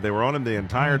defended. They were on him the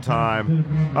entire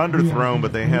time, underthrown,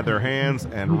 but they had their hands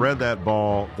and read that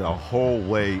ball the whole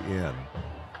way in.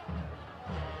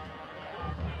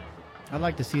 I'd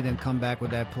like to see them come back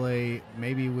with that play,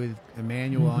 maybe with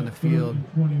Emmanuel on the field.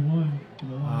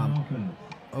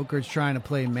 Oak Ridge trying to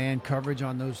play man coverage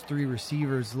on those 3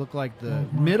 receivers. Looked like the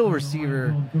middle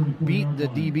receiver beat the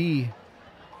DB.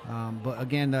 But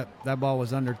again, that ball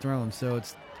was underthrown. So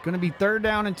it's going to be third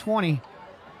down and 20.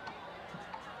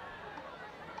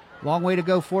 Long way to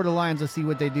go for the Lions. Let's see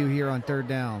what they do here on third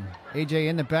down. AJ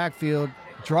in the backfield.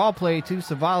 Draw play to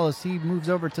Savalas. He moves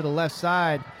over to the left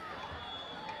side.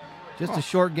 Just a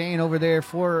short gain over there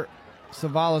for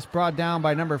Savalas, brought down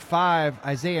by number 5,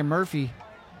 Isaiah Murphy.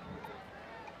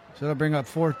 So they'll bring up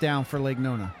fourth down for Lake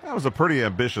Nona. That was a pretty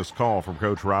ambitious call from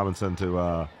Coach Robinson to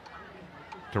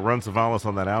run Savalas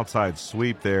on that outside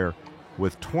sweep there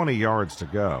with 20 yards to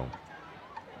go.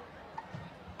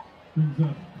 Brings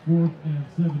up 4th and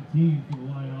 17 for the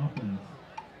Lion offense.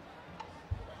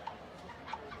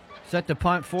 Set to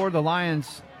punt for the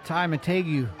Lions, Ty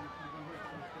Mategu.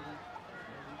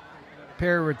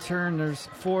 Pair of returners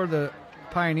for the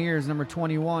Pioneers, number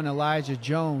 21, Elijah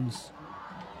Jones.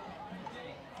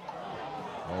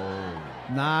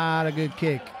 Not a good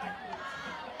kick.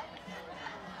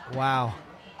 Wow.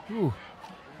 Ooh.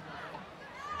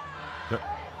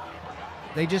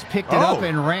 They just picked it up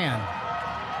and ran.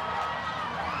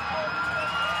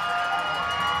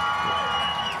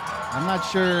 I'm not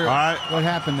sure what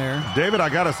happened there. David, I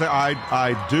got to say,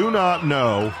 I do not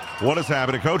know what is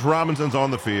happening. Coach Robinson's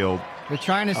on the field. They're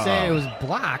trying to say it was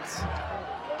blocked.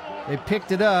 They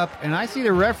picked it up, and I see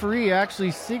the referee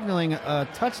actually signaling a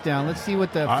touchdown. Let's see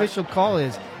what the official call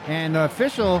is. And the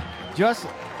official just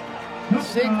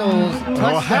signals touchdown.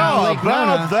 Well, how Lake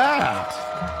about Nona. that?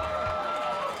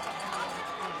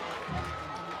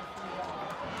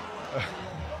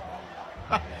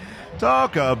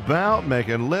 Talk about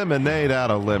making lemonade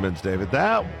out of lemons, David.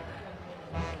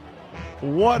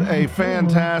 What a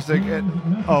fantastic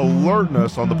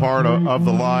alertness on the part of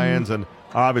the Lions, and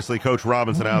obviously Coach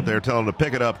Robinson out there telling them to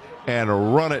pick it up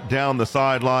and run it down the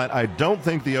sideline. I don't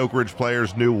think the Oak Ridge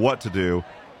players knew what to do.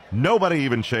 Nobody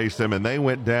even chased them, and they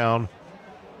went down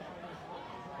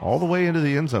all the way into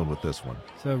the end zone with this one.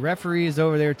 So referee is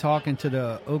over there talking to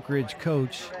the Oak Ridge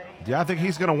coach. Yeah, I think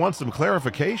he's going to want some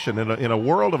clarification in a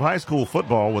world of high school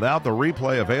football without the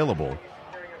replay available.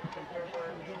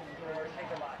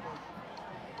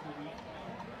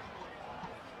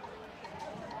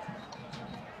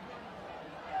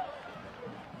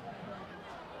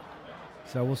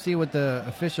 So we'll see what the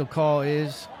official call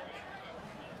is.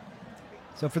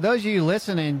 So for those of you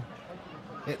listening,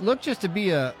 it looked just to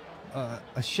be a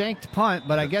shanked punt,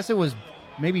 but I guess it was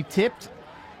maybe tipped.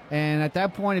 And at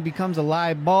that point, it becomes a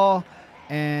live ball.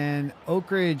 And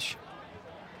Oak Ridge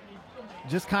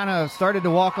just kind of started to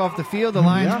walk off the field. The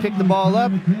Lions pick the ball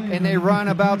up, and they run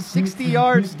about 60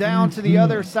 yards down to the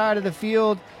other side of the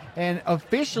field. And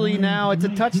officially now it's a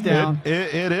touchdown.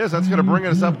 It is. That's going to bring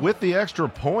us up with the extra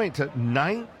point at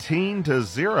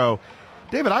 19-0.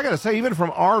 David, I got to say, even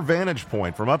from our vantage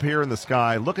point, from up here in the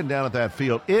sky, looking down at that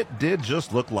field, it did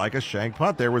just look like a shank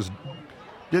punt.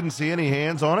 Didn't see any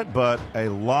hands on it, but a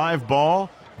live ball.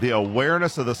 The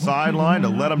awareness of the sideline to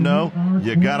let them know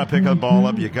you got to pick the ball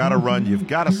up, you got to run, you've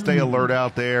got to stay alert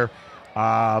out there.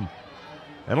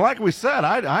 And like we said,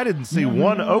 I didn't see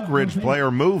one Oak Ridge player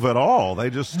move at all. They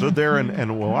just stood there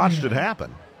and watched it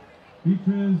happen.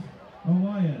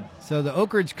 So the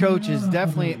Oak Ridge coach is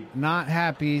definitely not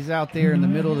happy. He's out there in the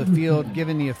middle of the field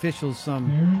giving the officials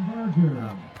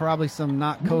some probably some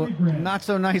not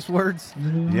so nice words.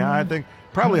 Yeah, I think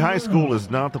probably high school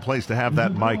is not the place to have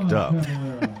that mic'd up.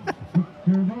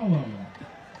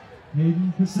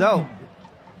 So,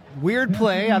 weird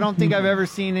play. I don't think I've ever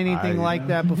seen anything like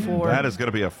that before. That is going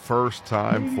to be a first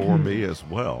time for me as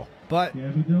well. But,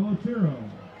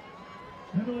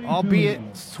 albeit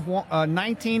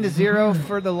 19-0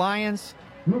 for the Lions,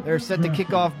 they're set to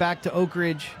kick off back to Oak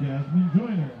Ridge.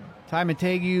 Ty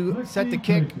Mategu set to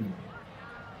kick.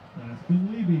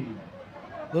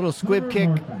 Little squib kick.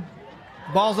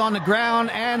 Ball's on the ground,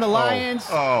 and the Lions,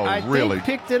 I really? think,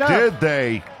 picked it up. Did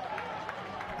they?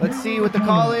 Let's see what the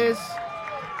call is.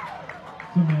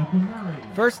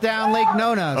 First down, Lake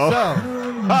Nona. Oh.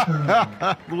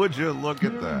 So, would you look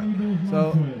at that?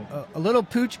 So, a little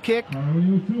pooch kick.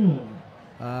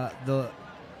 The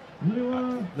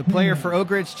player for Oak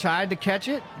Ridge tried to catch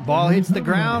it. Ball hits the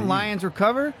ground. Lions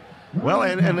recover. Well,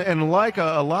 and like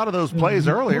a lot of those plays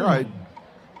earlier, I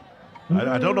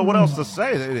don't know what else to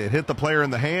say. It hit the player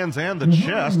in the hands and the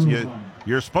chest.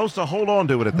 You're supposed to hold on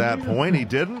to it at that point. He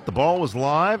didn't. The ball was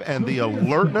live, and the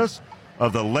alertness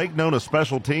of the Lake Nona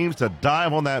special teams to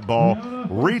dive on that ball,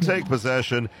 retake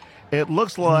possession. It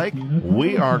looks like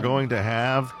we are going to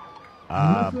have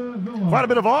quite a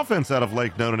bit of offense out of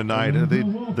Lake Nona tonight.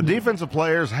 The defensive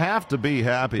players have to be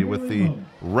happy with the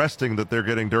resting that they're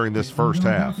getting during this first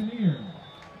half.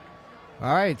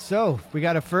 All right, so we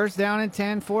got a first down and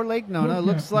 10 for Lake Nona. It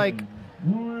looks like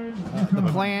the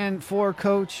plan for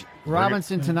Coach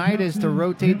Robinson tonight is to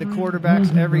rotate the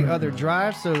quarterbacks every other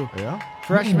drive. So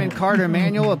freshman Carter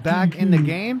Emanuel back in the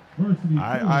game.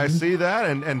 I see that,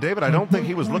 and David, I don't think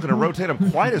he was looking to rotate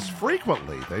them quite as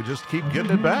frequently. They just keep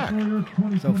getting it back.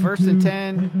 So first and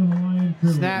 10,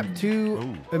 snap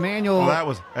to Emanuel.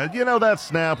 Well, that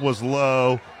snap was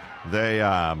low. They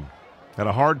had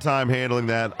a hard time handling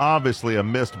that. Obviously a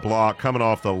missed block coming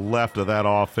off the left of that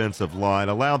offensive line.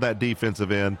 Allowed that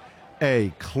defensive end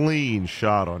a clean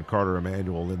shot on Carter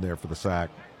Emanuel in there for the sack.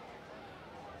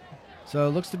 So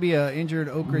it looks to be an injured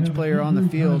Oak Ridge player on the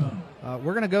field.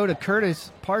 We're going to go to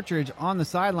Curtis Partridge on the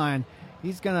sideline.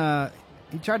 He tried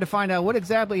to find out what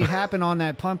exactly happened on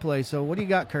that punt play. So what do you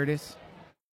got, Curtis?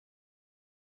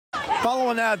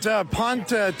 Following that punt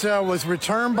that was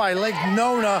returned by Lake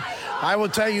Nona, I will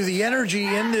tell you the energy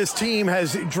in this team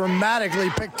has dramatically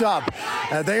picked up.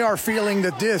 They are feeling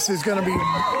that this is going to be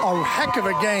a heck of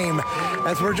a game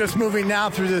as we're just moving now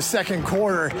through the second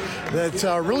quarter. That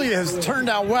really has turned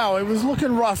out well. It was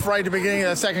looking rough right at the beginning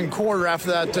of the second quarter after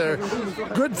that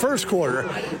good first quarter,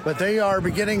 but they are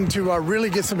beginning to really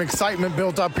get some excitement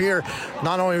built up here,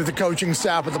 not only with the coaching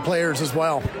staff, but the players as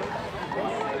well.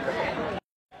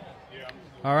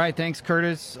 All right, thanks,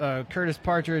 Curtis. Curtis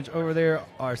Partridge over there,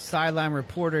 our sideline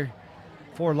reporter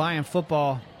for Lion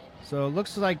football. So it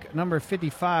looks like number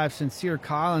 55, Sincere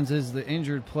Collins, is the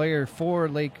injured player for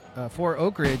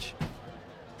Oak Ridge.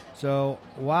 So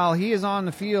while he is on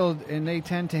the field and they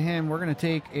tend to him, we're going to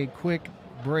take a quick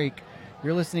break.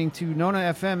 You're listening to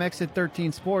Nona FM Exit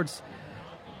 13 Sports,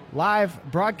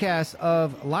 live broadcast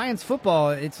of Lions football.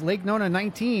 It's Lake Nona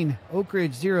 19, Oak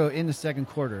Ridge 0 in the second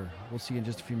quarter. We'll see you in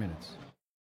just a few minutes.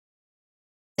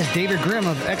 David Grimm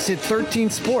of Exit 13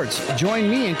 Sports. Join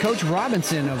me and Coach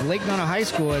Robinson of Lake Nona High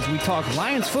School as we talk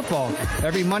Lions football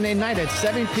every Monday night at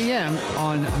 7 p.m.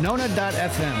 on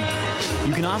Nona.fm.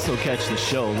 You can also catch the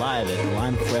show live at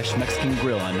Lime Fresh Mexican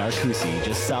Grill on Narcoossee,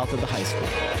 just south of the high school.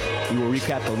 We will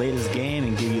recap the latest game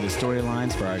and give you the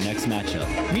storylines for our next matchup.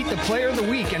 Meet the player of the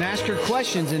week and ask your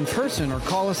questions in person or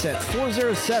call us at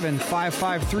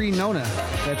 407-553-NONA.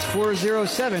 That's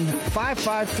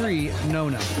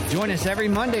 407-553-NONA. Join us every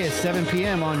Monday at 7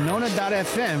 p.m. on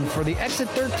Nona.fm for the Exit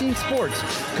 13 Sports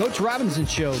Coach Robinson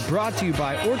Show, brought to you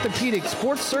by orthopedic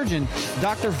sports surgeon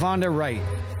Dr. Vonda Wright.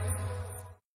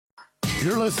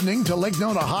 You're listening to Lake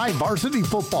Nona High Varsity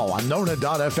Football on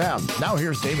Nona.fm. Now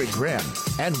here's David Grimm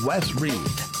and Wes Reed.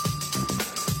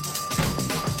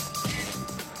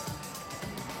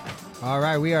 All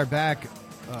right, we are back.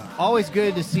 Always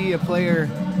good to see a player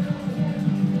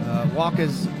walk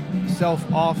himself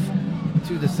off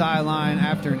to the sideline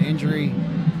after an injury.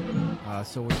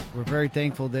 So we're very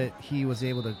thankful that he was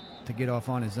able to get off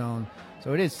on his own.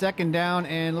 So it is second down,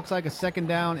 and looks like a second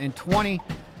down and 20.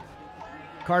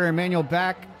 Carter Emanuel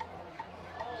back.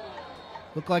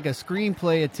 Looked like a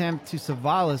screenplay attempt to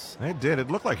Savalas. It did.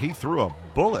 It looked like he threw a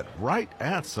bullet right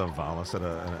at Savalas at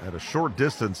a short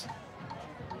distance.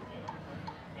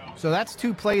 So that's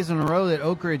 2 plays in a row that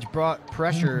Oak Ridge brought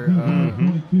pressure.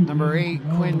 Number 8,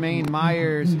 Quinn Main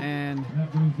Myers, and I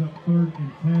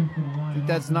think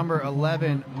that's number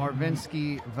 11,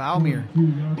 Marvinsky Valmir.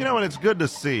 You know, and it's good to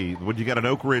see when you got an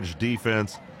Oak Ridge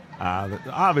defense that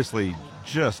obviously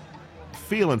just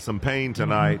feeling some pain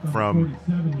tonight from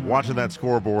watching that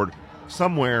scoreboard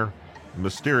somewhere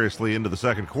mysteriously into the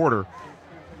second quarter,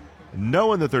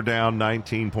 knowing that they're down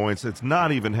 19 points. It's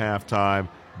not even halftime,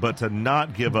 but to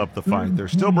not give up the fight. They're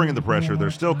still bringing the pressure.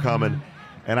 They're still coming.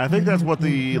 And I think that's what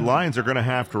the Lions are going to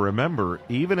have to remember.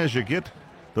 Even as you get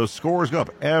those scores go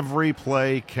up, every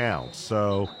play counts.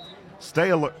 So stay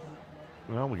alert.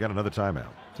 Well, we got another timeout.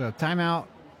 So timeout,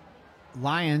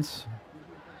 Lions.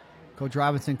 Coach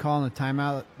Robinson calling the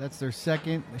timeout. That's their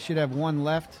second. They should have 1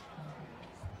 left.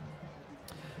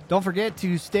 Don't forget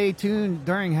to stay tuned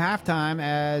during halftime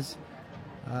as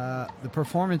the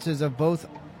performances of both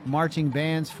marching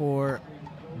bands for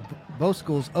both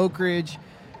schools, Oak Ridge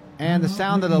and the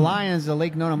Sound of the Lions, the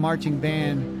Lake Nona Marching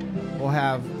Band, will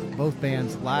have both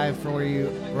bands live for you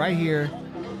right here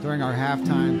during our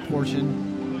halftime portion.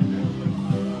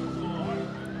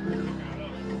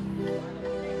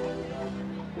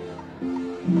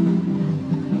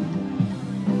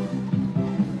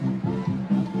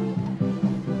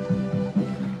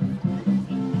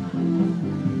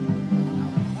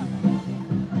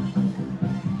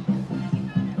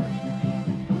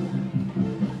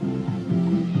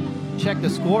 Check the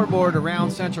scoreboard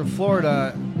around Central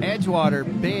Florida. Edgewater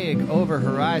big over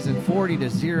Horizon,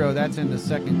 40-0. That's in the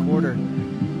second quarter.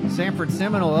 Sanford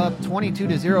Seminole up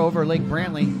 22-0 over Lake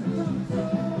Brantley.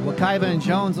 Wekiva and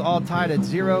Jones all tied at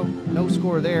 0. No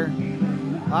score there.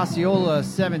 Osceola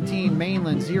 17,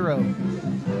 Mainland 0.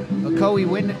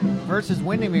 Ocoee versus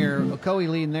Windermere. Ocoee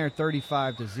leading there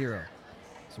 35-0.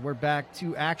 So we're back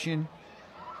to action.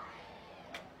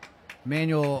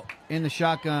 Manuel in the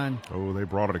shotgun. Oh, they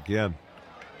brought it again.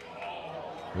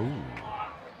 Ooh.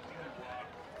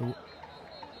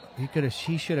 He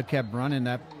should have kept running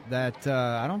that.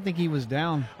 I don't think he was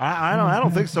down. I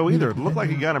don't think so either. It looked like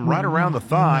he got him right around the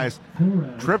thighs,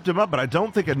 tripped him up, but I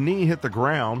don't think a knee hit the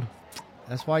ground.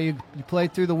 That's why you play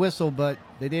through the whistle, but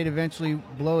they did eventually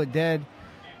blow it dead.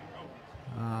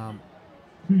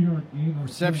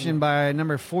 Reception by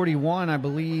number 41, I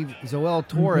believe, Zoel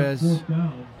Torres.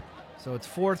 So it's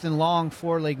 4th and long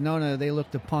for Lake Nona. They look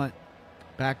to punt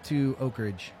back to Oak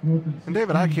Ridge. And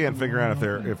David, I can't figure out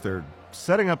if they're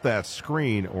setting up that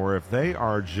screen or if they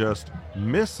are just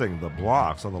missing the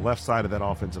blocks on the left side of that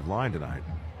offensive line tonight.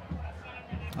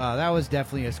 That was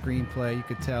definitely a screen play. You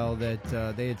could tell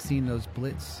that they had seen those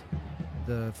blitz,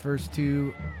 the first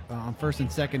 2 on 1st and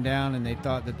 2nd down, and they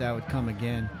thought that would come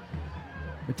again.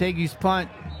 Montague's punt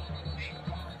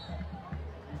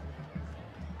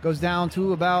goes down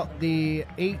to about the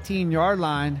 18-yard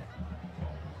line.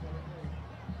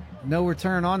 No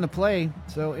return on the play,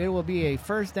 so it will be a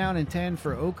 1st down and 10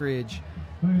 for Oak Ridge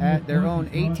at their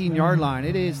own 18-yard line.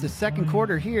 It is the second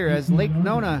quarter here as Lake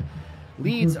Nona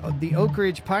leads the Oak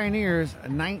Ridge Pioneers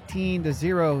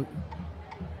 19-0.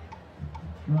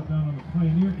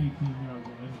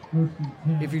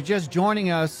 If you're just joining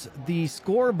us, the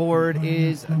scoreboard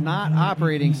is not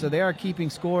operating, so they are keeping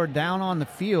score down on the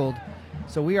field.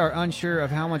 So we are unsure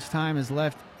of how much time is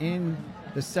left in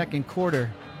the second quarter.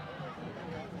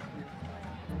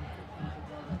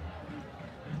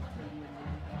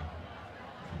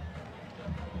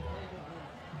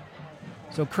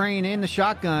 So Crane in the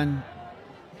shotgun.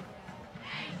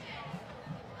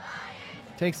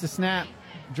 Takes the snap,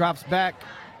 drops back,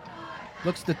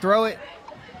 looks to throw it,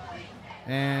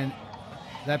 and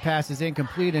that pass is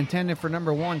incomplete, intended for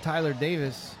number 1, Tyler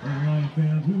Davis. And Lion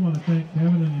fans, we want to thank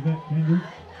Kevin and Yvette Kendrick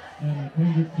and the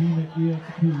Kendrick team at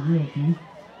EXP Realty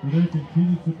for their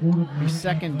continued support of Be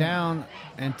second down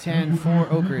and 10 for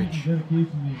Oak Ridge. Dedication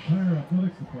to the entire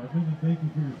athletics department, and thank you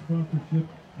for your sponsorship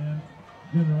and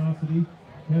generosity,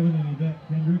 Kevin and Yvette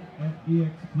Kendrick at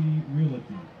EXP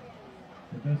Realty.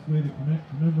 The best way to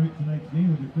commemorate tonight's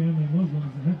game with your family and loved ones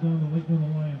is to head down the Lake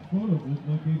Nona Lions photo booth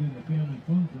located in the Family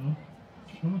Fun Zone.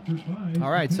 Sponsored by...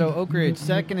 All right, so Oak Ridge,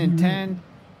 second and 10.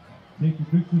 Take your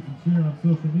pictures and share on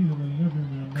social media, letting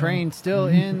everyone know. Crane still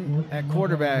in at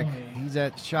quarterback. He's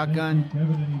at shotgun.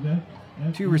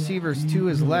 2 receivers, 2 to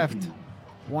his left,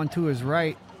 1 to his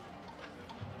right.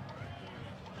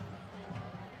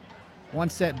 1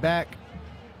 set back.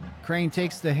 Crane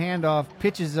takes the handoff,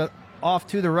 pitches off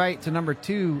to the right to number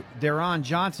 2, Deron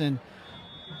Johnson.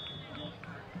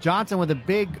 Johnson with a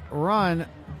big run.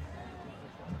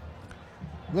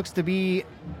 Looks to be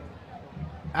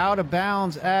out of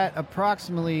bounds at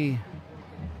approximately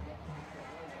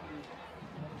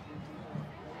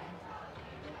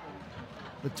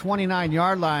the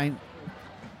 29-yard line.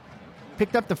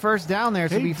 Picked up the first down there,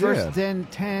 so He be did. first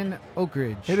and 10 Oak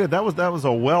Ridge. He did. That was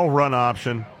a well-run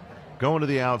option. Going to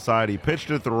the outside. He pitched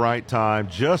it at the right time,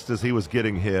 just as he was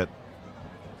getting hit.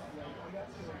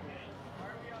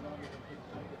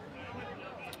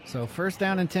 So first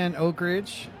down and 10 Oak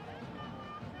Ridge.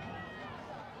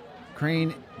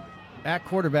 Crane at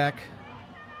quarterback.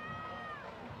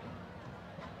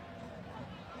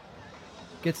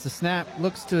 Gets the snap,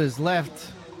 looks to his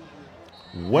left.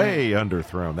 Way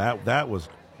underthrown. That was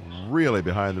really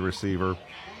behind the receiver.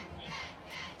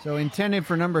 So intended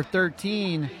for number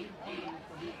 13,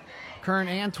 Kern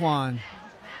Antoine.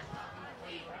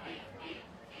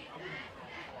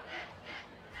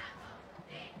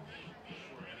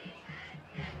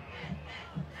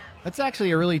 That's actually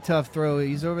a really tough throw.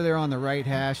 He's over there on the right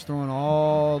hash, throwing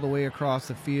all the way across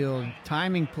the field.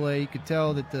 Timing play, you could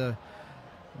tell that the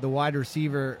wide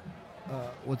receiver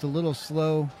was a little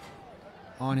slow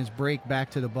on his break back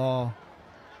to the ball.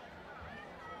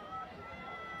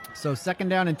 So second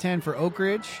down and 10 for Oak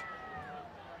Ridge.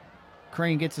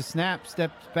 Crane gets a snap,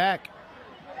 steps back,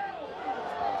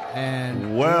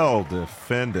 and well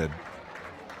defended.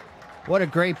 What a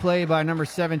great play by number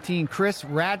 17, Chris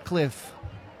Radcliffe.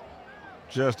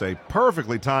 Just a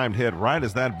perfectly timed hit right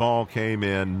as that ball came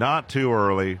in, not too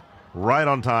early, right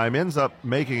on time, ends up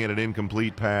making it an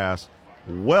incomplete pass.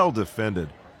 Well defended.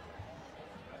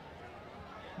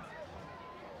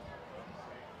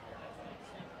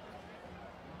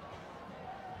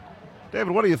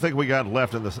 David, what do you think we got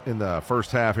left in the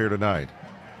first half here tonight?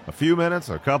 A few minutes,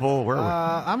 a couple? Where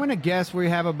are we? I'm going to guess we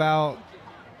have about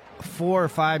 4 or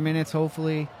 5 minutes,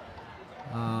 hopefully.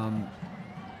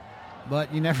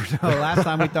 But you never know. Last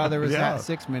time we thought there was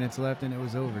 6 minutes left, and it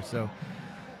was over. So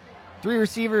 3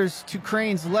 receivers to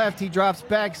Crane's left. He drops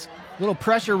back. Little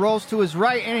pressure, rolls to his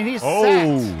right, and he's sacked.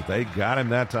 Oh, they got him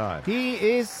that time. He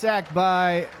is sacked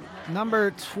by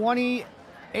number 28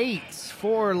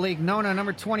 for Lake Nona,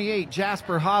 number 28,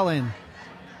 Jasper Holland.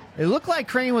 It looked like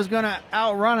Crane was going to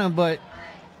outrun him, but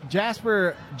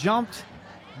Jasper jumped,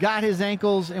 got his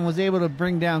ankles, and was able to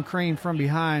bring down Crane from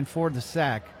behind for the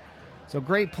sack. So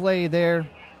great play there.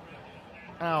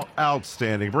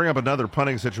 Outstanding. Bring up another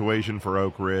punting situation for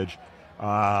Oak Ridge.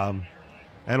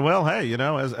 And, well, hey, you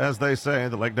know, as they say,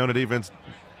 the Lake Nona defense,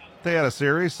 they had a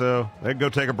series, so they'd go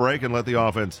take a break and let the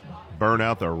offense burn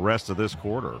out the rest of this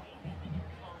quarter.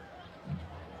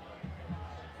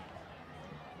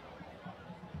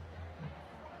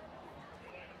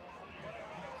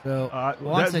 So,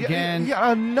 once again.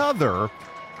 Yeah, another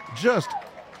just,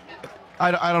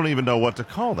 I don't even know what to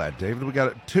call that, David. We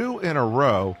got 2 in a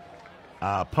row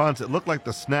punts. It looked like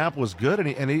the snap was good,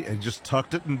 and he just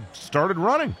tucked it and started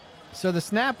running. So the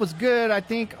snap was good. I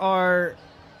think our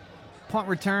punt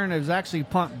return, it was actually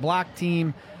punt block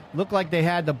team, looked like they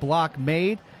had the block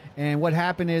made. And what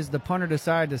happened is the punter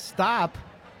decided to stop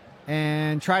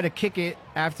and try to kick it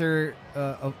after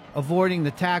avoiding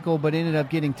the tackle, but ended up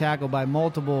getting tackled by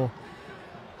multiple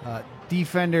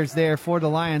defenders there for the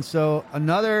Lions. So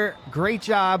another great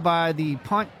job by the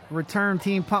punt return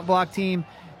team, punt block team,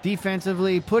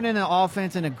 defensively, putting the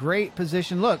offense in a great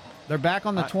position. Look, they're back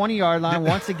on the 20-yard line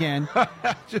once again.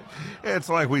 It's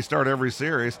like we start every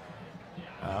series.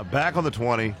 Back on the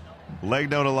 20, Lake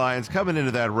Nona Lions coming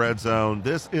into that red zone.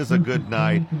 This is a good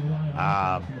night.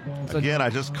 Again, I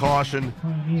just caution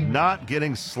not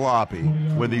getting sloppy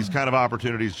when these kind of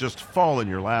opportunities just fall in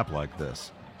your lap like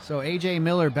this. So A.J.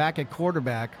 Miller back at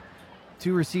quarterback.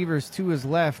 2 receivers to his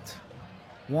left,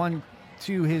 1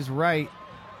 to his right.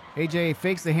 A.J.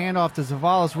 fakes the handoff to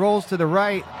Zavalis, rolls to the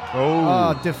right.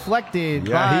 Deflected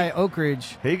by Oak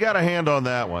Ridge. He got a hand on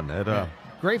that one.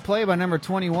 Great play by number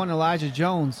 21, Elijah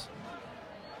Jones.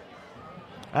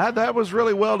 That was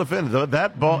really well defended.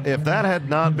 That ball, if that had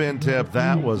not been tipped,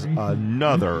 that was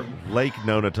another Lake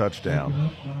Nona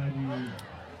touchdown.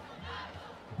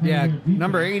 Yeah,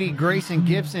 number 80, Grayson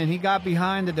Gibson, he got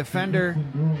behind the defender,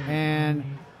 and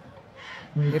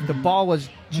if the ball was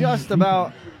just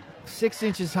about 6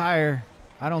 inches higher,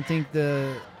 I don't think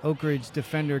the Oak Ridge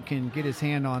defender can get his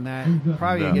hand on that.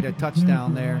 Probably get a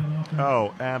touchdown there.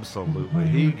 Oh, absolutely.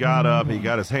 He got up, he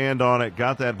got his hand on it,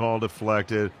 got that ball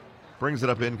deflected, brings it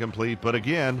up incomplete. But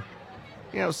again,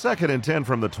 2nd and 10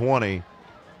 from the 20,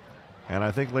 and I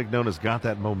think Lake Nona's got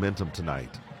that momentum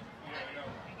tonight.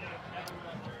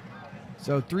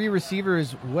 So 3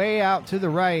 receivers way out to the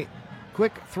right.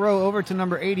 Quick throw over to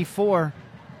number 84.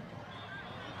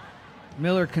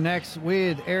 Miller connects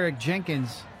with Eric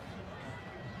Jenkins.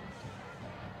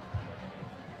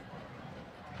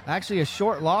 Actually, a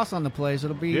short loss on the play, so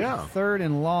it'll be 3rd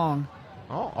and long.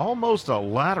 Almost a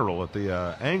lateral at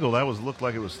the angle. That looked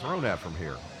like it was thrown at from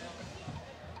here.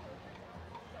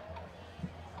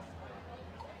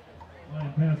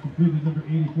 Line pass completed, number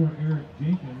 84, Eric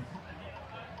Jenkins.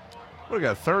 We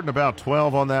got 3rd and about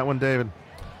 12 on that one, David.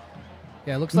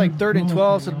 Yeah, it looks like 3rd and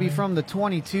 12, so it'll be from the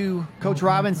 22. Coach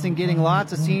Robinson getting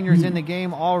lots of seniors in the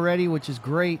game already, which is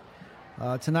great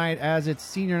tonight as it's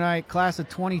senior night, class of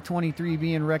 2023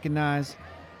 being recognized.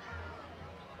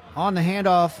 On the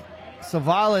handoff,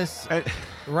 Savalas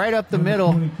right up the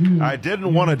middle. I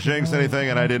didn't want to jinx anything,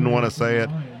 and I didn't want to say it.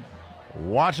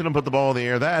 Watching him put the ball in the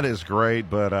air, that is great,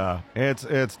 but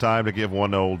it's time to give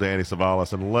one to old Danny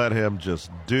Savalas and let him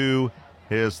just do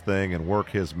his thing and work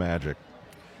his magic.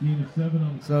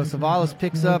 So Savalas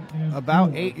picks up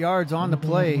about 8 yards on the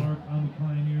play.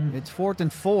 It's 4th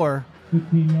and 4.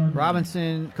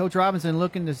 Coach Robinson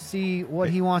looking to see what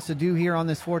he wants to do here on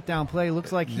this 4th down play.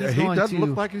 Looks like he doesn't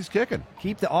look like he's kicking.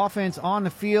 Keep the offense on the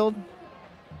field.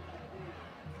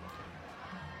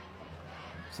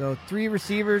 So 3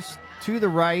 receivers to the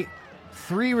right,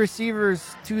 3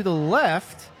 receivers to the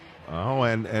left.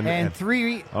 And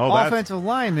 3 offensive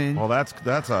linemen. Well,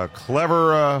 that's a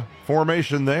clever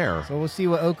formation there. So we'll see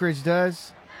what Oak Ridge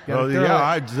does.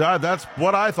 That's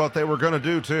what I thought they were going to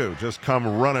do too. Just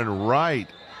come running right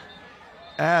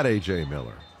at A.J.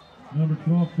 Miller.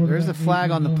 There's a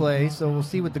flag on the play, so we'll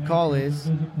see what the call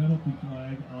is. Penalty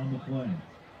flag on the play.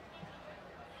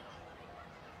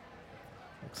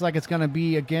 Looks like it's going to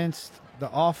be against the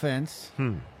offense.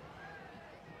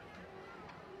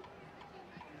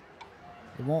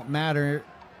 It won't matter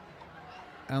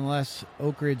unless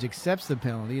Oak Ridge accepts the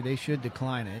penalty. They should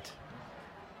decline it.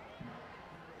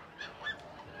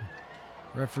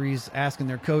 Referees asking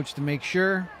their coach to make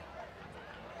sure.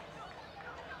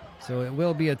 So it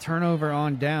will be a turnover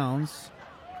on downs.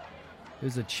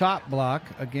 There's a chop block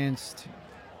against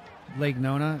Lake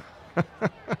Nona.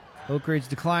 Oak Ridge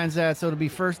declines that, so it'll be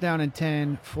 1st down and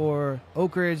 10 for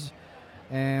Oak Ridge.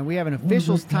 And we have an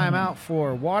official's timeout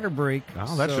for water break.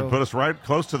 Oh, that should put us right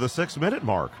close to the 6-minute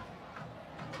mark.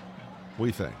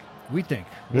 We think.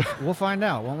 We'll find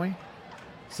out, won't we?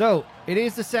 So it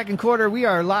is the 2nd quarter. We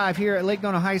are live here at Lake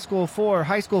Nona High School for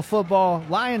high school football,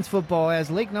 Lions football,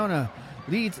 as Lake Nona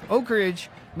leads Oak Ridge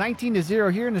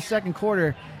 19-0 here in the 2nd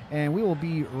quarter. And we will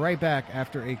be right back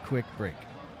after a quick break.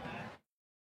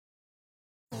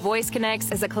 Voice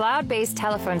Connects is a cloud-based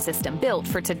telephone system built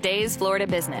for today's Florida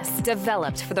business,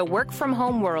 developed for the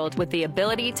work-from-home world with the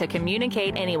ability to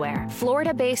communicate anywhere.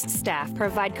 Florida-based staff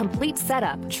provide complete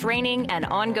setup, training, and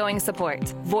ongoing support.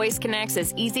 Voice Connects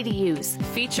is easy to use,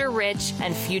 feature-rich,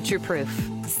 and future-proof.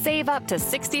 Save up to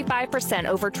 65%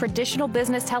 over traditional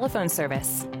business telephone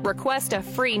service. Request a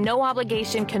free,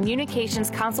 no-obligation communications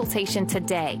consultation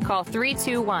today. Call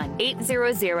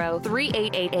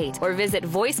 321-800-3888 or visit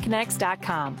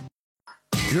voiceconnects.com.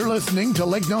 You're listening to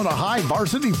Lake Nona High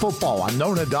Varsity Football on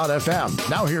Nona.fm.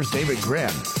 Now here's David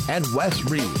Grimm and Wes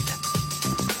Reed.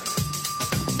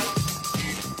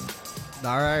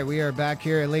 All right, we are back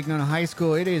here at Lake Nona High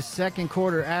School. It is 2nd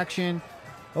quarter action.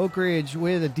 Oak Ridge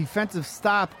with a defensive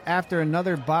stop after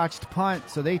another botched punt,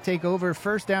 so they take over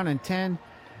 1st down and 10.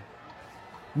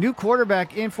 New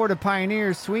quarterback in for the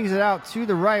Pioneers, swings it out to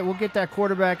the right. We'll get that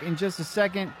quarterback in just a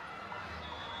second.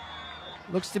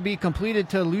 looks to be completed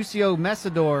to Lucio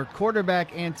Mesador.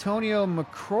 Quarterback Antonio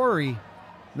McCrory,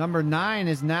 number 9,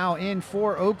 is now in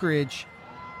for Oak Ridge.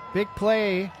 Big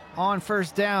play on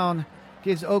first down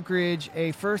gives Oak Ridge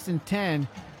a 1st and 10.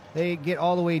 They get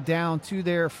all the way down to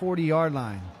their 40-yard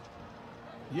line.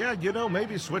 Yeah,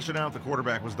 maybe switching out the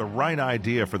quarterback was the right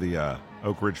idea for the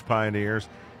Oak Ridge Pioneers.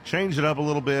 Change it up a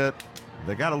little bit.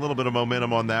 They got a little bit of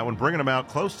momentum on that one, bringing them out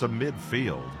close to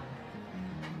midfield.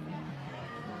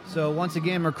 So once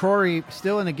again, McCrory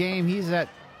still in the game. He's at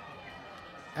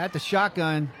the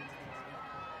shotgun.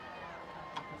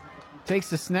 Takes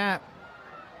the snap.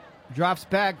 Drops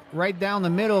back right down the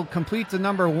middle. Completes the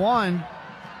number 1.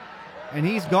 And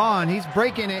he's gone. He's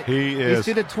breaking it. He's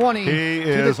to the 20. He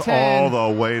is all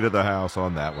the way to the house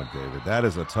on that one, David. That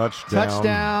is a touchdown.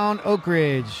 Touchdown, Oak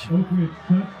Ridge. Oak Ridge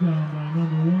touchdown by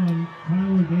number 1,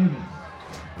 Tyler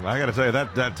Davis. I got to tell you,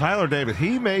 that Tyler Davis,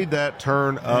 he made that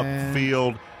turn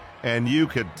upfield, and you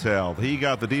could tell. He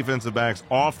got the defensive backs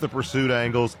off the pursuit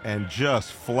angles and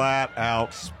just flat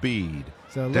out speed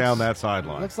down that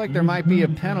sideline. Looks like there might be a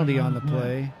penalty on the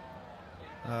play.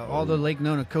 All the Lake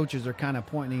Nona coaches are kind of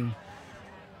pointing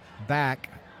back,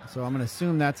 so I'm going to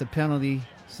assume that's a penalty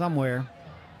somewhere.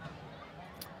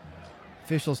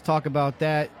 Officials talk about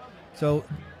that. So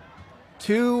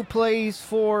 2 plays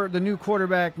for the new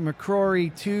quarterback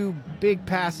McCrory, 2 big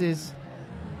passes,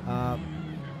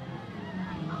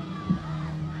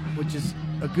 which is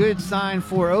a good sign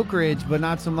for Oak Ridge, but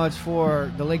not so much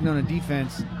for the Lake Nona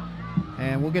defense.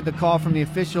 And we'll get the call from the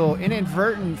official,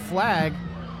 inadvertent flag,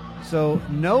 so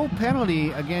no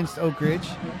penalty against Oak Ridge.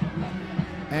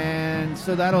 And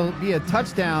so that'll be a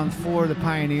touchdown for the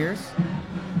Pioneers.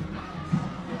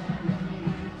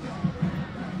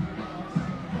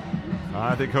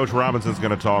 I think Coach Robinson's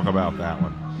going to talk about that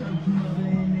one.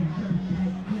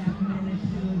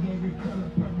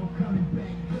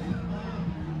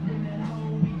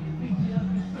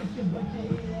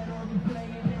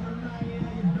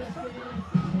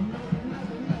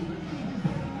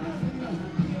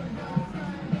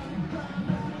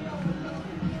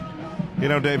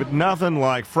 David, nothing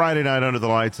like Friday night under the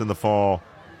lights in the fall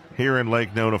here in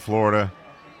Lake Nona, Florida.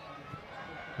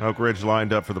 Oak Ridge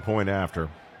lined up for the point after.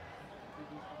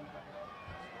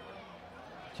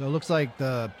 So it looks like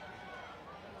the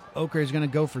Oak Ridge is going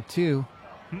to go for 2.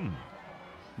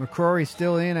 McCrory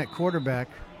still in at quarterback.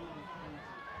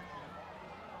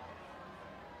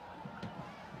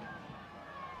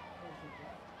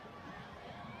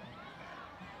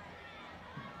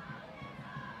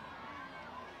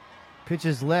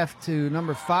 Pitches left to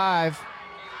number 5.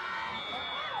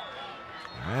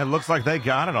 It looks like they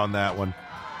got it on that one.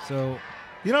 So,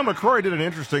 McCrory did an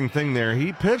interesting thing there.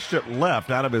 He pitched it left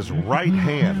out of his right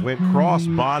hand, went cross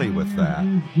body with that.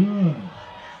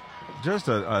 Just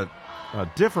a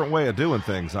different way of doing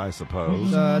things, I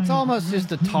suppose. It's almost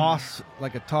just a toss,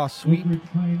 like a toss sweep.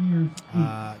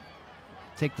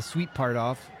 Take the sweep part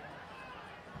off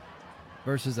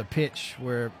versus a pitch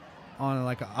where on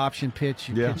like an option pitch,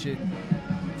 you pitch it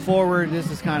forward. This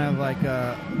is kind of like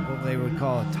what they would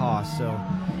call a toss. So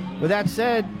with that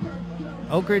said,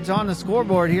 Oak Ridge on the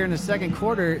scoreboard here in the second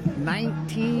quarter,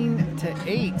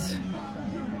 19-8.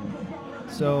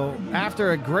 So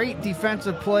after a great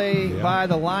defensive play by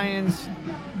the Lions,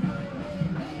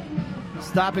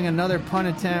 stopping another punt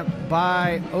attempt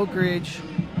by Oak Ridge,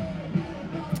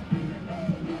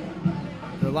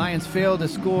 the Lions failed to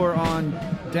score on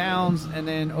downs, and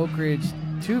then Oak Ridge,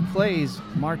 2 plays,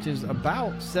 marches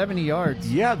about 70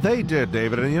 yards. Yeah, they did,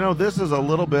 David. And, this is a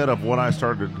little bit of what I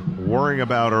started worrying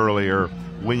about earlier.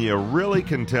 When you really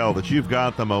can tell that you've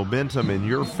got the momentum in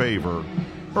your favor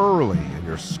early and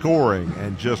you're scoring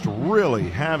and just really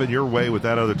having your way with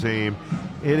that other team,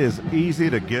 it is easy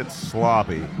to get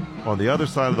sloppy. On the other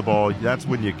side of the ball, that's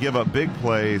when you give up big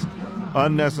plays,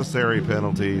 unnecessary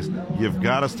penalties. You've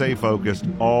got to stay focused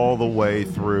all the way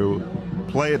through.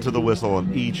 Play it to the whistle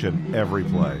on each and every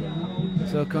play.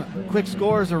 So quick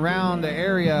scores around the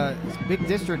area. It's a big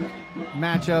district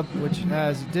matchup, which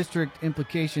has district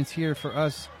implications here for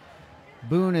us.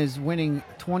 Boone is winning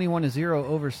 21-0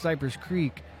 over Cypress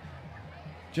Creek.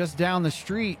 Just down the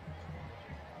street,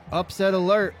 upset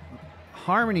alert.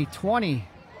 Harmony 20,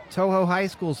 Toho High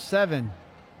School 7.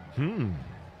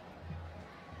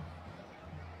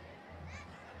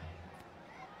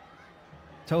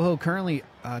 Toho currently,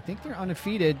 I think they're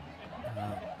undefeated.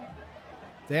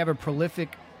 They have a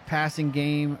prolific passing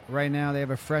game right now. They have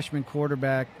a freshman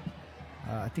quarterback.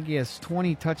 I think he has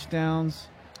 20 touchdowns.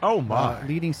 Oh, my.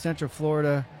 Leading Central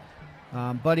Florida.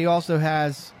 But he also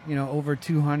has, over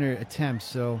 200 attempts.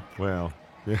 So well,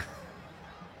 yeah.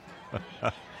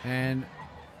 And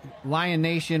Lion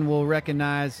Nation will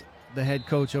recognize the head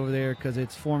coach over there because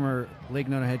it's former Lake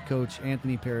Nona head coach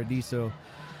Anthony Paradiso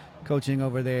coaching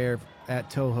over there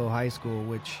at Toho High School,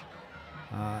 which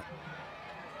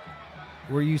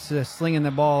we're used to slinging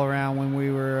the ball around when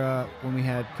we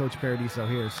had Coach Paradiso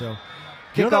here. So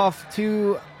kickoff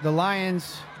to the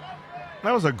Lions.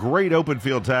 That was a great open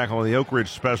field tackle on the Oak Ridge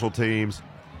special teams.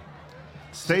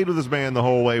 Stayed with his man the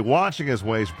whole way, watching his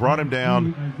waist, brought him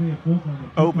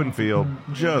down open field,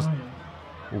 just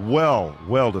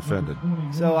well defended.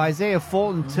 So Isaiah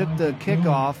Fulton took the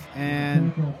kickoff,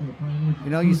 and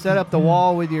you set up the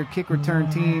wall with your kick return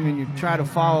team, and you try to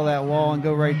follow that wall and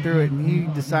go right through it. And he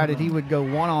decided he would go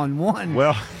one-on-one,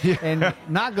 and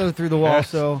not go through the wall.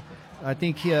 So I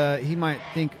think he might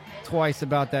think twice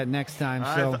about that next time.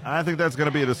 So I think that's going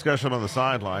to be a discussion on the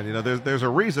sideline. There's a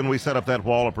reason we set up that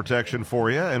wall of protection for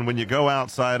you, and when you go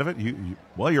outside of it,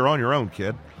 you're on your own,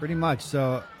 kid. Pretty much.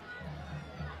 So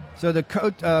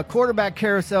the quarterback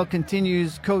carousel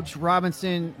continues. Coach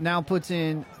Robinson now puts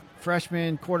in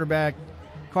freshman quarterback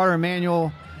Carter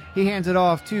Emanuel. He hands it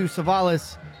off to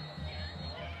Savalas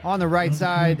on the right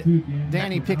side.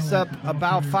 Danny picks up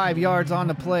about 5 yards on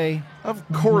the play. Of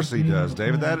course he does,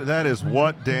 David. That is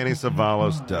what Danny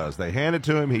Savalas does. They hand it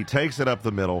to him. He takes it up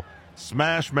the middle.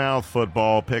 Smash mouth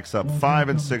football, picks up 5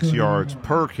 and 6 yards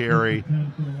per carry,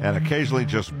 and occasionally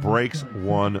just breaks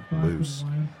one loose.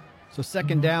 So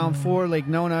second down for Lake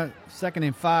Nona, 2nd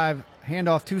and 5.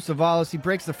 Handoff to Savalas. He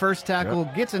breaks the first tackle,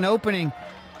 gets an opening.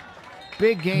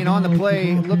 Big gain on the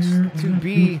play. Looks to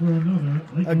be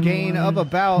a gain of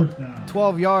about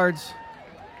 12 yards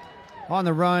on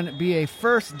the run. Be a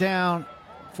first down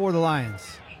for the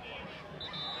Lions.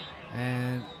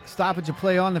 And stoppage of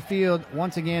play on the field.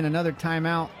 Once again, another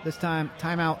timeout. This time,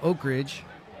 timeout Oak Ridge.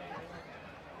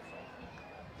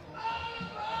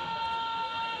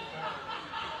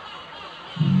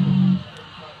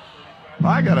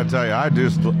 I got to tell you, I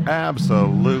just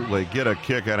absolutely get a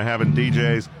kick out of having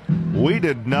DJs. We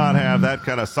did not have that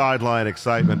kind of sideline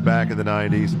excitement back in the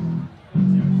 90s.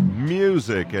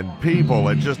 Music and people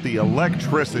and just the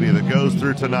electricity that goes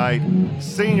through tonight.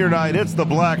 Senior night, it's the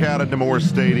blackout at Nemours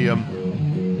Stadium.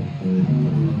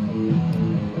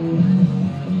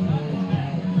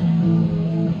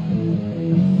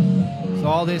 So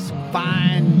all this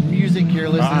fine music you're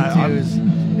listening to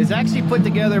is actually put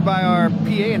together by our PA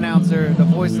announcer, the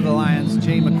voice of the Lions,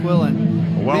 Jay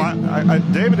McQuillan. Well,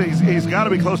 David, he's got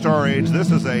to be close to our age.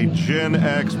 This is a Gen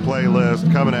X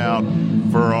playlist coming out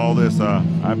for all this.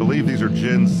 I believe these are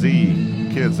Gen Z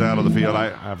kids out of the field.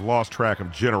 I've lost track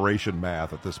of generation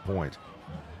math at this point.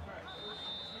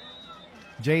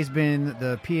 Jay's been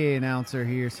the PA announcer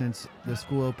here since the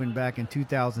school opened back in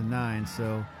 2009,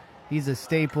 so he's a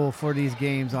staple for these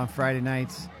games on Friday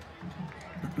nights.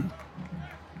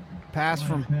 Pass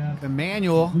from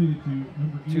Emmanuel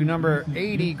to number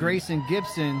 80, Grayson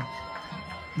Gibson.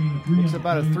 Looks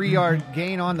about a 3-yard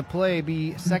gain on the play,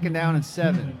 be 2nd down and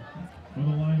 7.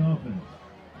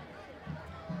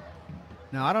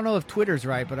 Now, I don't know if Twitter's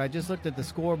right, but I just looked at the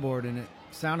scoreboard, and it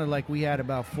sounded like we had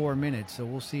about 4 minutes, so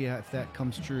we'll see if that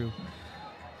comes true.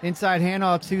 Inside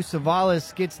handoff to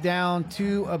Savalas, gets down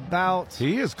to about...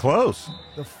 He is close.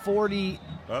 The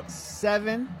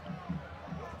 47.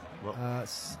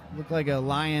 Looked like a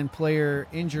Lion player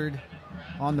injured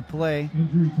on the play.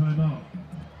 Injury timeout.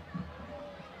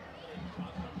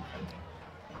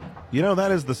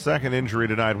 That is the second injury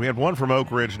tonight. We had one from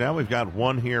Oak Ridge. Now we've got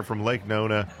one here from Lake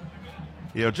Nona.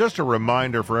 Just a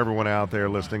reminder for everyone out there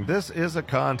listening, this is a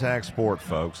contact sport,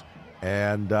 folks,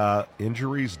 and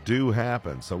injuries do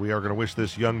happen. So we are going to wish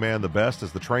this young man the best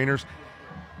as the trainers,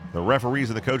 the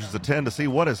referees, and the coaches attend to see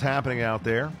what is happening out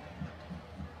there.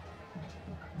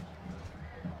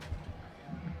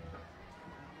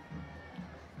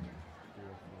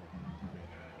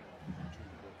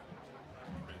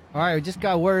 All right, we just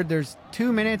got word there's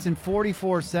 2 minutes and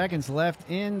 44 seconds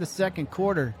left in the second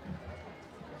quarter.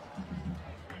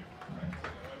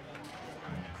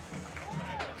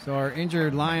 So our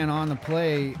injured Lion on the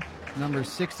play, number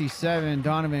 67,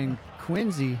 Donovan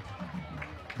Quincy.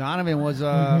 Donovan was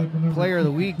player of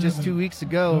the week just 2 weeks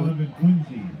ago,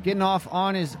 getting off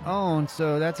on his own,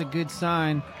 so that's a good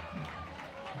sign.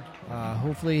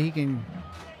 Hopefully he can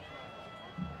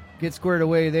get squared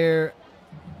away there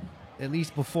at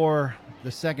least before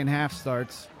the second half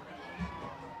starts.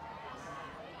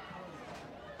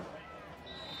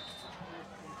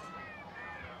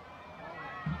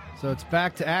 So it's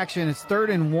back to action. It's 3rd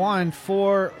and 1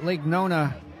 for Lake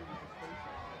Nona.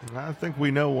 I think we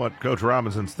know what Coach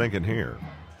Robinson's thinking here.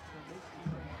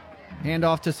 Hand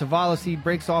off to Savalas. He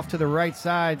breaks off to the right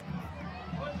side.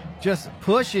 just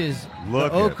pushes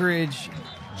the Oak Ridge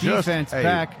defense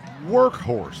back.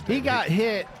 Workhorse. He got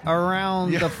hit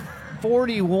around the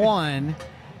 41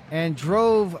 and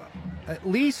drove at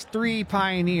least 3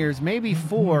 Pioneers, maybe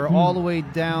 4, all the way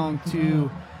down to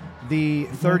the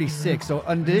 36. So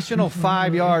additional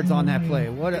 5 yards on that play.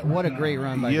 What a great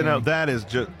run by Danny. That is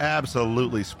just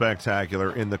absolutely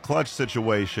spectacular. In the clutch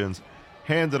situations,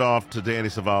 hand it off to Danny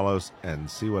Savalos and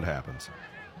see what happens.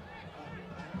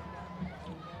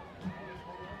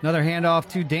 Another handoff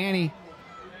to Danny.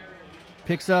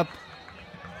 Picks up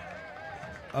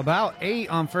about 8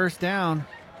 on first down.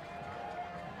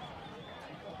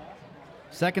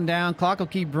 Second down, clock will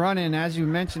keep running. As you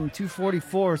mentioned,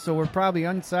 2:44, so we're probably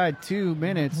inside 2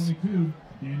 minutes.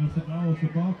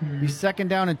 Be second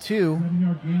down and 2.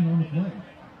 7-yard gain on the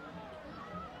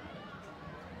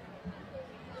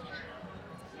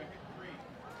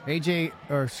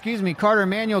play. Carter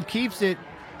Emanuel keeps it,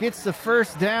 gets the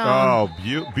first down. Oh,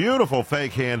 beautiful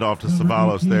fake handoff to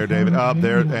Savalos there, David. Up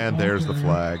there, and there's the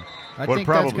flag. I think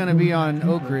that's going to be on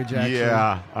Oak Ridge, actually.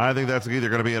 Yeah, I think that's either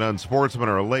going to be an unsportsman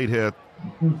or a late hit.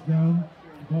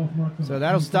 So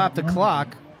that'll stop the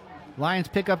clock. Lions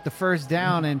pick up the first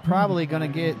down and probably going to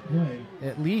get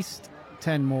at least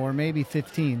 10 more, maybe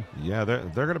 15. Yeah, they're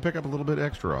going to pick up a little bit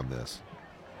extra on this.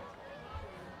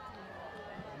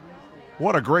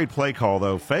 What a great play call,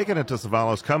 though. Faking it to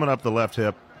Savalos, coming up the left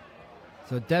hip.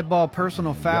 So dead ball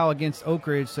personal foul against Oak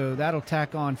Ridge, so that'll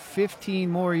tack on 15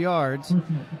 more yards,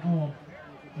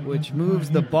 which moves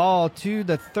the ball to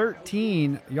the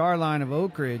 13-yard line of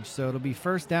Oak Ridge. So it'll be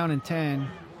first down and 10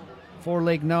 for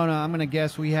Lake Nona. I'm going to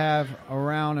guess we have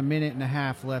around a minute and a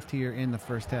half left here in the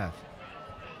first half.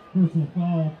 Personal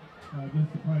foul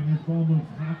against the Pioneers. Ball moves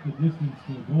half the distance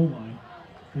to the goal line.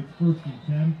 It's first and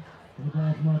 10. And the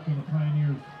ball's marked on the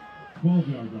Pioneers'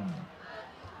 12-yard line.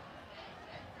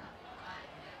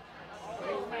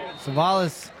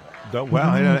 Savalas.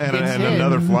 Wow, and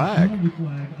another flag.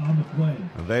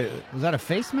 Was that a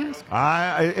face mask?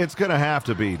 It's going to have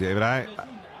to be, David. I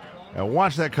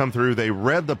watched that come through. They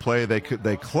read the play. They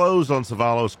closed on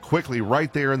Savalos quickly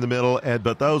right there in the middle,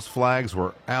 but those flags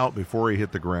were out before he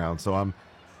hit the ground. So I'm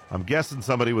guessing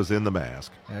somebody was in the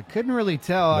mask. I couldn't really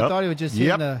tell. Nope. I thought he was just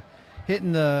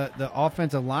hitting the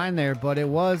offensive line there, but it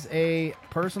was a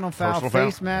personal foul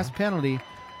face mask penalty.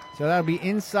 So that'll be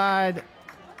inside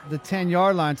the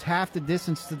 10-yard line. It's half the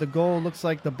distance to the goal. Looks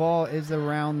like the ball is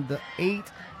around the 8.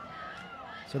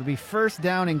 So it'll be first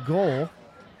down and goal.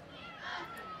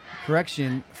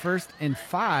 Correction, first and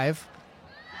 5.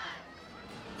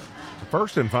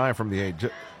 First and 5 from the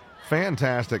 8.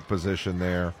 Fantastic position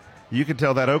there. You can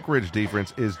tell that Oak Ridge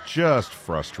defense is just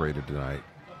frustrated tonight.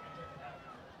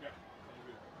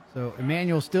 So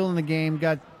Emmanuel still in the game.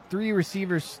 Got 3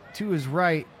 receivers to his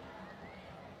right.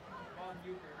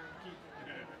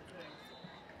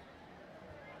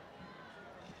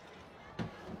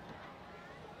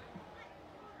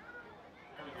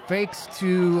 Fakes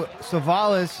to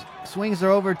Savalas, swings her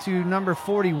over to number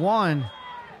 41.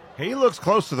 He looks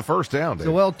close to the first down, Dave.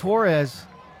 Joel Torres.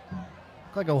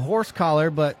 Looked like a horse collar,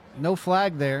 but no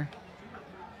flag there.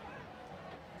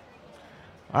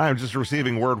 I'm just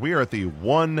receiving word. We are at the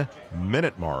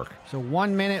 1-minute mark. So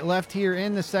 1 minute left here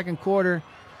in the second quarter.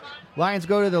 Lions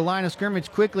go to the line of scrimmage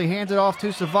quickly, hands it off to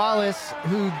Savalas,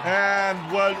 who... And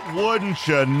what wouldn't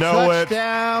you know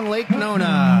Touchdown, Lake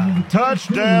Nona.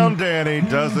 Touchdown, Danny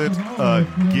does it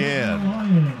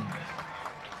again.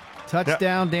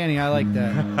 Touchdown, Danny. I like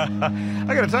that.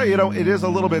 I got to tell you, it is a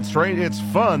little bit strange. It's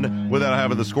fun without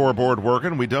having the scoreboard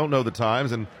working. We don't know the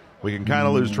times, and we can kind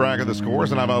of lose track of the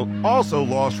scores. And I've also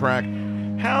lost track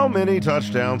how many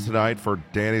touchdowns tonight for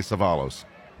Danny Savalos.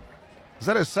 Is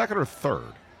that his second or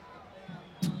third?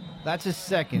 That's his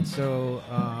second. So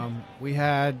we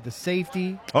had the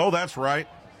safety. Oh, that's right.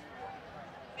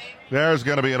 There's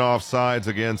going to be an offsides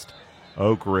against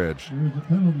Oak Ridge. There's a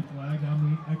penalty flag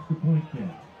on the extra point kick.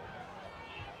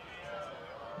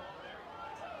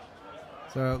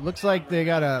 So it looks like they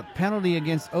got a penalty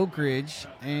against Oak Ridge,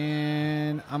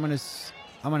 and I'm gonna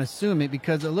assume it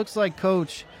because it looks like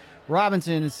Coach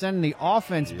Robinson is sending the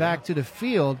offense back to the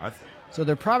field. So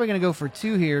they're probably going to go for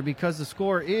 2 here because the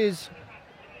score is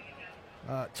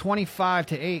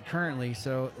 25-8 currently.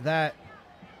 So that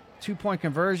 2-point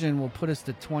conversion will put us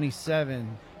to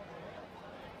 27.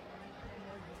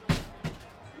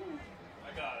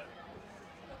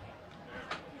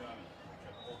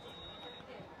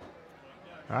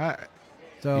 I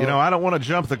don't want to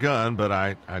jump the gun, but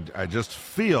I just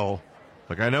feel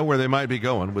like I know where they might be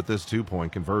going with this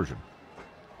 2-point conversion.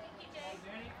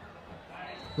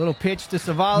 Little pitch to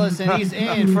Savalas, and he's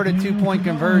in for the 2-point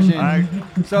conversion.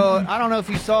 So I don't know if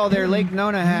you saw there, Lake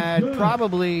Nona had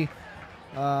probably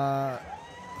 4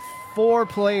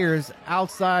 players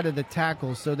outside of the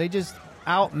tackles. So they just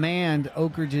outmanned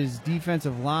Oak Ridge's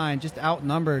defensive line, just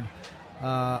outnumbered,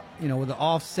 with the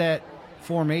offset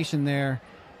formation there,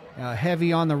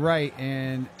 heavy on the right,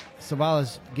 and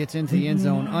Savalas gets into the end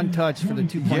zone untouched for the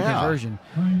 2-point conversion.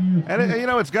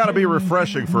 And, it's got to be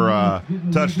refreshing for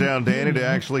touchdown Danny to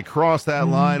actually cross that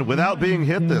line without being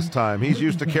hit this time. He's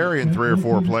used to carrying 3 or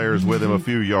 4 players with him a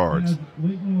few yards.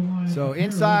 So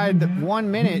inside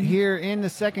 1 minute here in the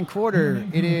second quarter,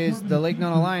 it is the Lake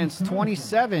Nona Lions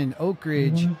 27, Oak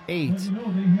Ridge 8.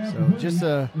 So just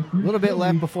a little bit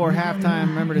left before halftime.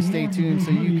 Remember to stay tuned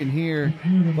so you can hear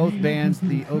both bands,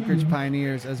 the Oak Ridge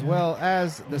Pioneers, as well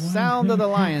as the sound of the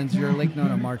Lions, your Lake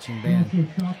Nona marching band.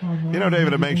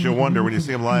 David, it makes you wonder when you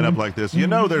see them line up like this.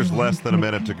 There's less than a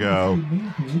minute to go.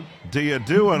 Do you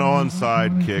do an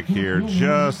onside kick here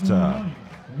just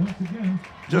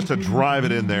to drive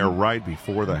it in there right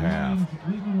before the half?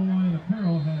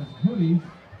 Apparel has hoodies.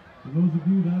 For those of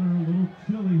you that are a little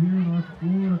chilly here in our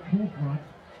Florida cold front,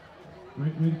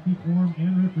 great way to keep warm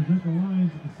and represent the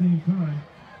Lions at the same time.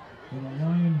 So the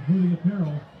Lion hoodie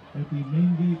apparel at the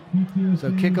main gate PTO.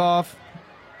 So kickoff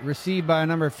received by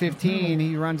number 15.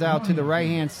 He runs out to the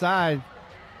right-hand side.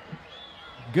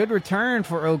 Good return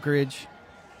for Oak Ridge.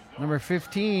 Number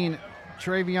 15,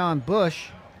 Travion Bush.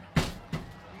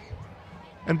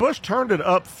 And Bush turned it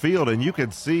upfield, and you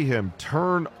could see him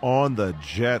turn on the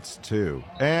Jets, too.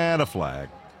 And a flag.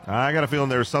 I got a feeling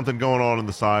there's something going on in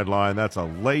the sideline. That's a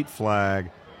late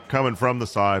flag coming from the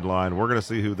sideline. We're going to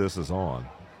see who this is on.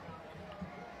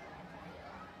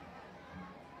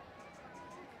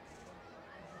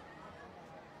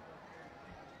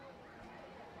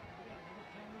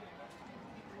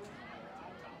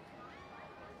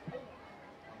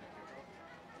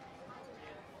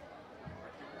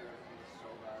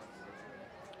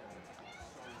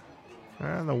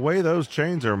 And the way those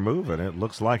chains are moving, it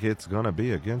looks like it's going to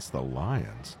be against the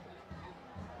Lions.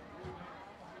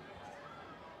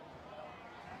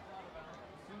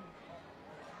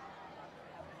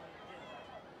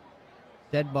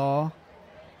 Dead ball.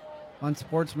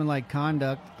 Unsportsmanlike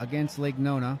conduct against Lake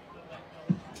Nona.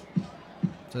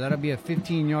 So that'll be a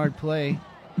 15-yard play,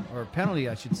 or penalty,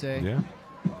 I should say. Yeah.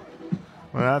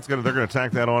 Well, they're going to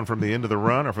tack that on from the end of the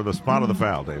run or from the spot of the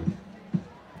foul, David.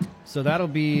 So that'll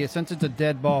be, since it's a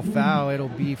dead ball foul, it'll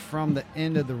be from the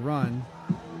end of the run,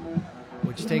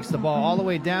 which takes the ball all the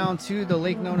way down to the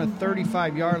Lake Nona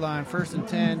 35-yard line, 1st and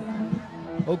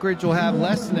 10. Oak Ridge will have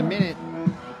less than a minute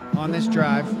on this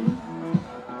drive.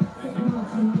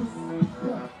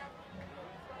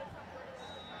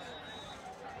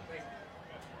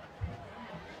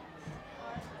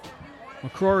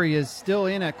 McCrory is still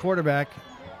in at quarterback.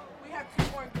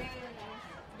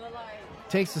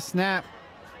 Takes the snap.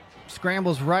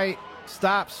 Scrambles right,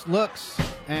 stops, looks,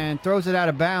 and throws it out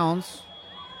of bounds.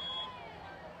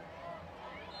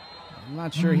 I'm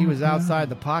not sure he was outside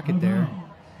the pocket there.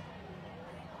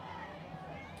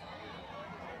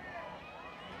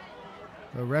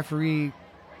 The referee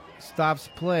stops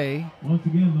play. Once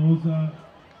again, those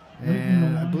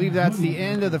and I believe that's the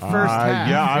end of the first half.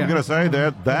 Yeah, I'm going to say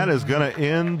that is going to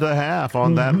end the half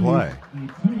on that play.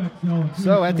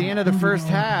 So at the end of the first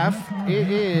half,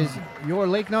 it is your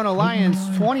Lake Nona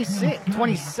Lions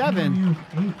 27,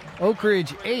 Oak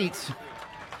Ridge 8.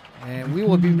 And we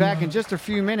will be back in just a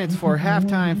few minutes for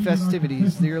halftime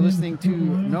festivities. You're listening to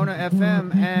Nona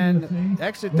FM and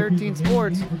Exit 13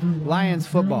 Sports, Lions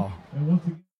football.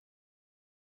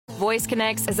 Voice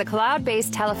Connects is a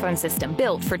cloud-based telephone system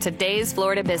built for today's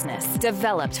Florida business,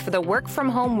 developed for the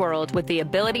work-from-home world with the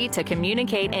ability to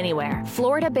communicate anywhere.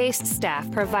 Florida-based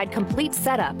staff provide complete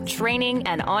setup, training,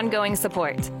 and ongoing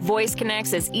support. Voice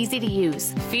Connects is easy to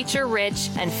use, feature-rich,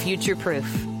 and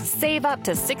future-proof. Save up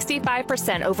to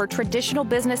 65% over traditional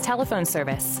business telephone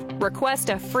service.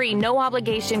 Request a free,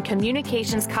 no-obligation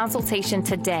communications consultation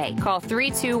today. Call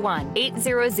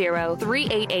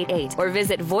 321-800-3888 or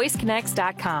visit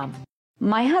voiceconnects.com.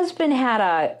 My husband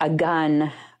had a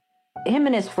gun. Him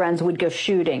and his friends would go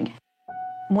shooting.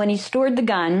 When he stored the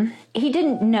gun, he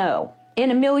didn't know. In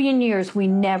a million years, we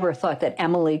never thought that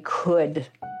Emily could.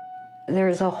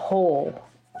 There's a hole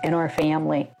in our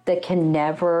family that can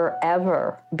never,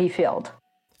 ever be filled.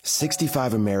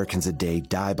 65 Americans a day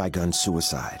die by gun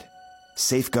suicide.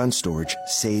 Safe gun storage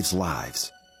saves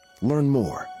lives. Learn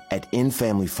more at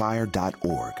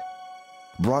infamilyfire.org.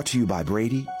 Brought to you by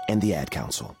Brady and the Ad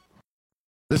Council.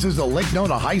 This is the Lake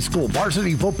Nona High School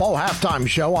Varsity Football Halftime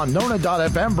Show on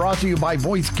Nona.fm, brought to you by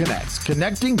Voice Connects,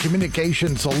 connecting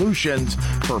communication solutions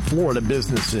for Florida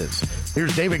businesses.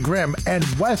 Here's David Grimm and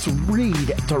Wes Reed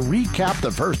to recap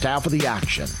the first half of the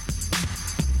action.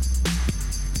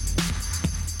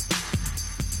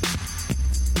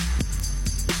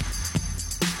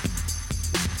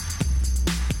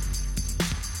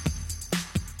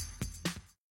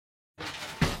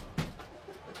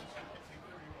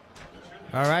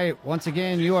 All right, once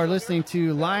again, you are listening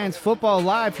to Lions Football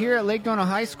Live here at Lake Nona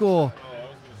High School.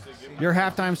 Your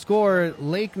halftime score,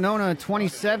 Lake Nona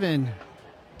 27,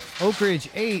 Oak Ridge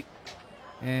 8.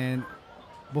 And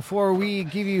before we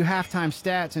give you halftime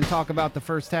stats and talk about the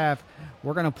first half,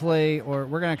 we're going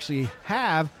to actually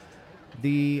have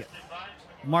the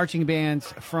marching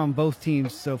bands from both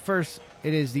teams. So first,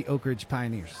 it is the Oak Ridge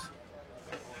Pioneers.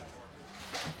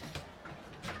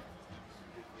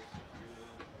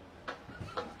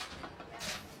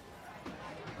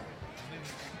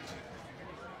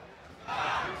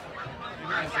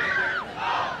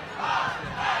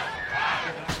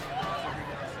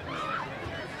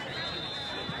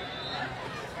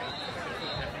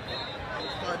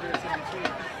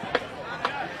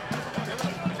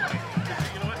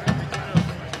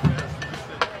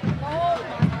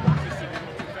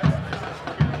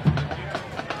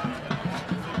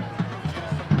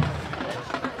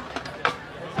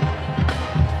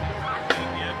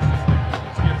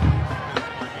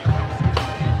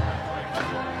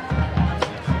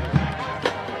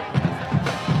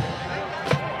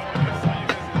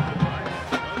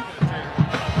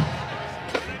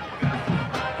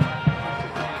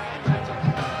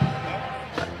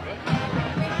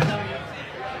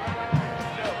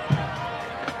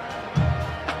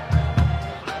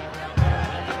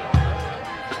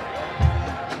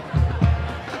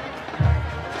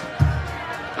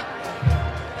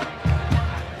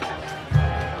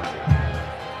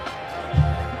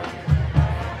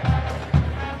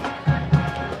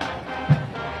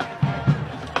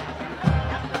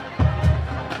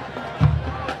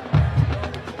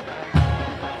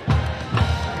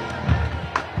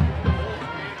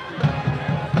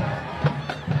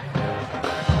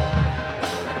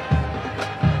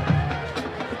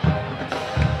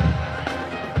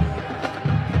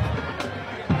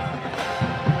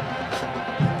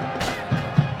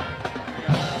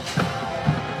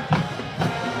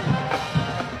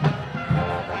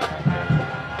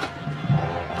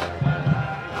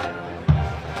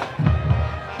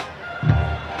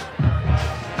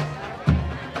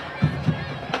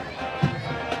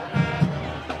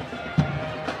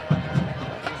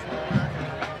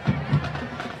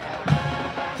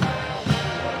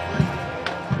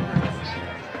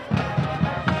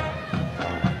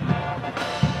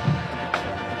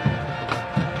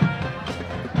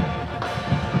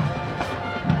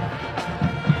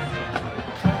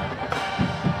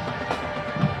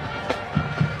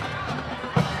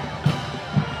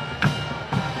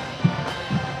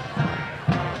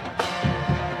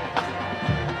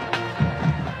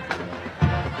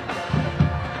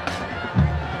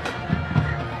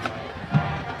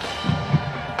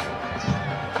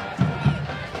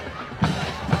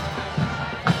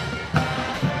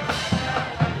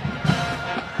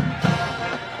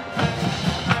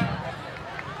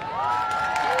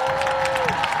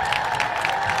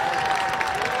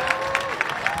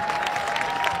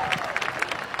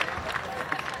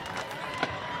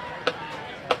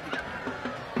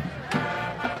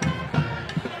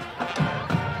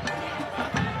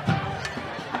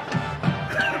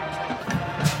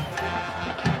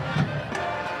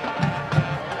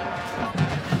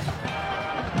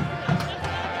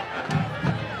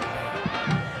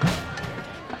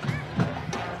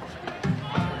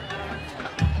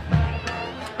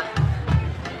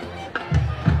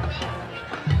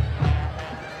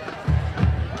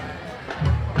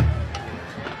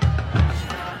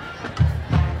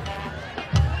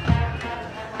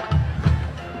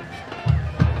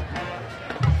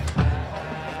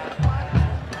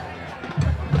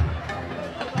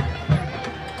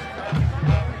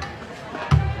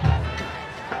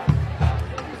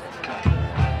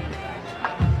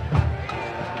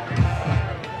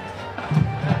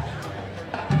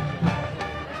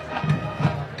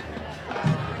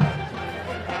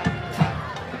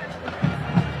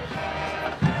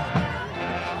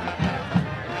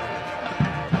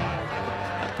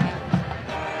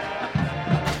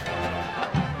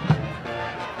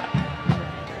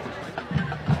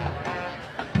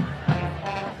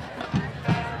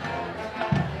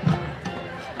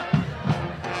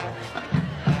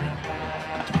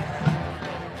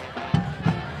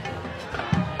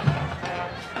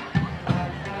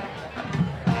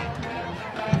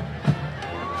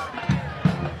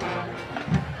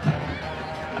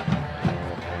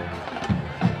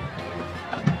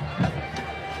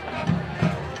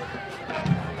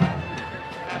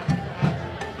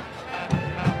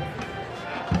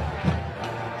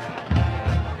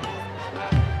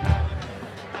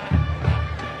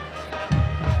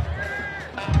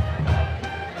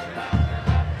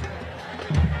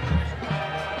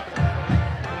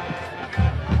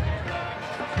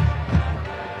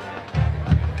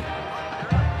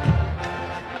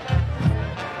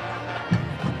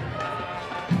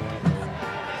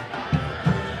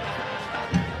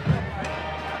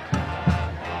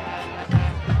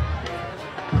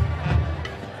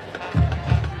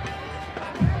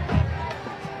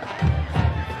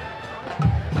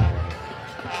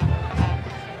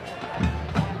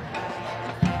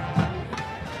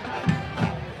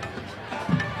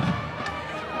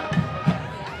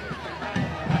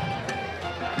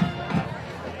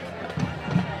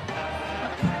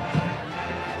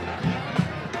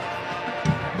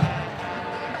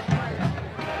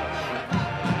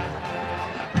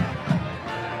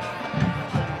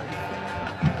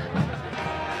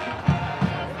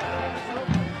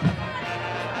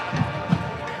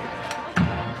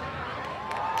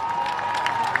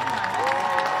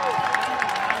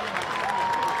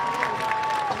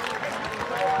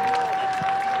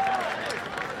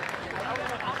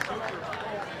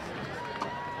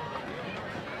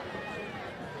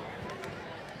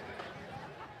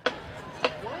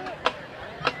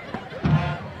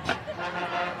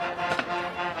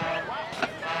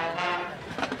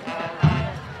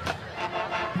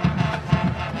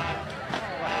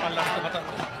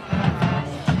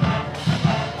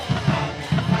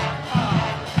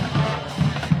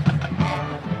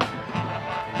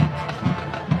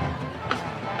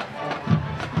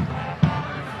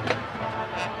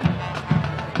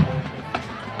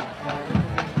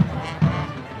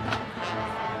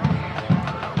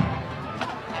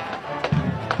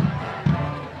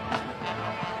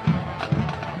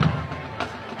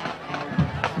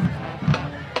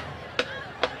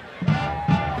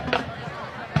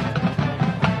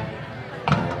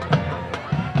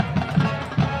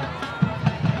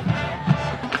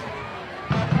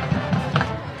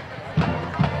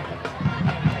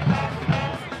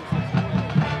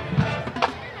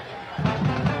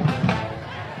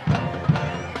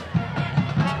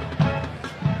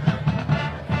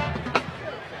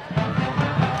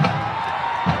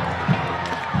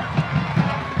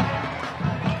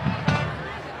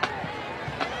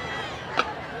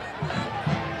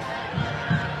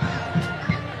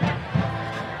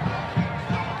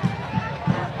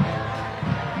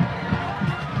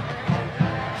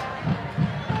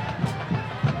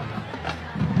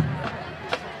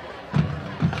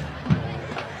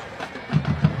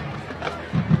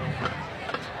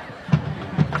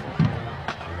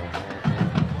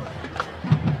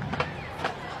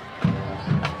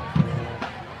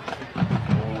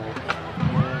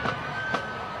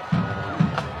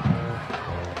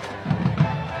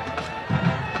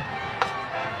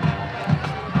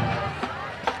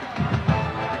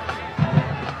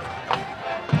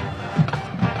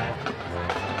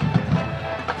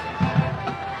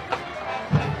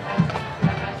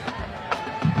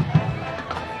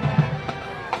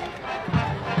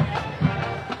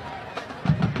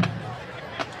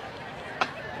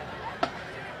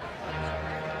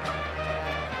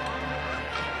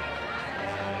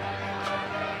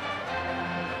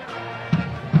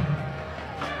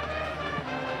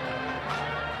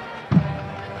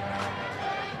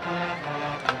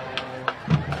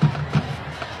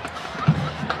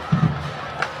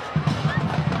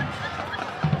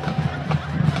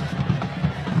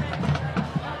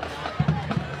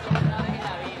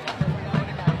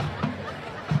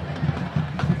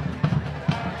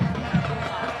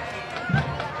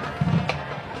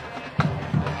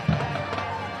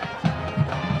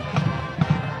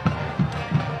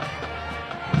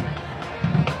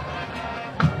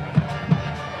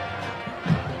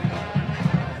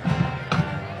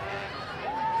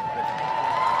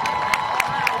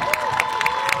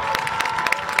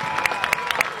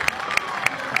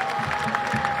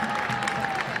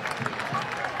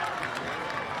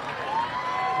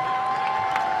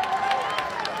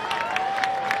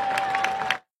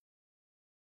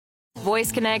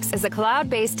 Voice Connects is a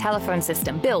cloud-based telephone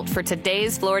system built for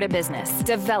today's Florida business,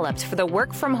 developed for the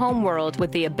work-from-home world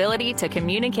with the ability to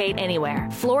communicate anywhere.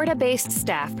 Florida-based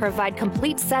staff provide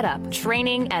complete setup,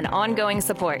 training, and ongoing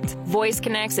support. Voice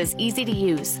Connects is easy to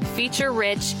use,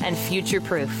 feature-rich, and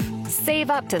future-proof.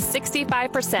 Save up to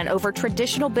 65% over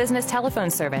traditional business telephone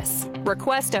service.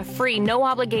 Request a free,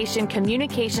 no-obligation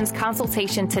communications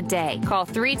consultation today. Call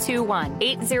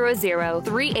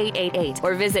 321-800-3888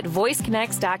 or visit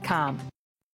voiceconnects.com.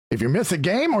 If you miss a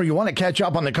game or you want to catch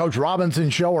up on the Coach Robinson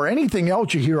Show or anything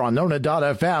else you hear on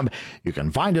Nona.fm, you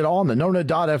can find it all on the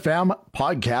Nona.fm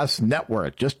podcast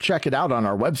network. Just check it out on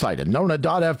our website at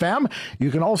Nona.fm.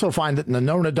 You can also find it in the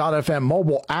Nona.fm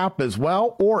mobile app as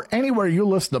well, or anywhere you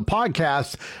listen to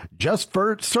podcasts. Just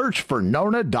search for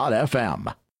Nona.fm.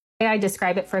 The way I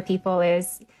describe it for people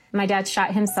is my dad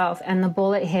shot himself and the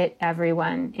bullet hit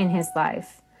everyone in his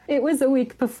life. It was a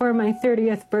week before my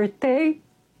 30th birthday,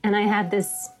 and I had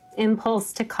this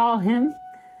impulse to call him,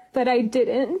 but I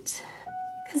didn't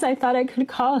because I thought I could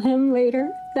call him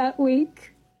later that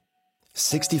week.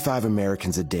 65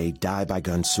 Americans a day die by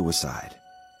gun suicide.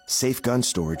 Safe gun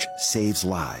storage saves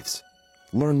lives.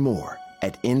 Learn more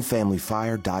at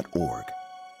infamilyfire.org.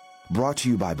 Brought to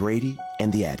you by Brady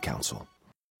and the Ad Council.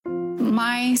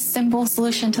 My simple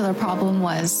solution to the problem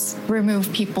was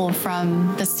remove people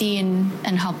from the scene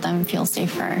and help them feel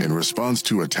safer. In response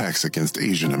to attacks against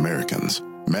Asian Americans,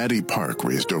 Maddie Park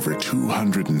raised over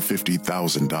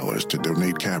 $250,000 to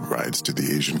donate cab rides to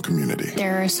the Asian community.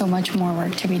 There is so much more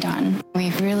work to be done.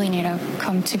 We really need to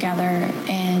come together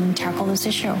and tackle this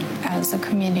issue as a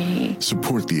community.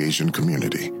 Support the Asian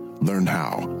community. Learn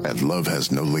how at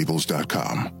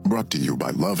lovehasnolabels.com. Brought to you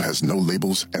by Love Has No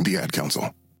Labels and the Ad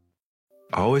Council.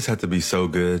 I always had to be so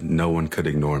good, no one could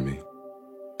ignore me.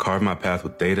 Carve my path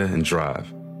with data and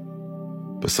drive.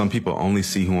 But some people only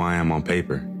see who I am on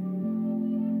paper.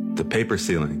 The paper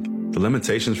ceiling, the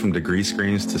limitations from degree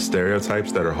screens to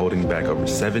stereotypes that are holding back over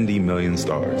 70 million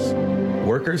stars.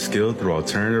 Workers skilled through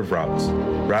alternative routes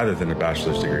rather than a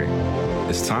bachelor's degree.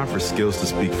 It's time for skills to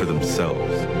speak for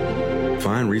themselves.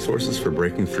 Find resources for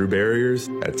breaking through barriers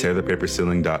at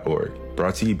tearthepaperceiling.org.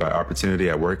 Brought to you by Opportunity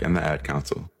at Work and the Ad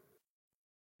Council.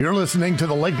 You're listening to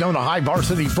the Lake Nona High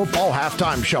Varsity Football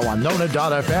Halftime Show on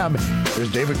Nona.fm.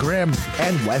 There's David Grimm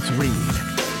and Wes Reed.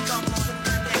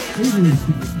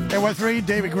 Hey, Wes Reed,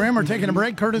 David Grimm are taking a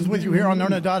break. Curtis with you here on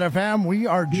Nona.fm. We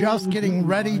are just getting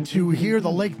ready to hear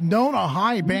the Lake Nona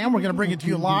High Band. We're going to bring it to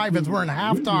you live as we're in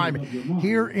halftime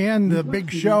here in the big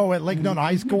show at Lake Nona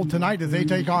High School tonight as they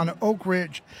take on Oak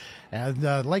Ridge. And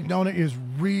Lake Nona is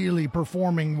really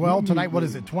performing well tonight. What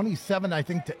is it, 27, I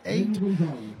think, to 8?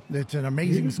 It's an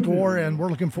amazing score, and we're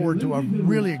looking forward to a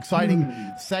really exciting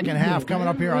second half coming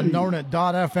up here on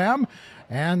Nona.fm.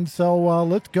 And so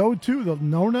let's go to the Lake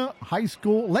Nona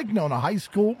High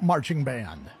School Marching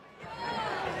Band.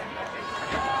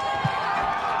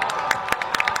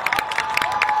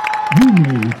 You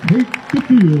may take the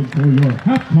field for your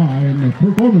halftime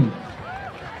performance.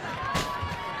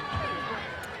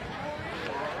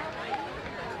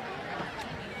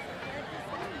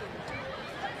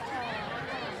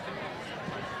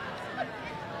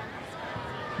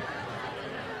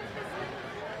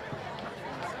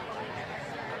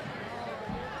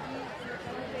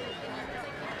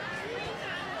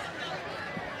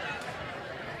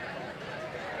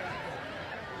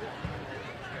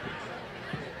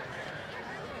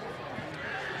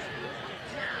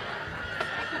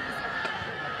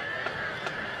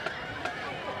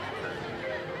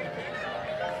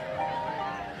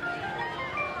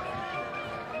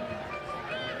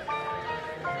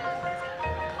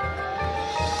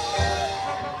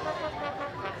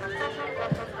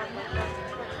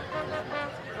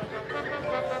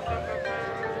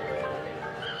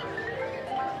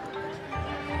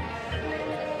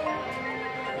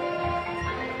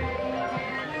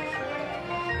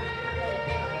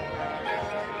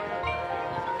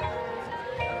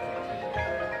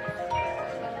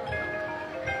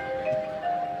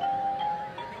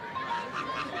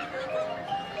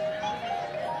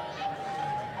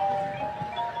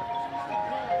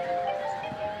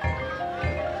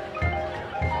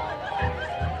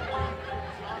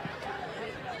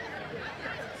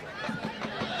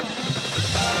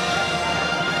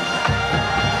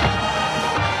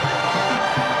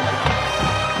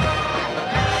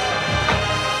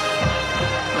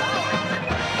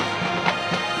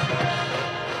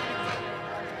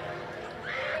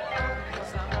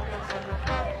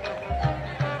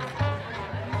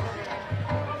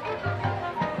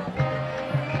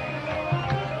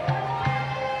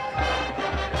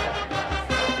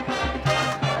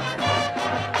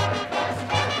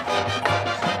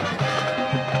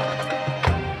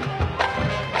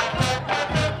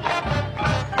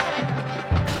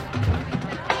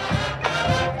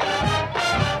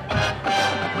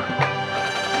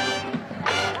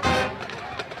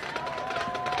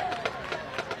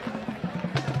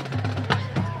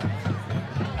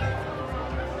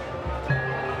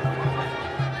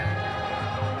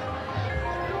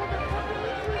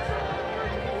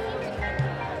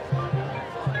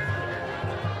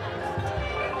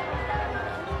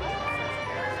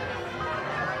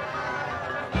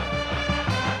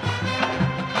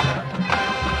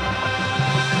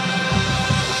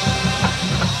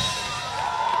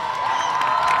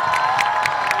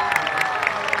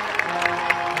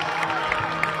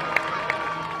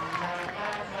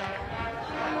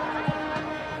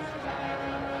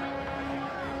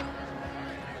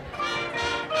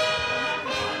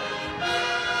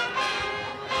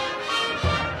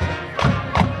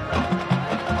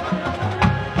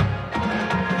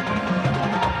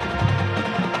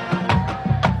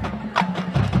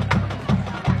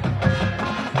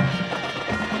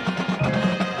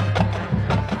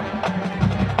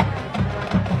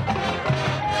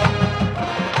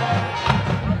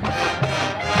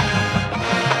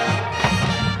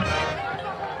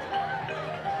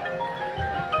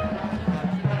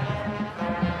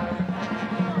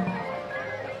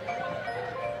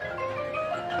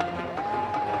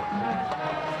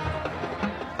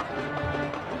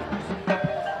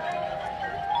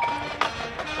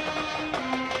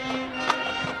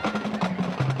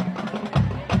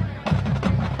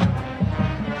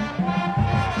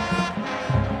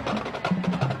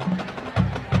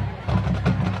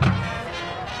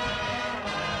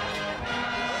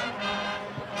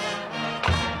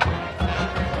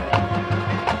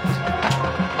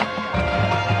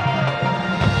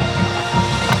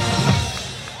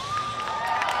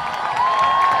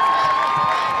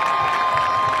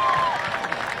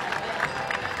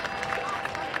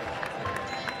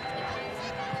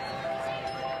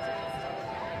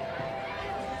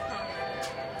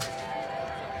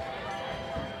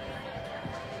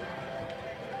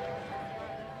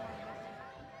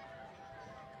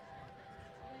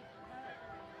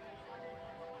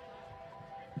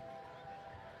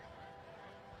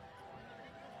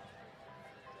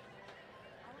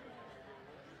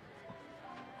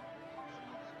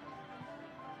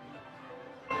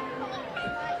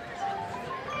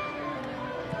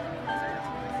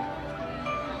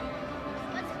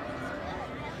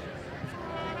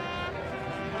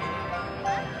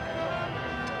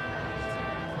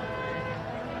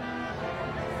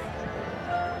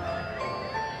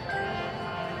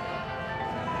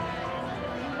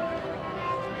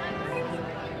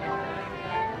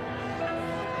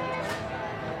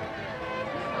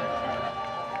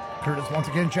 Curtis once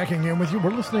again checking in with you.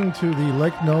 We're listening to the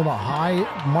Lake Nona High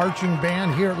Marching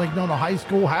Band here at Lake Nona High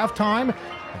School. Halftime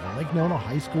of the Lake Nona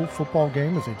High School football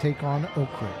game as they take on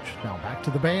Oak Ridge. Now back to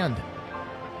the band.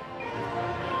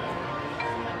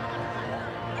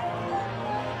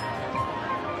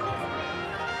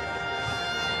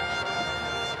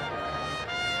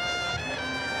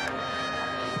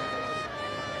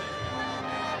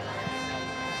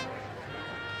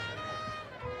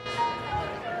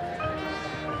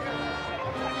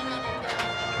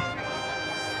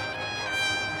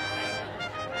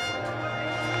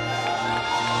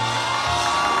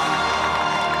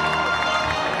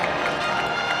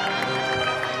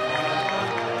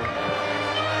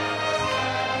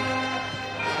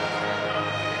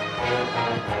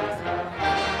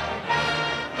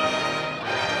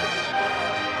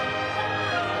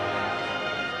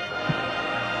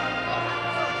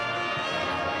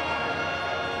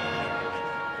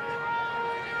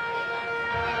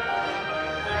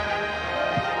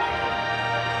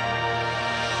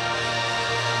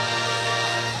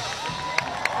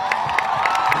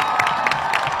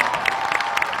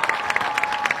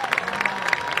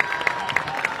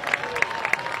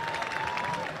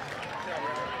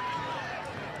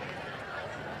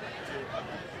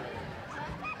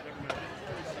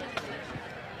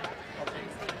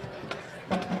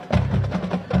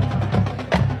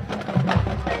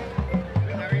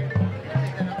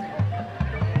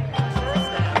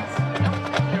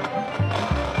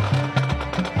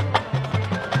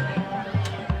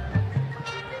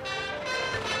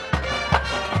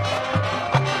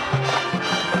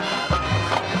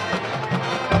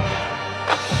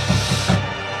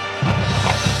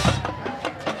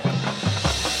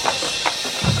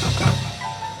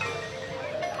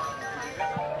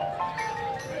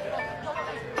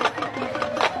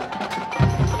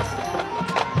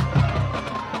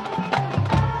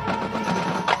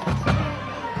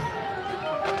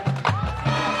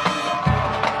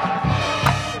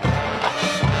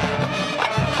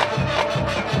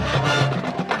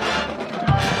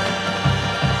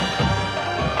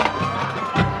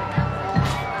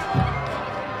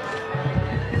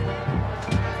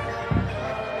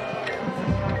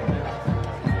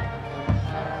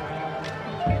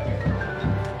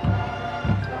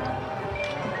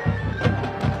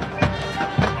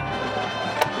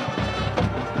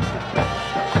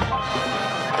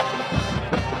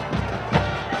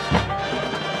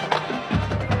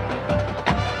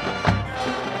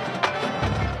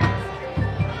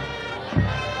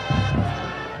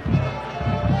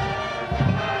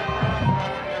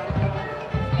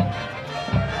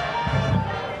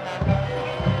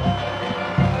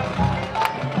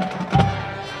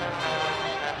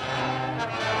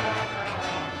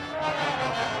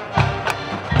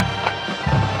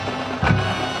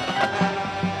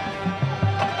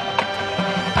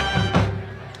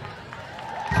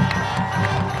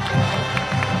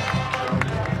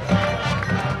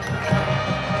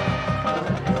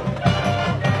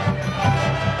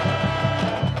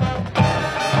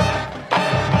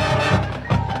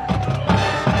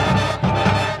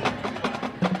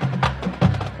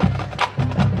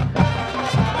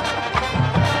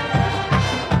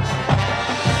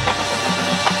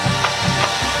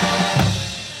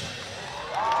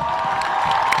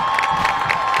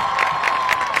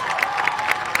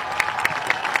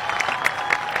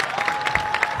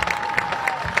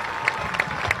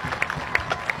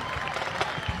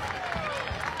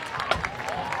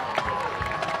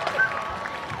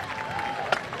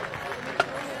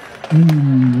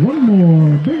 And one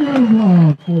more big round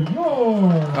of applause for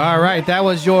your... All right, that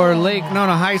was your Lake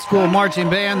Nona High School marching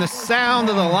band, the sound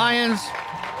of the Lions,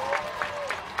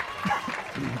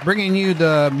 bringing you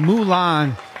the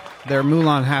Mulan, their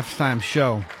Mulan halftime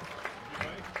show.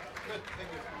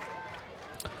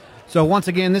 So once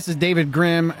again, this is David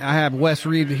Grimm. I have Wes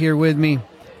Reed here with me.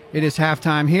 It is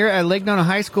halftime here at Lake Nona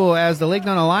High School as the Lake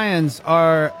Nona Lions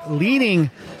are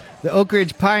leading the Oak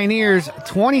Ridge Pioneers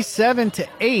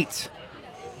 27-8.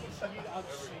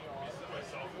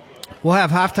 We'll have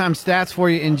halftime stats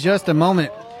for you in just a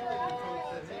moment.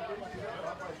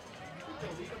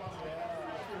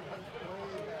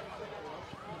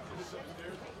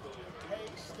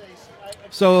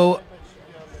 So,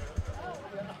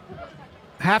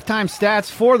 halftime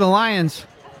stats for the Lions.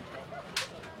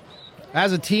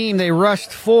 As a team, they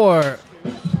rushed for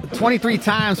 23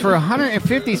 times for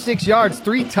 156 yards,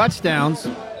 3 touchdowns.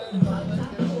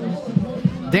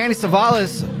 Danny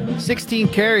Savalas, 16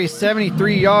 carries,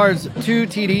 73 yards, 2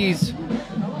 TDs.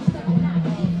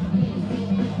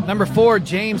 Number 4,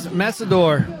 James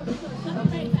Messador,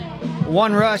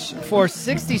 One rush for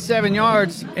 67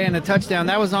 yards and a touchdown.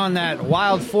 That was on that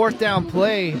wild 4th down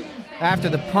play after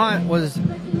the punt was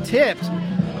tipped,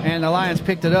 and the Lions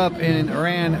picked it up and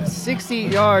ran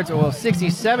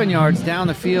 67 yards down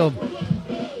the field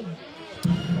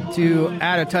to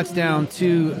add a touchdown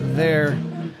to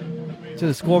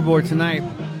the scoreboard tonight.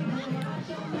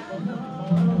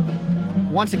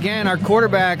 Once again, our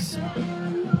quarterbacks,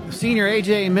 senior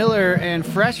A.J. Miller and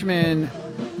freshman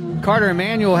Carter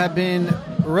Emanuel, have been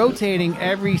rotating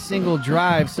every single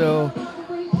drive, so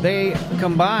they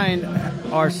combined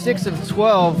are 6 of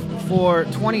 12 for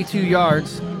 22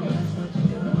 yards.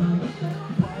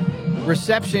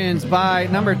 Receptions by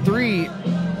number 3,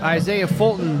 Isaiah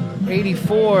Fulton,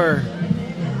 84.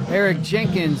 Eric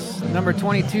Jenkins, number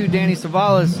 22, Danny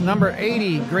Savalas, number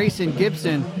 80, Grayson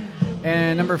Gibson,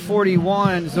 and number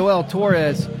 41, Zoel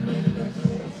Torres.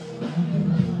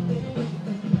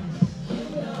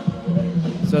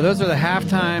 So those are the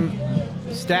halftime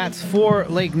stats for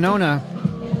Lake Nona.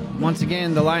 Once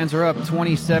again, the Lions are up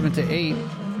 27-8.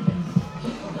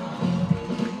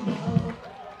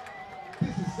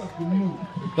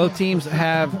 Both teams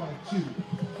have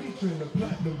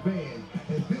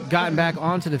gotten back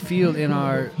onto the field and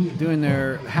are doing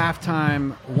their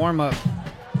halftime warm-up.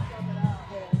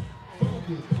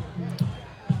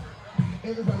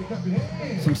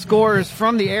 Some scores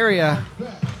from the area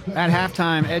at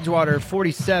halftime: Edgewater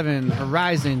 47,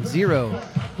 Horizon 0.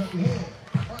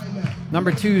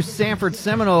 Number 2, Sanford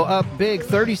Seminole up big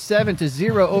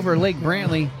 37-0 over Lake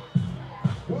Brantley.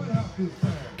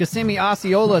 Kissimmee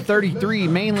Osceola 33,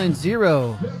 Mainland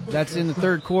 0. That's in the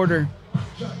third quarter.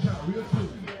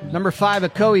 Number 5,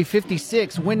 Ocoee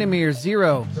 56, Windermere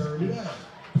 0.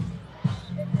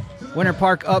 Winter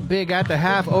Park up big at the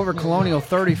half over Colonial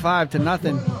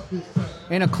 35-0.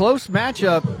 In a close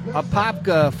matchup,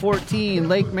 Apopka 14,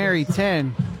 Lake Mary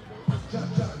 10.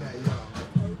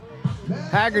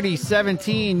 Haggerty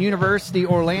 17, University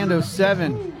Orlando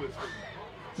 7.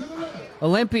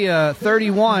 Olympia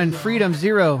 31, Freedom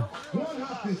 0.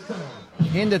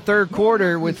 In the third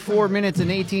quarter with 4 minutes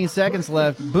and 18 seconds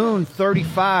left, Boone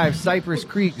 35, Cypress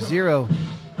Creek 0.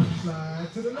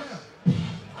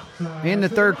 In the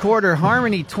third quarter,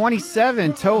 Harmony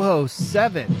 27, Toho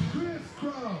 7.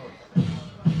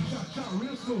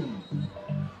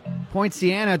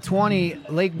 Poinciana 20,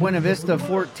 Lake Buena Vista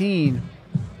 14.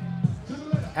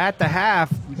 At the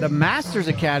half, the Masters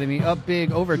Academy up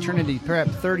big over Trinity Prep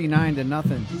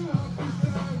 39-0.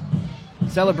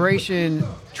 Celebration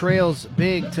trails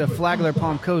big to Flagler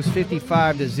Palm Coast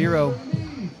 55-0.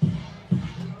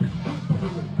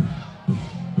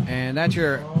 And that's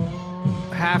your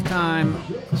halftime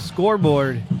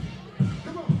scoreboard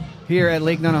here at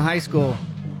Lake Nona High School.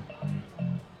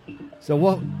 So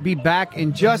we'll be back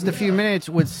in just a few minutes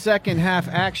with second half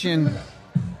action.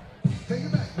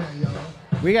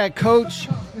 We got Coach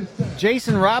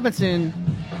Jason Robinson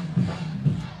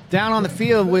down on the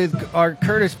field with our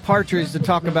Curtis Partridge to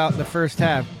talk about the first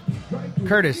half.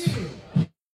 Curtis.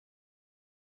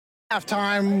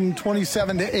 Halftime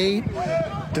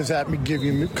 27-8. Does that give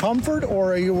you comfort,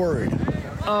 or are you worried?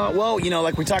 Well,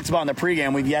 like we talked about in the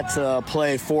pregame, we've yet to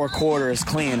play 4 quarters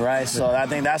clean, right? So I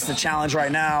think that's the challenge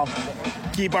right now.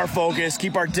 Keep our focus,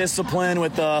 keep our discipline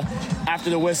with the after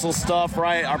the whistle stuff,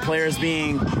 right? Our players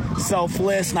being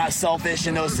selfless, not selfish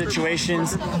in those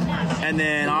situations. And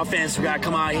then offense, we got to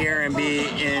come out here and be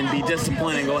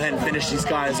disciplined and go ahead and finish these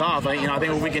guys off. I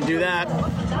think if we can do that,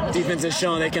 defense has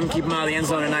shown they can keep them out of the end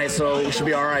zone tonight, so we should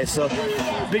be all right. So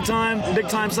big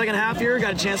time second half here.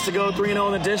 Got a chance to go 3-0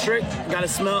 in the district. Got to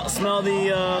smell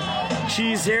the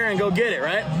cheese here and go get it,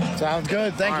 right? Sounds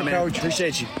good. Thank you, Coach.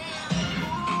 Appreciate you.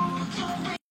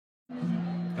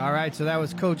 All right, so that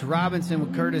was Coach Robinson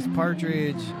with Curtis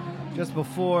Partridge. Just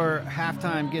before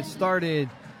halftime gets started,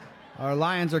 our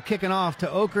Lions are kicking off to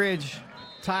Oak Ridge.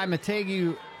 Ty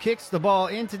Mategu kicks the ball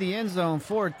into the end zone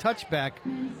for a touchback.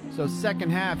 So second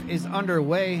half is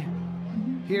underway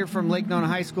here from Lake Nona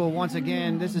High School. Once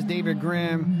again, this is David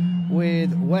Grimm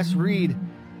with Wes Reed.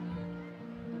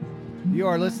 You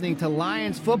are listening to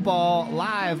Lions football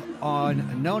live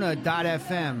on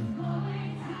Nona.fm.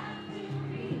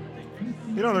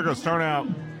 They're going to start out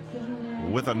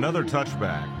with another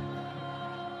touchback.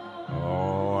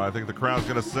 Oh, I think the crowd's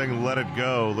going to sing "Let It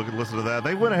Go." Listen to that.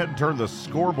 They went ahead and turned the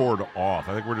scoreboard off.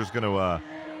 I think we're just going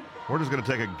to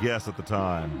take a guess at the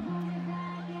time.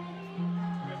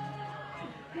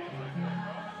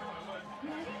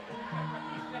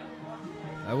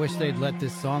 I wish they'd let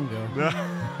this song go.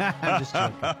 I'm just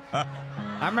joking.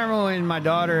 I remember when my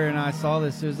daughter and I saw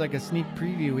this, it was like a sneak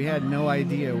preview. We had no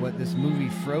idea what this movie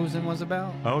Frozen was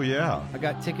about. Oh, yeah. I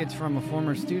got tickets from a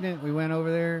former student. We went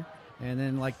over there, and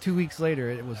then like 2 weeks later,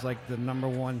 it was like the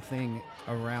 #1 thing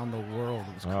around the world.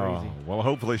 It was crazy. Well,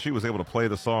 hopefully she was able to play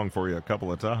the song for you a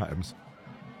couple of times.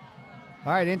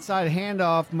 All right, inside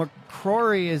handoff.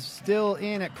 McCrory is still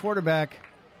in at quarterback.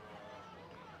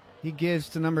 He gives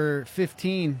to number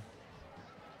 15,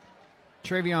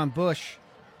 Travion Bush.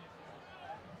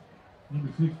 Number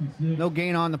 66. No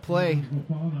gain on the play.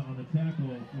 On the tackle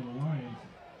for the Lions.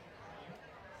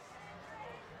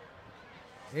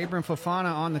 Abram Fofana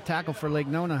on the tackle for Lake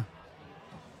Nona.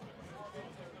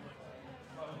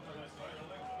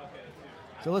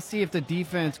 So let's see if the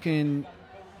defense can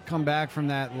come back from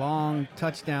that long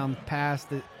touchdown pass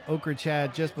that Oak Ridge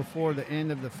had just before the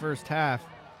end of the first half.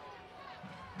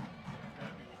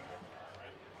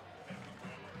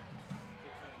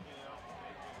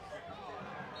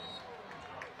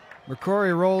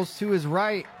 McCrory rolls to his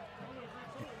right.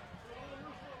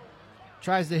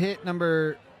 Tries to hit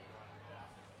number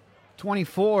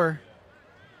 24,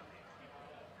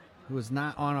 who is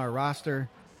not on our roster,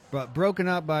 but broken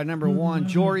up by number 1,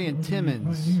 Jorian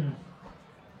Timmons.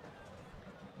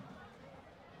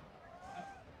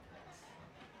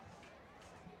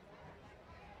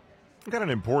 We've got an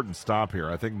important stop here.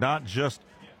 I think not just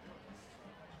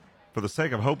for the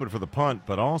sake of hoping for the punt,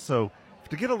 but also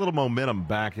to get a little momentum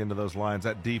back into those lines.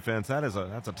 That defense, that's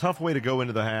a tough way to go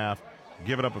into the half,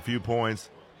 give it up a few points.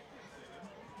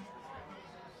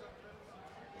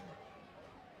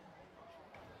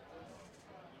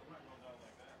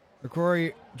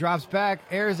 McCrory drops back,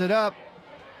 airs it up,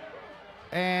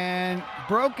 and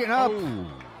broken up. Oh.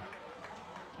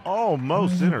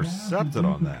 Almost intercepted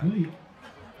on that.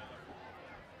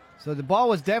 So the ball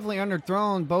was definitely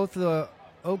underthrown. Both the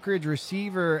Oak Ridge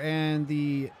receiver and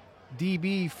the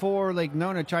DB for Lake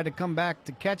Nona tried to come back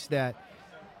to catch that.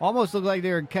 Almost looked like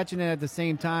they were catching it at the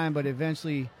same time, but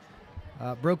eventually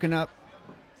broken up.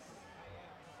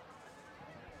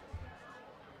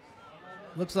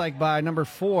 Looks like by number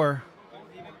 4,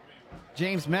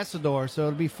 James Messador. So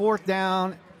it'll be 4th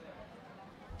down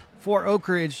for Oak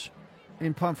Ridge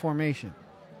in punt formation.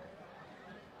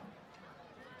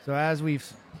 So as we've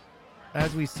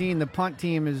seen, the punt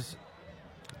team is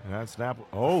that snap.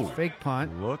 Oh, fake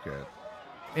punt. Look at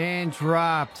and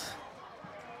dropped.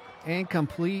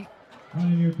 Incomplete.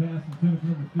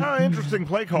 Interesting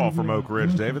play call from Oak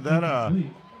Ridge, David. That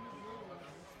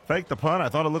faked the punt. I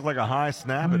thought it looked like a high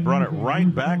snap. It brought it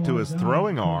right back to his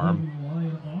throwing arm.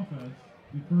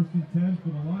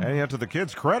 And yet, to the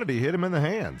kid's credit, he hit him in the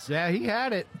hands. Yeah, he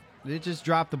had it. It just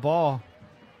dropped the ball.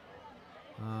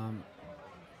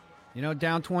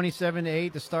 Down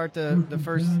 27-8 to start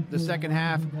the second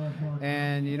half,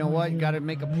 and you know what? You got to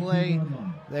make a play.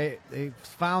 They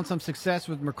found some success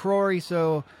with McCrory,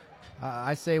 so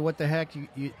I say, what the heck?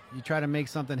 You try to make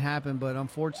something happen, but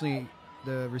unfortunately,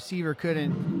 the receiver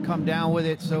couldn't come down with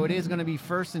it. So it is going to be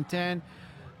 1st and 10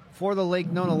 for the Lake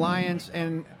Nona Lions,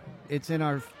 and it's in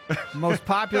our most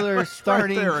popular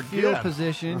starting field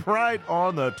position, right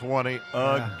on the 20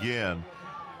 again.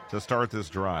 To start this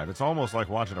drive. It's almost like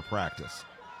watching a practice.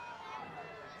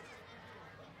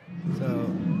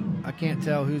 So I can't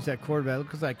tell who's at quarterback. It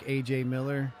looks like A.J.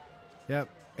 Miller. Yep.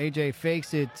 A.J.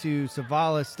 fakes it to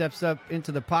Savalas, steps up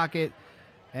into the pocket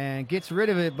and gets rid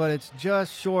of it, but it's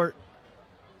just short.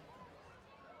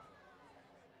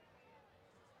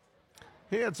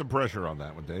 He had some pressure on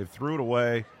that one, Dave. Threw it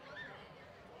away.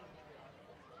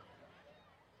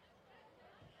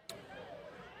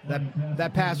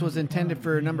 That pass was intended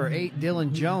for number 8,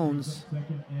 Dylan Jones.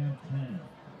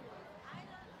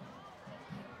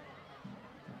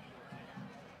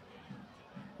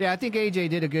 Yeah, I think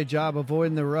AJ did a good job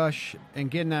avoiding the rush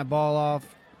and getting that ball off,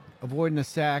 avoiding the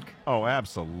sack. Oh,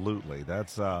 absolutely.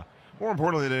 That's more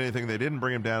importantly than anything, they didn't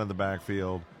bring him down in the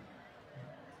backfield.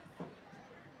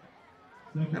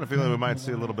 I got a feeling we might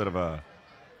see a little bit of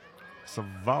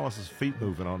Savalas' feet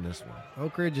moving on this one.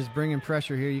 Oak Ridge is bringing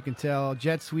pressure here. You can tell.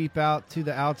 Jet sweep out to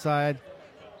the outside.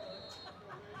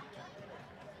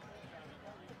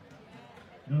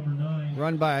 Number 9.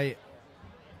 Run by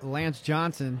Lance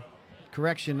Johnson.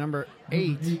 Correction, number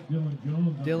 8.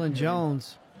 Dylan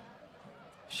Jones.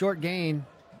 Short gain.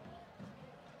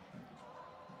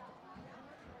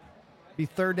 Be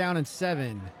 3rd down and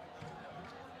 7.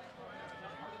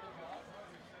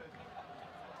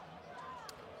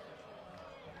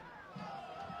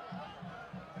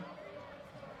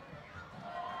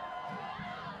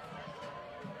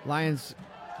 Lions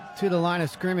to the line of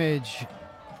scrimmage.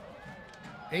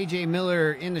 A.J.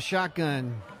 Miller in the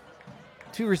shotgun.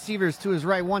 two receivers to his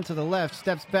right, one to the left,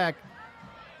 steps back.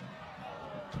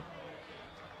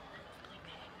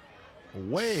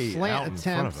 Way Slant out in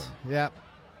front of him. Yep.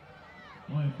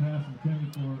 Line pass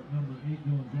intended for number 8,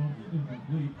 Dylan Jones, is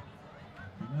incomplete.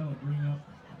 And that'll bring up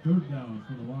third down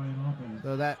for the Lion offense.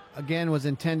 So that, again, was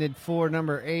intended for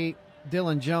number 8,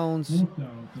 Dylan Jones. Fourth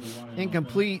down for the Lion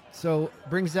Incomplete. So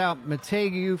brings out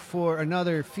Mategu for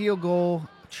another field goal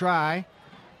try.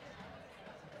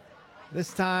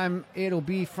 This time it'll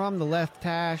be from the left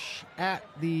hash at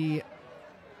the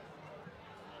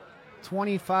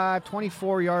 25,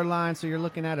 24-yard line. So you're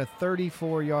looking at a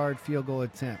 34-yard field goal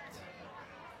attempt.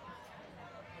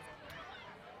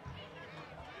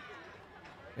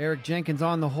 Eric Jenkins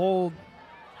on the hold.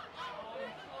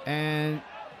 And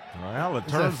well, it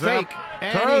it's turns a fake. out.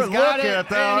 And he's got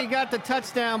it. And he got the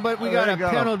touchdown, but we got a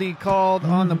penalty called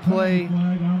on the play.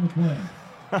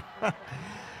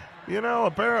 You know,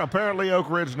 apparently Oak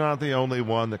Ridge not the only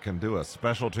one that can do a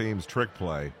special teams trick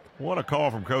play. What a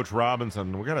call from Coach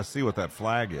Robinson. We're going to see what that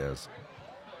flag is.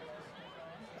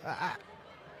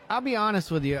 I'll be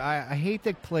honest with you. I hate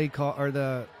the play call or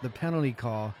the penalty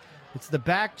call. It's the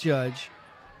back judge.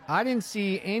 I didn't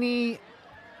see any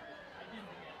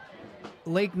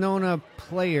Lake Nona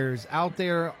players out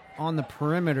there on the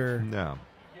perimeter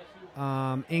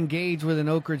engage with an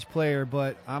Oak Ridge player,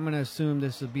 but I'm going to assume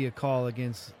this would be a call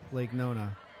against Lake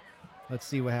Nona. Let's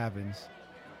see what happens.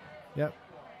 Yep.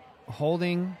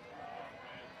 Holding.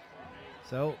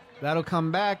 So that'll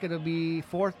come back. It'll be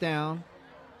fourth down.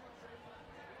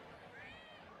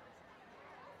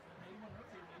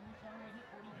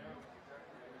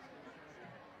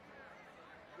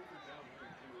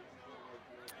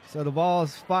 So the ball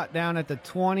is spot down at the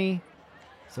 20.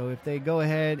 So if they go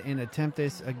ahead and attempt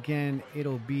this again,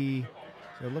 it'll be,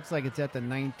 so it looks like it's at the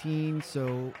 19.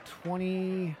 So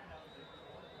 20,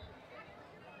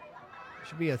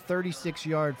 should be a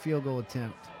 36-yard field goal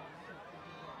attempt.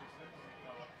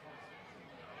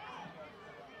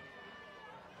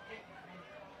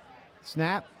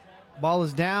 Snap, ball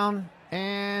is down,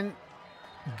 and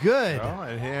good. Oh,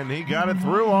 and he got it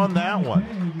through on that one.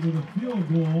 With a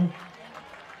field goal,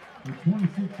 a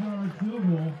 26-yard field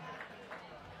goal.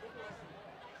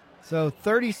 So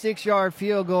 36-yard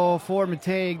field goal for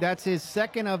Mateg. That's his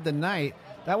second of the night.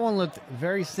 That one looked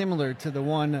very similar to the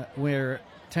one where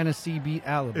Tennessee beat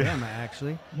Alabama,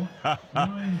 actually.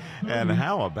 And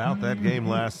how about that game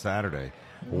last Saturday?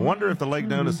 Wonder if the Lake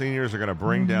Nona seniors are going to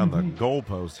bring down the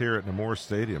goalpost here at Nemours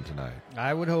Stadium tonight.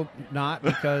 I would hope not,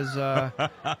 because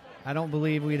I don't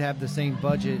believe we'd have the same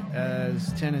budget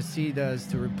as Tennessee does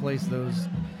to replace those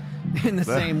in the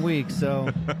same week.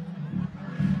 So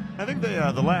I think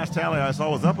the last tally I saw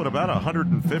was up at about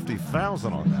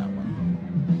 150,000 on that one.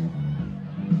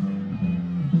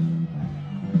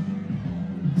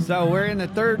 So we're in the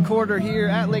third quarter here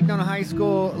at Lake Nona High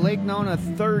School. Lake Nona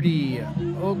 30,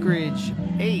 Oak Ridge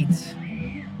 8.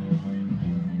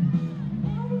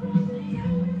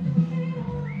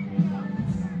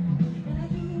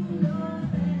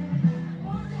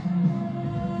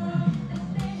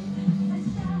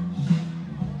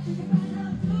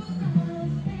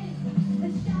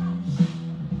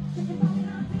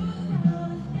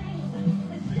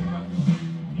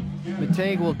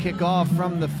 Mateg will kick off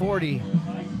from the 40.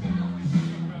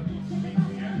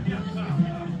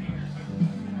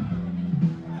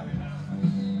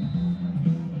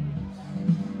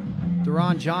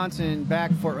 Deron Johnson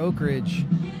back for Oak Ridge.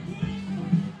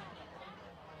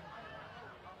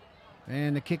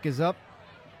 And the kick is up.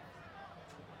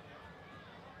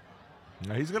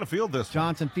 Now he's going to field this.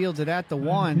 Johnson fields it at the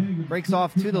 1. Breaks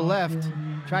off to the left.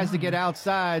 Tries to get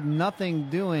outside. Nothing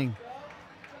doing.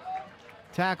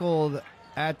 Tackled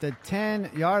at the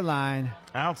 10-yard line.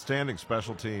 Outstanding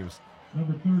special teams.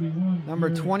 Number 31. Number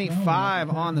 25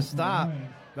 on the stop.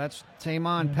 That's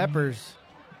Tamon Peppers.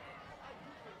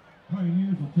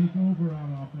 Pioneers will take over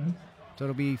on offense. So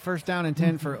it'll be first down and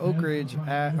 10 for Oak Ridge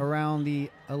at around the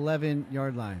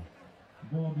 11-yard line.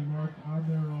 The ball will be marked on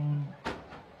their own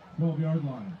 12-yard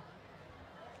line.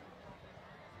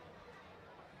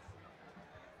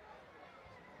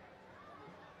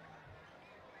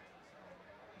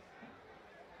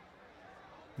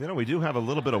 You know, we do have a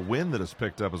little bit of wind that has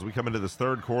picked up as we come into this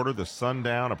third quarter. The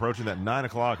sundown approaching that 9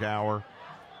 o'clock hour.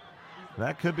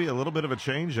 That could be a little bit of a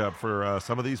change-up for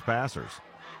some of these passers.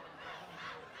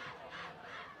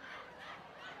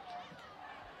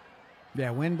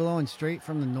 Yeah, wind blowing straight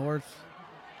from the north.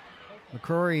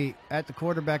 McCrory at the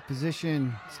quarterback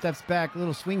position. Steps back,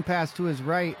 little swing pass to his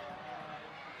right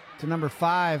to number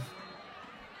 5.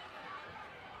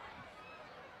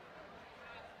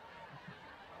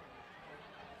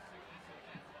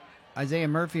 Isaiah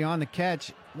Murphy on the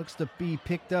catch. Looks to be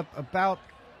picked up about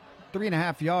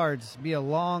 3.5 yards. Be a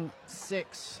long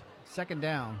 6. Second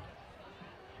down.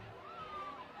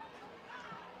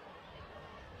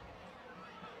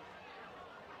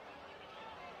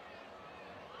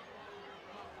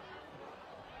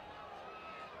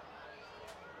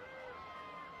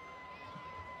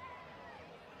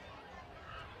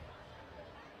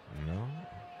 No.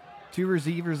 2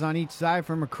 receivers on each side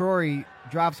for McCrory.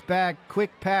 Drops back.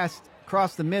 Quick pass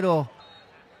across the middle.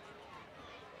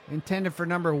 Intended for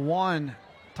number 1,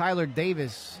 Tyler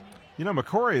Davis. You know,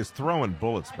 McCrory is throwing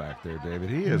bullets back there, David.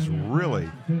 He has really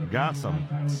got some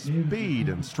speed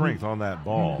and strength on that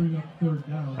ball.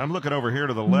 I'm looking over here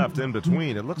to the left in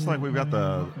between. It looks like we've got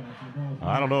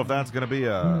I don't know if that's going to be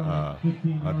a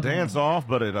dance-off,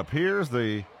 but it appears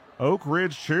the Oak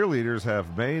Ridge cheerleaders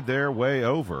have made their way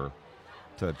over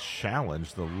to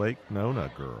challenge the Lake Nona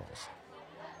girls.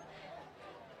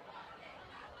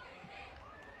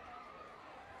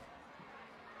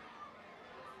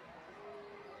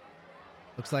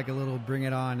 Looks like a little bring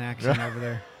it on action over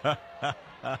there.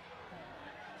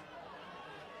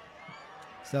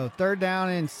 So 3rd down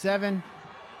and 7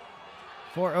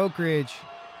 for Oak Ridge.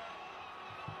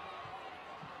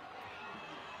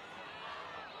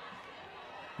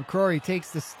 McCrory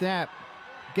takes the snap,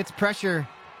 gets pressure,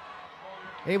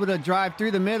 able to drive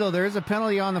through the middle. There is a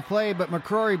penalty on the play, but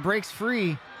McCrory breaks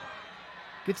free,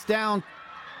 gets down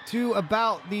to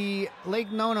about the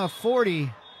Lake Nona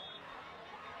 40.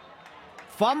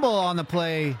 Fumble on the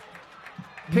play,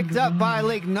 picked up by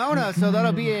Lake Nona, so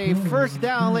that'll be a first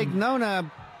down, Lake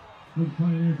Nona.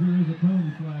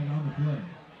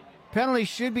 Penalty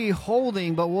should be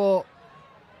holding, but we'll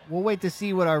wait to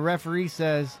see what our referee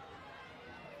says.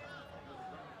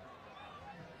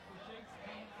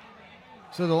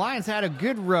 So the Lions had a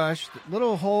good rush,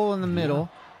 little hole in the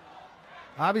middle.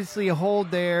 Obviously a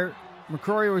hold there.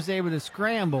 McCrory was able to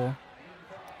scramble,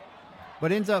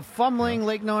 but ends up fumbling.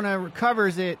 Lake Nona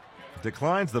recovers it.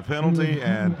 Declines the penalty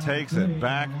and takes it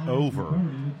back over.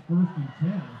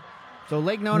 So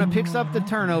Lake Nona picks up the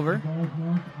turnover.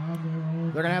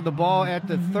 They're going to have the ball at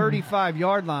the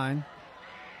 35-yard line.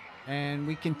 And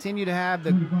we continue to have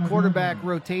the quarterback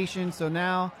rotation. So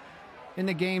now in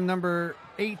the game, number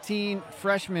 18,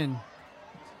 freshman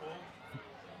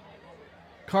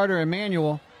Carter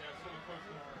Emanuel.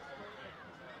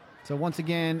 So once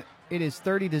again, it is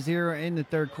 30-0 in the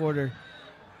third quarter.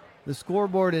 The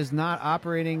scoreboard is not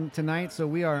operating tonight, so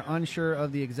we are unsure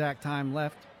of the exact time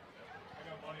left.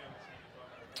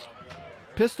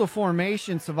 Pistol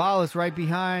formation, Savalas right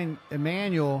behind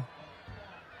Emanuel.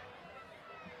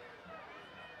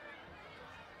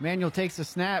 Emanuel takes a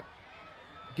snap,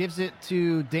 gives it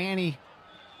to Danny.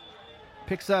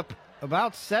 Picks up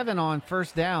about 7 on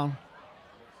first down.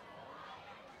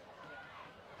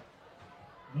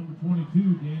 Number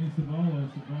 22, Danny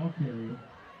Savalas, the ball carrier.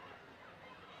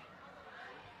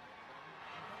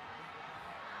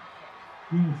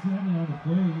 Being 7 on the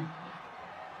play.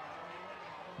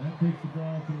 That takes the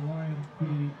ball to the Lions, to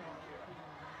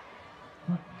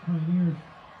the Pioneers.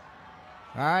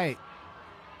 All right.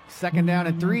 Second down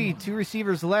and 3. 2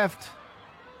 receivers left.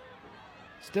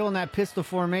 Still in that pistol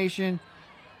formation.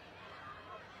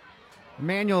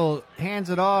 Emmanuel hands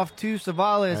it off to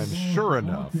Savalas. And sure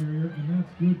enough. And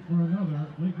that's good for another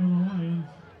Lake Nona Lions.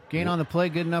 Gain on the play,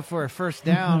 good enough for a first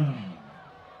down.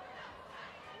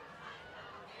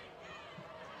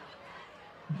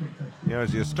 You know,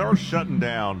 as you start shutting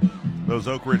down those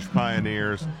Oak Ridge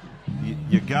Pioneers,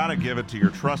 you got to give it to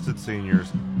your trusted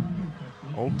seniors.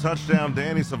 Old touchdown,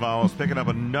 Danny Savalas picking up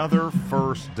another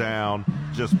first down,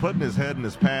 just putting his head and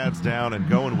his pads down and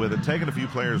going with it, taking a few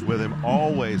players with him,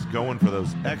 always going for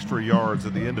those extra yards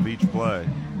at the end of each play.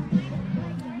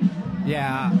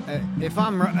 Yeah, if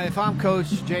I'm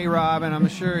Coach J. Rob, and I'm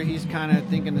sure he's kind of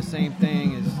thinking the same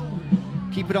thing, is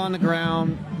keep it on the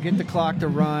ground, get the clock to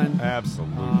run.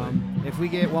 Absolutely. If we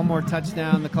get one more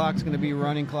touchdown, the clock's going to be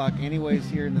running clock anyways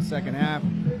here in the second half.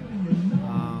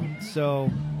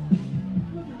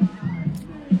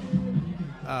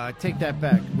 Take that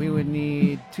back. We would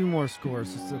need 2 more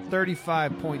scores. It's a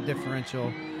 35-point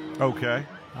differential. Okay.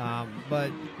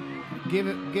 But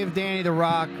give Danny the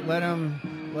rock. Let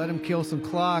him kill some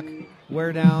clock.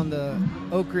 Wear down the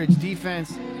Oak Ridge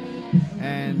defense,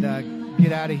 and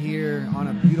get out of here on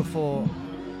a beautiful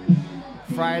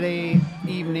Friday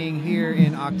evening here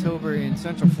in October in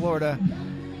Central Florida.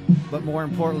 But more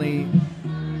importantly,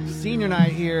 senior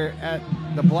night here at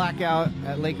the Blackout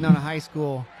at Lake Nona High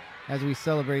School, as we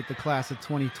celebrate the class of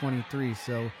 2023.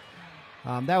 So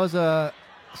that was a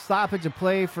stoppage of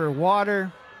play for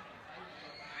water.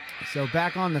 So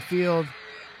back on the field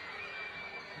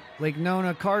Lake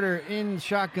Nona, Carter in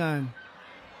shotgun.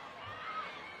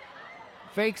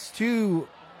 Fakes to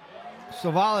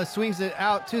Savalas, swings it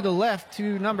out to the left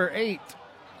to number 8,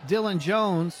 Dylan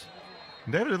Jones.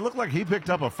 David, it looked like he picked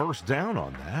up a first down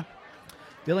on that.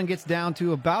 Dylan gets down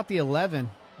to about the 11.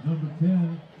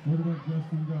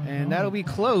 And that'll be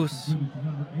close.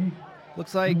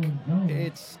 Looks like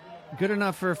it's good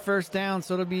enough for a first down,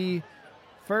 so it'll be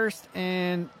 1st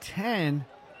and 10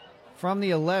 from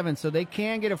the 11. So they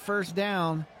can get a first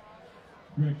down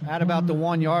at about the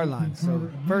 1 yard line. So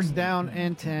 1st down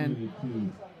and 10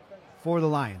 for the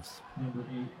Lions. Number 8,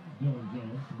 Dylan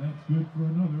Jones. And that's good for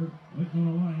another Lake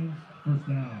Nona Lions first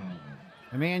down.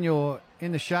 Emmanuel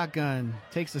in the shotgun,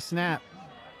 takes the snap.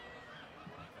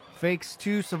 Fakes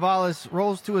to Savalas,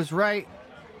 rolls to his right,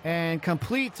 and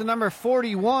complete to number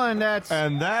 41. That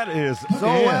is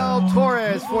Zoel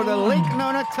Torres for the Lake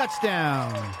Nona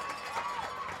touchdown.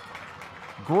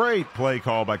 Great play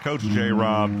call by Coach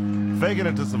J-Rob. Faking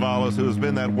it to Savalas, who has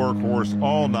been that workhorse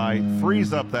all night.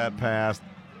 Frees up that pass.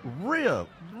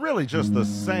 Really just the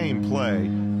same play.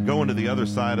 Going to the other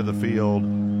side of the field.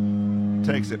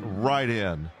 Takes it right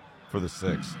in for the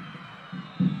 6.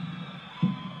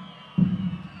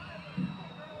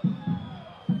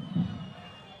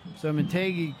 So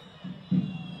Mategi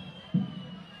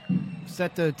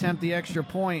set to attempt the extra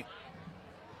point.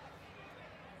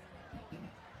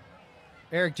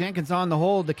 Eric Jenkins on the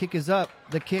hold. The kick is up.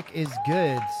 The kick is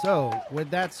good. So with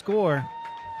that score,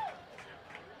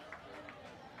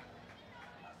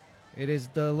 it is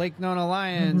the Lake Nona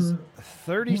Lions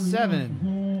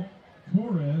 37.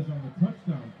 Torres on the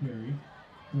touchdown carry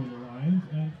for the Lions,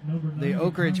 and number 9, the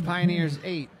Oak Ridge Pioneers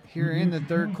 8 here in the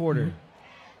 3rd quarter.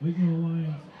 Lake Nona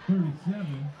Lions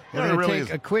 37. We're going to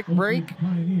take a quick break.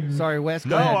 Sorry, Wes.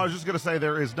 No, I was just going to say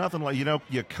there is nothing like,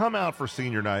 you come out for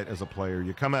senior night as a player,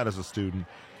 you come out as a student,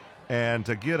 and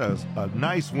to get a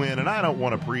nice win, and I don't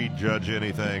want to prejudge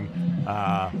anything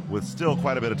with still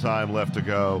quite a bit of time left to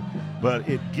go, but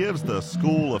it gives the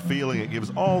school a feeling, it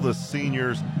gives all the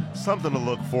seniors something to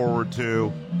look forward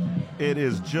to. It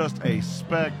is just a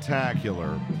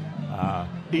spectacular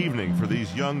evening for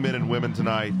these young men and women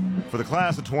tonight. For the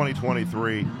class of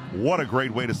 2023, what a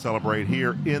great way to celebrate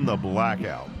here in the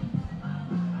blackout.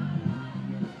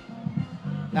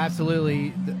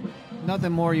 Absolutely.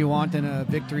 Nothing more you want than a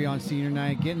victory on senior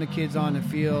night, getting the kids on the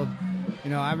field.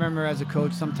 I remember as a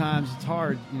coach, sometimes it's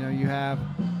hard. You have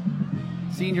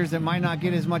seniors that might not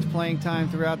get as much playing time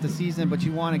throughout the season, but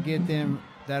you want to get them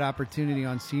that opportunity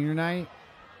on senior night.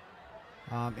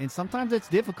 And sometimes it's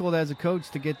difficult as a coach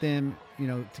to get them,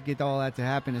 to get all that to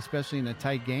happen, especially in a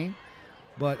tight game.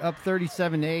 But up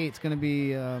 37-8, it's going to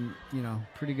be,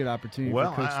 pretty good opportunity for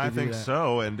Coach to do that. I think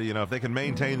so. And, if they can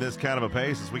maintain this kind of a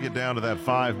pace as we get down to that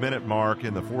 5-minute mark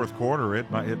in the 4th quarter,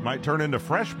 it might turn into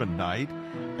freshman night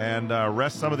and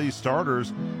rest some of these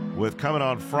starters with coming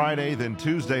on Friday, then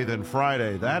Tuesday, then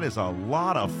Friday. That is a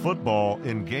lot of football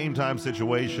in game time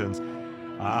situations.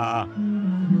 I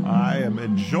am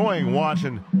enjoying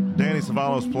watching Danny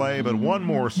Savalas play, but one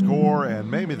more score and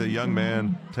maybe the young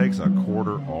man takes a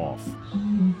quarter off.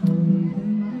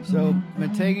 So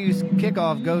Mategu's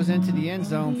kickoff goes into the end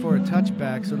zone for a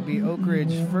touchback, so it'll be Oak Ridge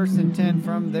 1st and 10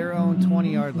 from their own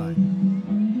 20-yard line.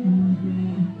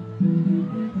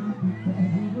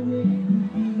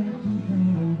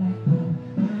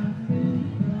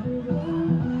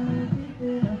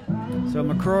 So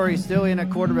McCrory still in at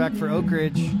quarterback for Oak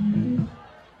Ridge.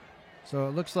 So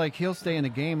it looks like he'll stay in the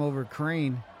game over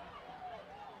Crane.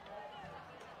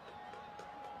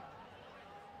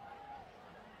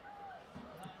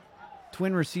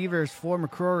 Twin receivers for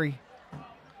McCrory.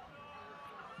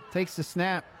 Takes the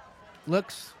snap.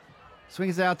 Looks.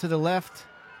 Swings out to the left.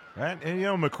 And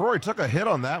McCrory took a hit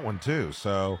on that one too.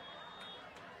 So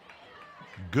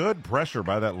good pressure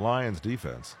by that Lions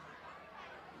defense.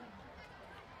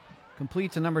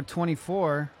 Complete to number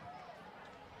 24.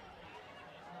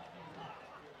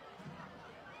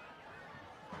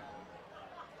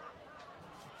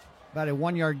 About a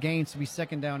 1-yard gain, so be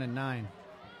 2nd down and 9.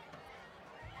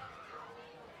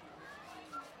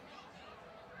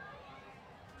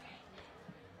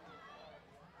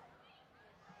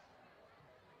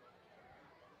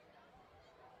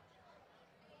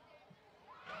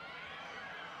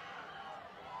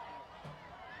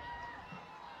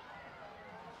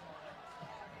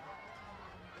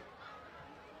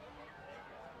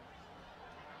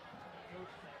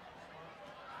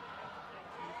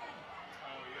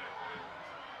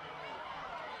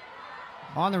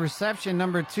 On the reception,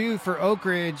 number 2 for Oak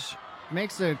Ridge.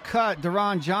 Makes a cut,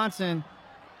 Deron Johnson.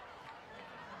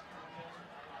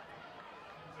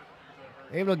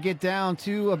 able to get down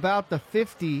to about the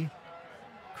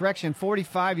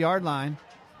 45-yard line.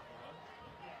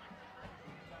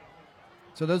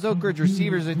 So those Oak Ridge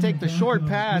receivers, they take the short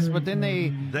pass, but then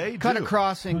they cut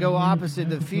across and go opposite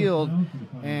the field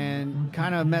and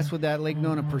kind of mess with that Lake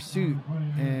Nona pursuit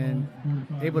and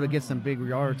able to get some big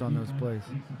yards on those plays.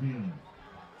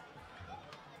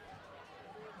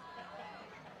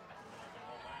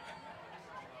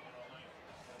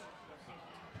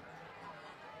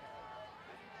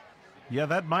 Yeah,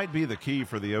 that might be the key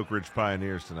for the Oak Ridge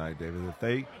Pioneers tonight, David. If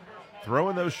they throw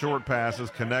in those short passes,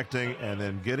 connecting, and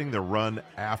then getting the run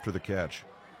after the catch.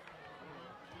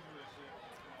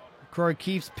 Corey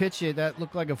Keefe's pitch it. That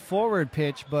looked like a forward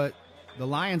pitch, but the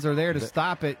Lions are there to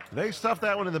stop it. They stuffed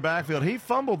that one in the backfield. He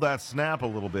fumbled that snap a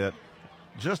little bit.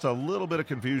 Just a little bit of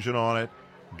confusion on it.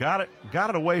 Got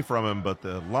it away from him, but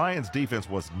the Lions defense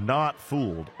was not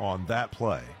fooled on that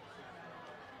play.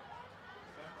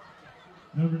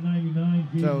 Number 99,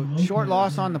 so short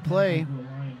loss on the play.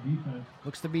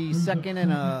 Looks to be 2nd and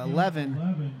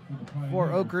 11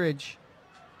 for Oak Ridge.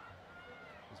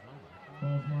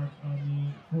 Ball's marked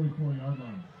on the 44-yard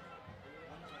line.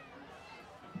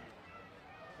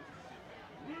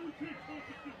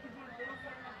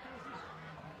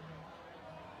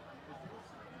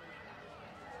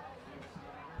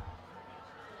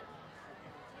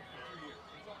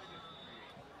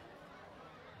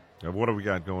 Now, what do we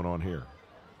got going on here?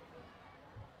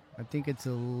 I think it's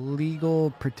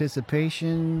illegal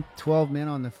participation, 12 men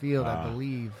on the field, I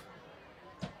believe,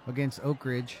 against Oak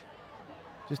Ridge.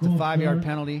 Just a 5-yard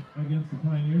penalty. Against the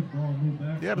Pioneers, ball moved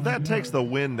back. Yeah, but that takes the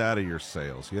wind out of your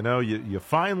sails. You know, you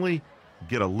finally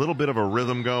get a little bit of a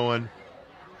rhythm going,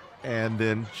 and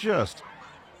then just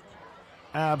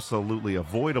absolutely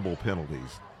avoidable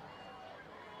penalties.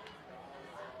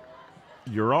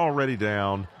 You're already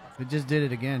down. It just did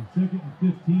it again. 2nd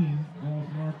and 15, ball's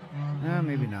marked on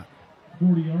maybe not.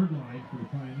 40-yard line for the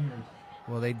Pioneers.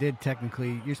 Well, they did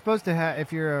technically. You're supposed to have,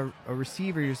 if you're a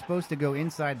receiver, you're supposed to go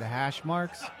inside the hash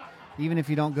marks, even if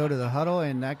you don't go to the huddle,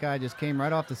 and that guy just came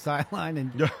right off the sideline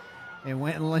and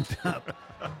went and linked up.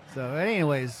 So,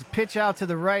 anyways, pitch out to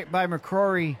the right by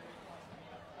McCrory.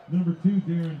 Number 2,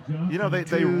 Darren Johnson. You know, they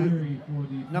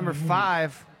number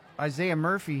 5, Isaiah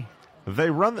Murphy.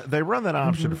 They run that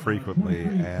option frequently,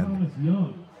 and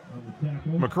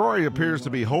McCrory appears to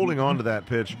be holding on to that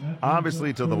pitch,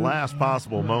 obviously to the last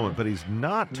possible moment, but he's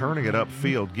not turning it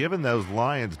upfield, giving those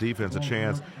Lions defense a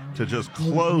chance to just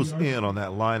close in on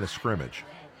that line of scrimmage.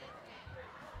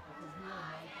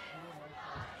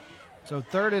 So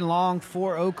 3rd and long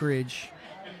for Oak Ridge.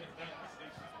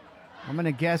 I'm going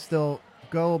to guess they'll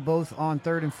go both on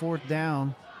 3rd and 4th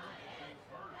down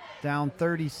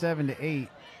 37-8.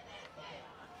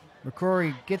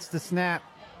 McCrory gets the snap,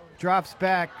 drops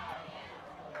back,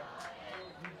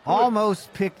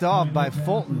 almost picked off by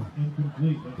Fulton.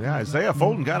 Yeah, Isaiah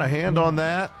Fulton got a hand on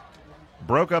that,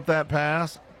 broke up that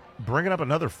pass, bringing up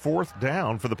another 4th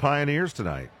down for the Pioneers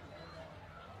tonight.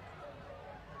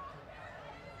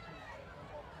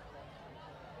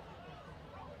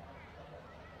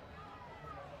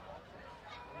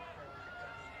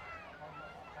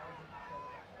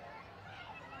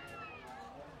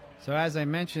 So as I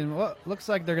mentioned, looks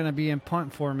like they're going to be in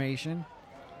punt formation.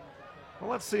 Well,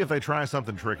 let's see if they try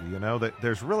something tricky. You know,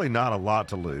 there's really not a lot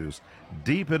to lose.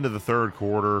 Deep into the 3rd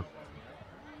quarter.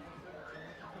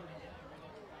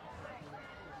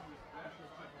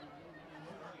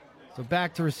 So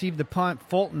back to receive the punt,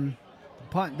 Fulton. The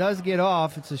punt does get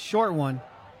off. It's a short one.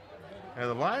 And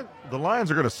the Lions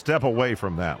are going to step away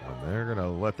from that one. They're going to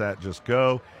let that just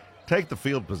go, take the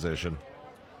field position.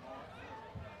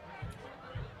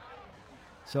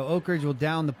 So Oak Ridge will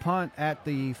down the punt at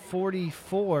the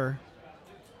 44.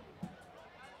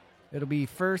 It'll be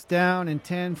 1st down and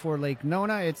 10 for Lake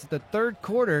Nona. It's the 3rd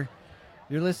quarter.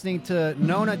 You're listening to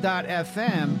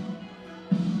Nona.fm.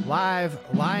 Live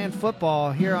Lion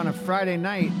football here on a Friday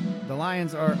night. The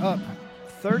Lions are up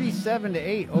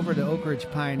 37-8 over the Oak Ridge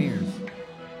Pioneers.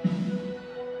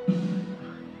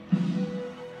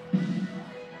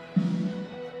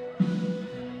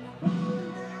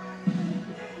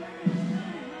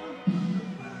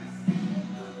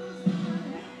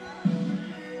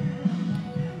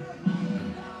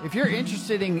 If you're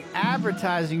interested in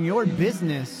advertising your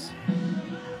business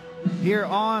here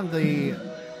on the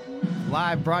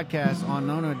live broadcast on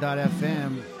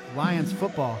Nona.fm, Lions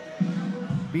football,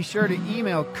 be sure to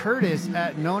email Curtis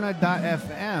at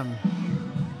Nona.fm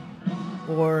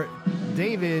or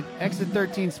David,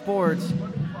 Exit13Sports,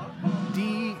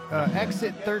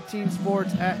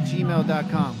 Exit13Sports at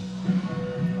gmail.com.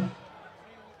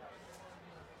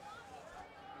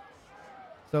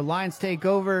 So Lions take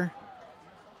over.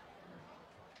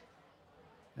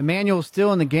 Emmanuel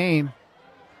still in the game.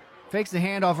 Fakes the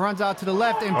handoff, runs out to the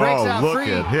left, and breaks out look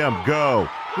free. At him go.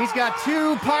 He's got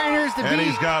 2 Pioneers to beat. And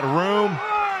he's got room.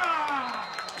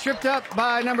 Tripped up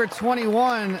by number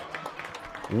 21.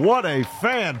 What a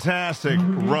fantastic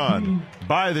run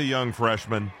by the young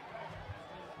freshman.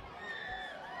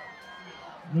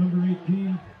 Number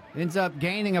 18. Ends up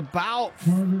gaining about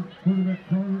Quarterback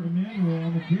Carter Emmanuel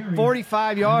on the carry.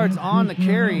 45 yards on the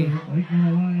carry. Lake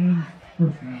Nona Lions,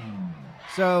 first down.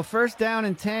 So first down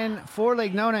and 10 for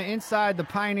Lake Nona inside the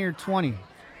Pioneer 20.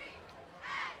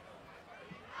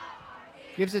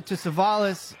 Gives it to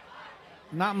Savalas.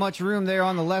 Not much room there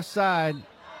on the left side.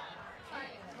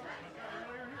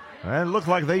 And it looked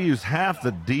like they used half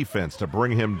the defense to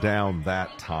bring him down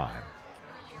that time.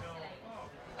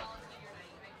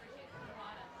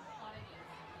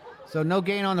 So no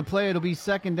gain on the play. It'll be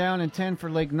second down and 10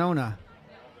 for Lake Nona.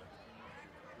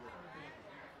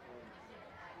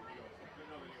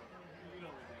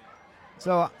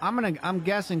 So I'm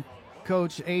guessing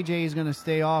Coach AJ is gonna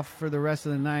stay off for the rest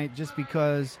of the night just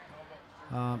because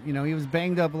he was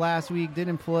banged up last week,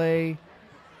 didn't play.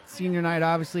 Senior night,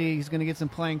 obviously, he's gonna get some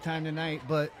playing time tonight,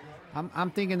 but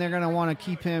I'm thinking they're gonna want to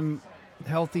keep him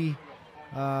healthy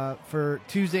for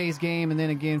Tuesday's game and then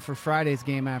again for Friday's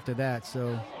game after that.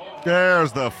 So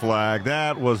there's the flag.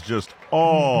 That was just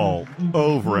all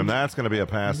over him. That's going to be a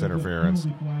pass interference.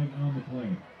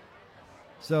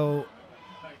 So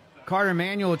Carter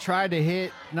Emanuel tried to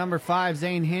hit number 5,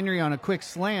 Zane Henry, on a quick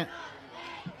slant.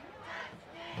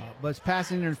 But it's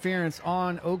pass interference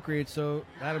on Oak Ridge, so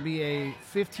that'll be a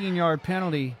 15-yard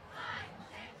penalty.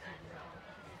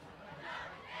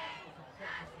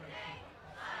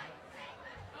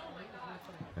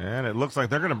 And it looks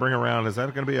like they're going to bring around. Is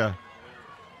that going to be a...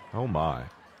 Oh, my.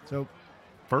 So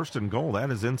first and goal. That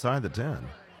is inside the 10.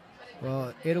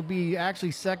 Well, it'll be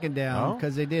actually second down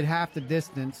because they did half the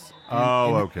distance.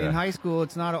 Okay. In high school,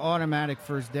 it's not an automatic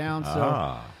first down,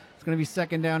 so it's going to be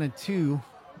second down and 2,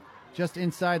 just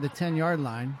inside the 10-yard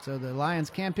line. So the Lions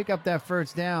can pick up that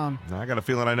first down. I got a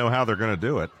feeling I know how they're going to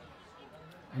do it.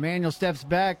 Emmanuel steps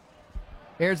back,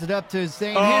 airs it up to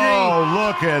Zane Henry. Oh,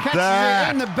 look at catches that.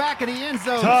 it in the back of the end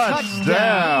zone.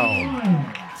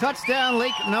 Touchdown. Touchdown,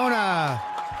 Lake Nona.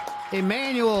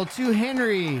 Emmanuel to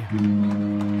Henry.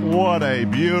 What a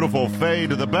beautiful fade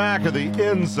to the back of the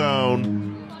end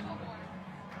zone.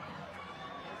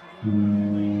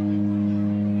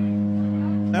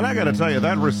 And I got to tell you,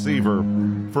 that receiver,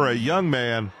 for a young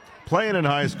man playing in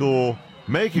high school,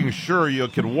 making sure you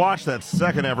could watch that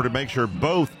second effort to make sure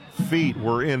both feet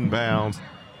were in bounds.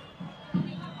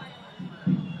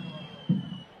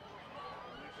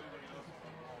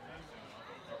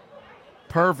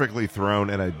 Perfectly thrown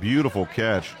and a beautiful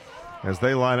catch as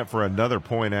they line up for another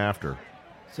point after.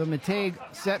 So Matei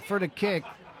set for the kick.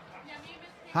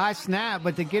 High snap,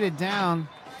 but to get it down,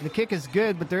 the kick is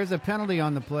good, but there is a penalty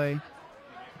on the play.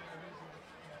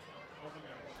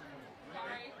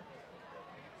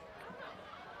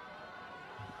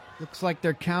 Looks like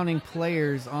they're counting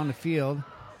players on the field.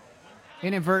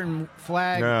 Inadvertent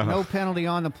flag, no penalty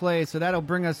on the play, so that'll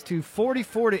bring us to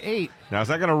 44-8. Now, is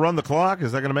that going to run the clock?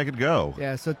 Is that going to make it go?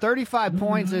 Yeah, so 35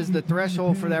 points is the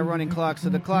threshold for that running clock, so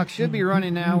the clock should be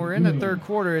running now. We're in the third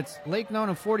quarter. It's Lake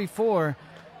Nona 44,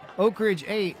 Oak Ridge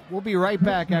 8. We'll be right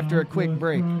back after a quick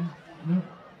break.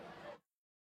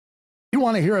 You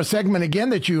want to hear a segment again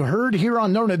that you heard here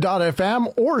on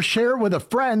Nona.fm or share with a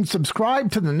friend,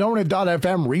 subscribe to the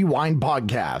Nona.fm Rewind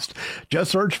podcast. Just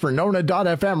search for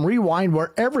Nona.fm Rewind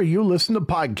wherever you listen to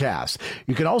podcasts.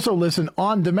 You can also listen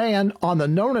on demand on the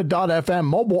Nona.fm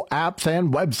mobile apps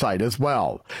and website as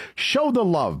well. Show the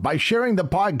love by sharing the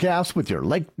podcast with your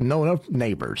Lake Nona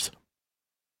neighbors.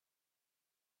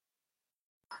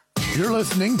 You're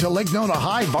listening to Lake Nona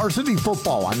High Varsity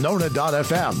Football on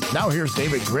Nona.fm. Now here's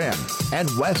David Grimm and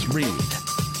Wes Reed.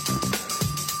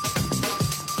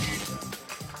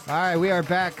 All right, we are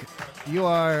back. You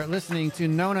are listening to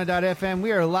Nona.fm.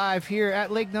 We are live here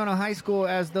at Lake Nona High School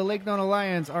as the Lake Nona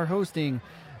Lions are hosting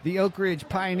the Oak Ridge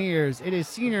Pioneers. It is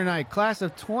senior night, class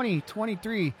of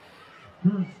 2023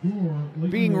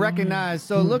 being recognized.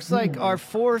 So it looks like our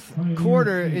fourth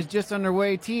quarter is just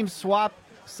underway. Teams swap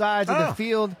sides of the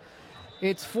field.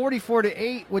 It's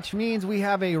 44-8, which means we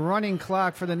have a running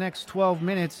clock for the next 12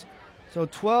 minutes. So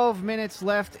 12 minutes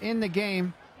left in the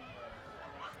game.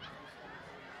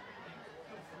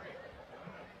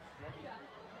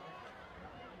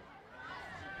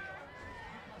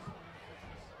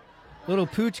 Little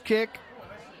pooch kick.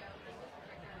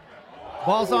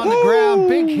 Ball's on the ground.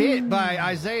 Big hit by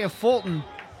Isaiah Fulton.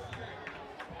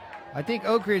 I think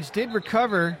Oak Ridge did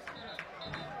recover.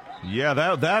 Yeah,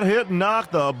 that hit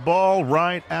knocked the ball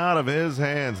right out of his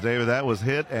hands, David. That was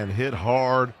hit and hit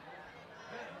hard.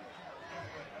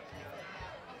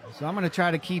 So I'm going to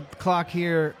try to keep the clock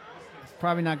here. It's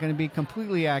probably not going to be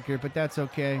completely accurate, but that's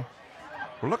okay.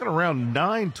 We're looking around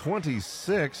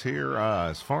 9:26 here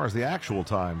as far as the actual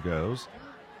time goes.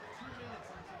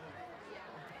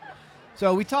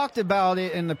 So we talked about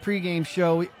it in the pregame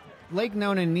show. Lake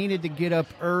Nona needed to get up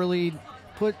early,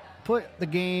 put the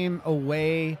game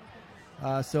away,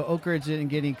 so Oak Ridge didn't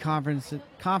get any confidence,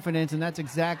 and that's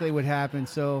exactly what happened.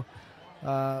 So,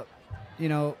 other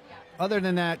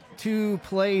than that, 2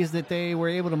 plays that they were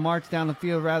able to march down the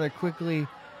field rather quickly,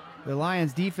 the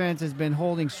Lions' defense has been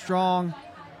holding strong.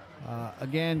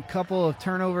 Again, couple of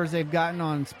turnovers they've gotten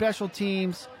on special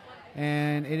teams,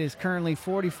 and it is currently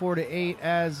 44-8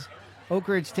 as Oak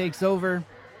Ridge takes over.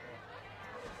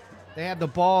 They have the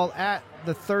ball at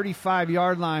the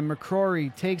 35-yard line.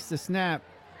 McCrory takes the snap.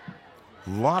 A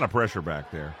lot of pressure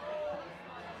back there.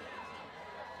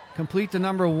 Complete to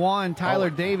number 1, Tyler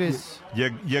Davis.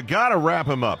 You got to wrap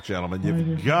him up, gentlemen.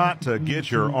 You've got to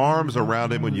get your arms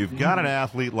around him when you've got an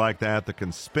athlete like that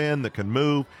can spin, that can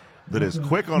move, that is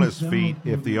quick on his feet.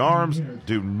 If the arms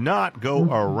do not go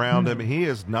around him, he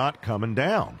is not coming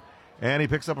down. And he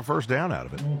picks up a first down out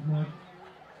of it.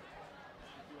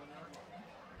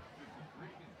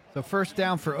 So first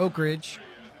down for Oak Ridge.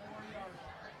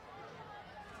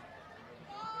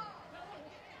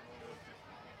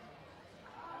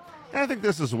 And I think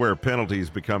this is where penalties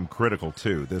become critical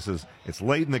too. It's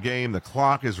late in the game, the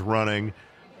clock is running,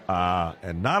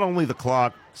 and not only the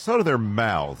clock, so do their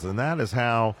mouths, and that is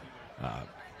how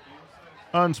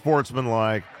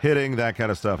unsportsmanlike hitting, that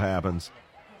kind of stuff happens.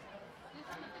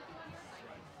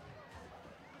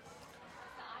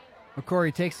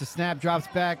 McCrory takes the snap, drops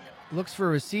back, looks for a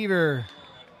receiver.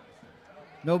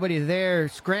 Nobody there.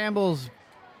 Scrambles,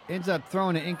 ends up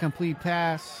throwing an incomplete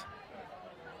pass.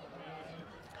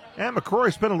 And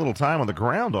McCrory spent a little time on the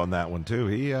ground on that one, too.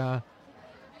 He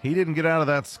didn't get out of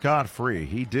that scot-free.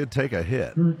 He did take a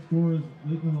hit. Current score is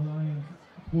Lakeland Lions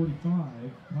 45,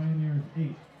 Pioneers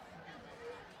 8.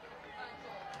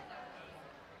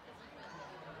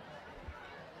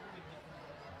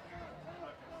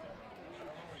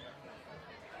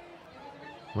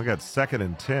 We got 2nd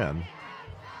and 10.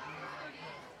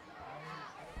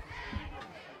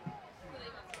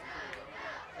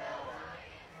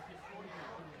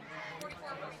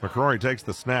 McCrory takes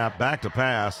the snap, back to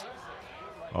pass.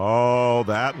 Oh,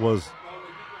 that was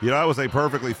a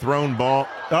perfectly thrown ball.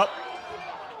 Up.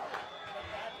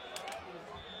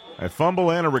 A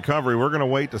fumble and a recovery. We're going to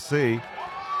wait to see.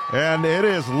 And it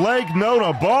is Lake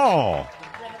Nona ball.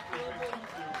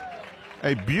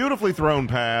 A beautifully thrown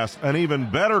pass, an even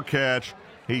better catch.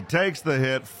 He takes the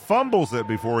hit, fumbles it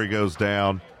before he goes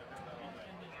down,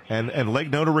 and Lake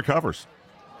Nona recovers.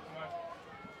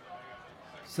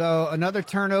 So another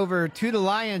turnover to the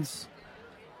Lions.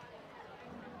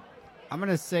 I'm going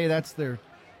to say that's their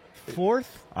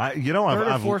fourth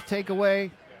takeaway.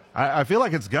 I feel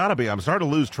like it's got to be. I'm starting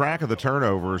to lose track of the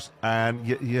turnovers, and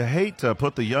you hate to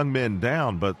put the young men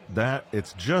down, but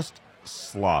it's just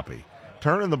sloppy.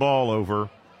 Turning the ball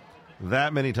over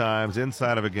that many times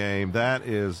inside of a game, that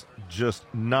is just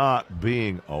not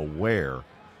being aware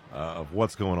of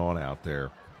what's going on out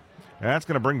there. And that's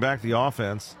going to bring back the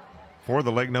offense for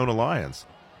the Lake Nona Lions.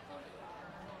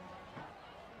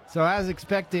 So as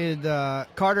expected,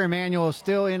 Carter Emanuel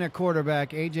still in at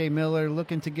quarterback. A.J. Miller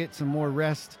looking to get some more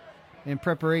rest in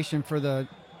preparation for the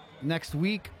next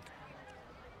week.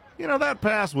 You know, that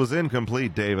pass was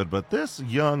incomplete, David, but this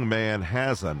young man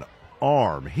has an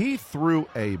arm. He threw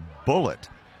a bullet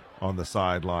on the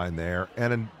sideline there,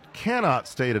 and cannot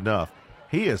state enough,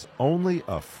 he is only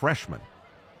a freshman.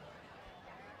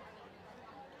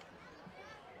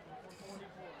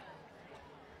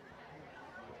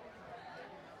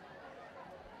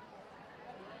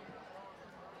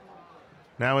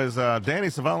 Now, is Danny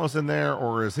Savalos in there,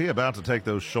 or is he about to take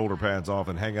those shoulder pads off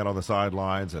and hang out on the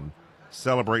sidelines and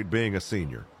celebrate being a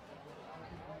senior?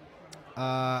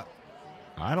 I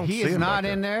don't see him. He is not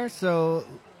in there, so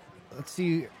let's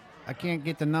see. I can't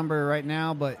get the number right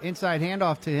now, but inside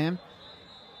handoff to him.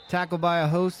 Tackled by a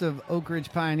host of Oak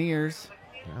Ridge Pioneers.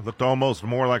 Yeah, it looked almost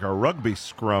more like a rugby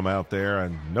scrum out there,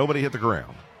 and nobody hit the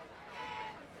ground.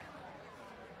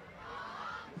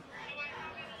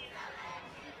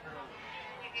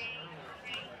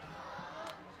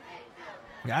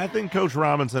 I think Coach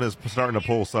Robinson is starting to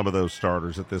pull some of those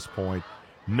starters at this point.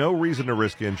 No reason to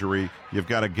risk injury. You've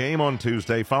got a game on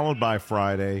Tuesday, followed by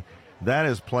Friday. That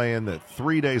is playing that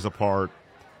 3 days apart.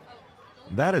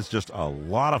 That is just a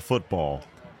lot of football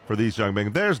for these young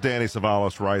men. There's Danny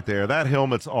Savalas right there. That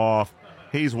helmet's off.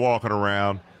 He's walking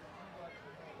around.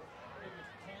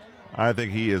 I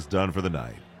think he is done for the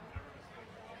night.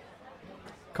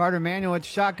 Carter Manuel at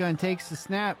shotgun takes the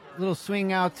snap. Little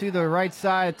swing out to the right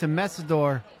side to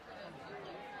Messidor.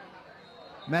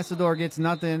 Messidor gets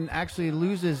nothing, actually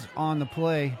loses on the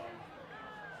play.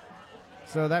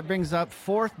 So that brings up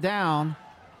 4th down.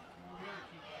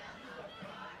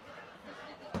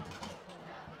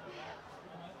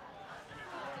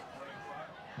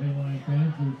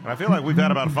 I feel like we've had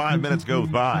about 5 minutes go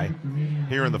by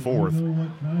here in the 4th.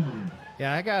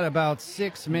 Yeah, I got about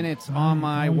 6 minutes on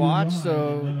my watch,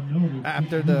 so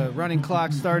after the running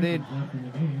clock started,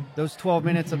 those 12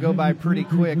 minutes will go by pretty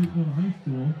quick. So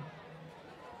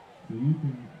you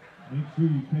can make sure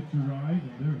you catch your ride,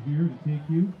 and they're here to take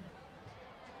you.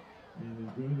 And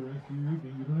enjoy the rest of your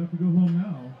evening. You don't have to go home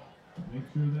now. Make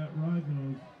sure that ride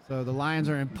knows. So the Lions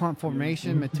are in punt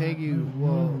formation. Mategu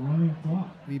will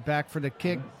be back for the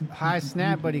kick. High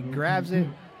snap, but he grabs it.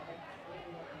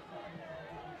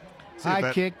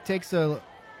 High kick, takes a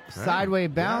sideways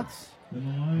bounce.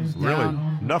 Really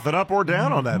nothing up or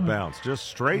down on that bounce, just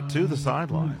straight to the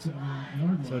sidelines.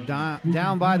 So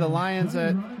down by the Lions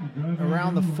at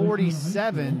around the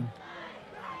 47.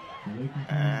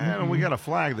 And we got a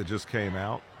flag that just came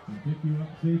out. I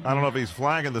don't know if he's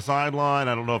flagging the sideline.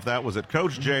 I don't know if that was at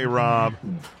Coach J. Rob.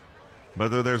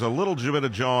 But there's a little bit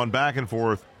of jawing back and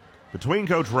forth between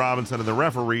Coach Robinson and the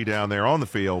referee down there on the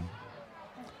field.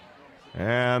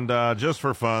 And just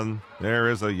for fun, there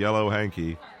is a yellow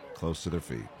hanky close to their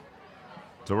feet.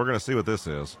 So we're going to see what this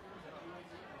is.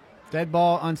 Dead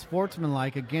ball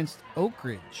unsportsmanlike against Oak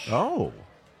Ridge. Oh.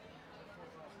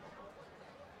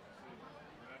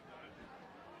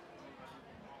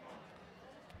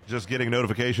 Just getting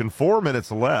notification, 4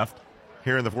 minutes left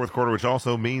here in the 4th quarter, which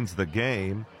also means the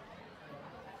game.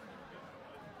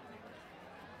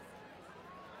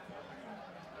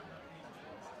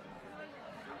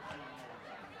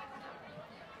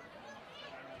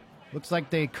 Looks like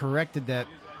they corrected that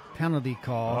penalty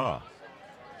call.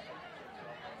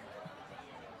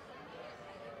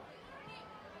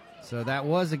 So that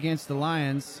was against the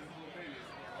Lions.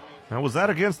 Now, was that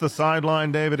against the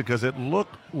sideline, David? Because it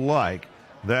looked like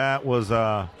that was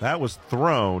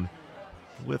thrown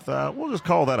with, we'll just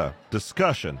call that a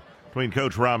discussion between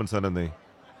Coach Robinson and the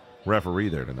referee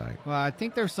there tonight. Well, I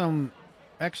think there's some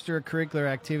extracurricular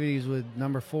activities with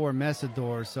number 4,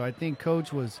 Messidor. So I think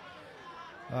Coach was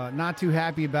not too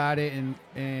happy about it.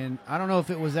 And I don't know if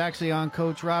it was actually on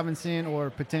Coach Robinson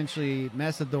or potentially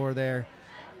Messidor there.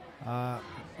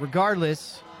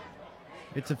 Regardless,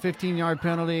 it's a 15-yard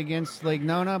penalty against Lake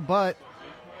Nona, but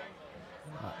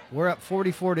we're up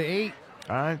 44-8.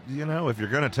 If you're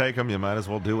going to take them, you might as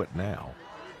well do it now.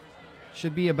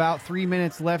 Should be about 3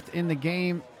 minutes left in the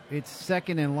game. It's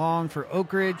 2nd and long for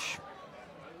Oak Ridge.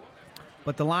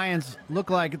 But the Lions look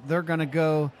like they're going to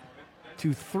go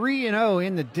to 3-0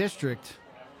 in the district,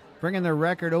 bringing their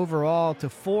record overall to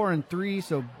 4-3,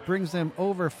 so brings them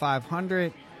over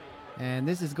 500. And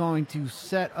this is going to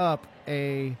set up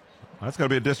that's going to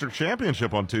be a district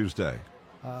championship on Tuesday.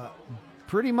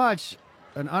 Pretty much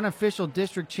an unofficial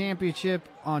district championship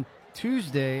on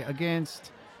Tuesday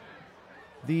against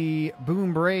the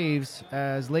Boone Braves,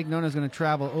 as Lake Nona is going to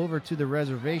travel over to the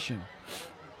reservation.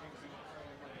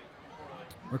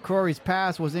 McCrory's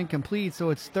pass was incomplete, so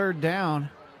it's 3rd down.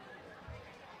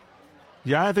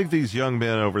 Yeah, I think these young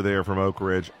men over there from Oak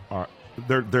Ridge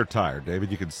they're tired,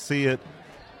 David. You can see it.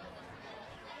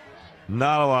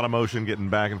 Not a lot of motion getting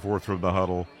back and forth from the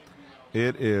huddle.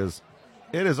 It's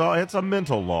a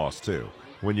mental loss too.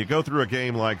 When you go through a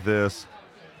game like this,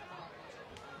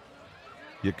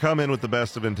 you come in with the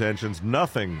best of intentions,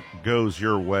 nothing goes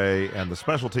your way, and the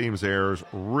special teams errors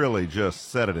really just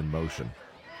set it in motion.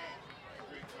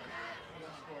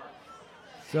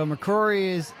 So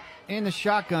McCrory is in the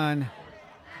shotgun.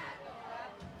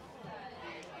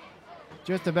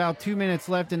 Just about 2 minutes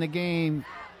left in the game.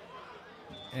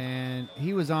 And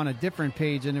he was on a different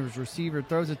page than his receiver.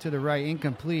 Throws it to the right,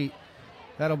 incomplete.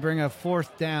 That'll bring a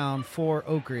 4th down for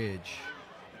Oak Ridge.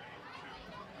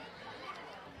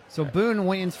 So Boone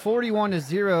wins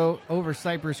 41-0 over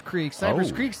Cypress Creek.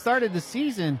 Cypress Creek started the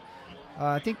season,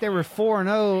 I think they were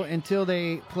 4-0 until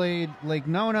they played Lake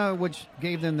Nona, which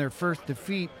gave them their first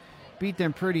defeat. Beat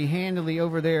them pretty handily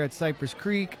over there at Cypress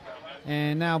Creek.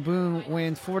 And now Boone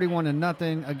wins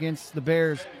 41-0 against the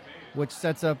Bears, which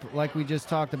sets up, like we just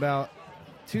talked about,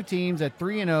 2 teams at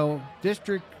 3-0,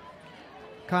 district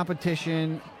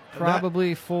competition,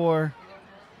 probably for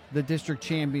the district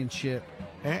championship.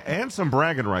 And some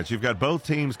bragging rights. You've got both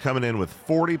teams coming in with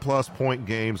 40-plus point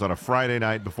games on a Friday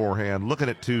night beforehand, looking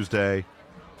at Tuesday.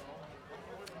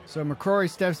 So McCrory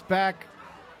steps back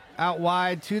out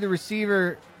wide to the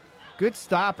receiver. Good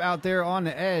stop out there on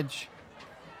the edge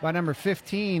by number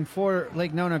 15 for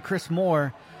Lake Nona, Chris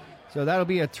Moore. So that'll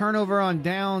be a turnover on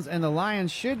downs, and the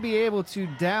Lions should be able to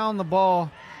down the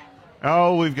ball.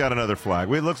 Oh, we've got another flag.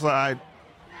 It looks like...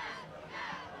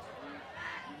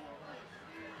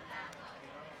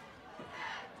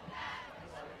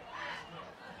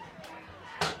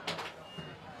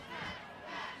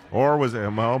 Or was it,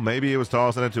 well, maybe he was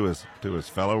tossing it to his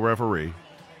fellow referee.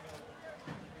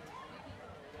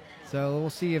 So we'll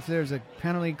see if there's a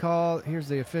penalty call. Here's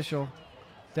the official.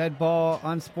 Dead ball,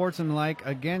 unsportsmanlike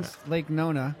against Lake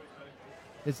Nona.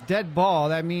 It's dead ball.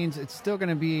 That means it's still going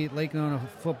to be Lake Nona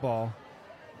football.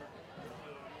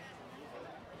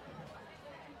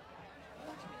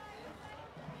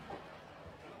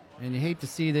 And you hate to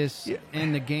see this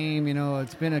in the game. You know,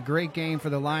 it's been a great game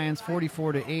for the Lions,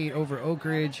 44-8 over Oak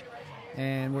Ridge.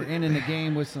 And we're ending the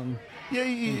game with some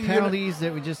penalties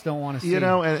that we just don't want to see. You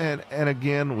know, and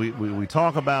again, we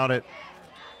talk about it.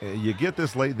 You get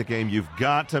this late in the game, you've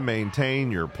got to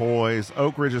maintain your poise.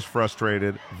 Oak Ridge is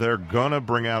frustrated. They're going to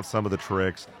bring out some of the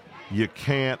tricks. You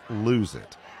can't lose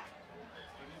it.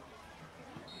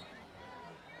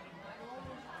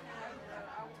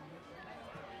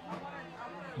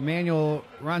 Manuel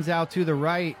runs out to the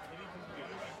right.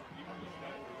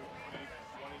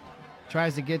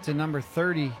 Tries to get to number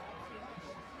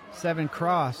 37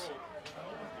 Cross.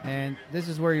 And this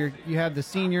is where you have the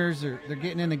seniors, they're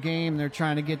getting in the game, they're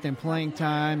trying to get them playing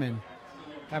time and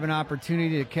have an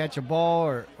opportunity to catch a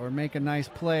ball or make a nice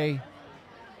play.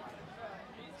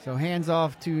 So hands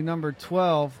off to number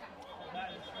 12.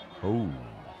 Oh,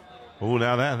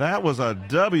 now that was a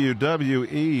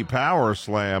WWE power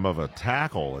slam of a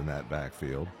tackle in that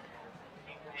backfield.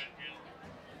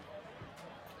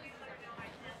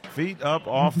 Feet up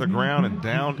off the ground and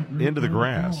down into the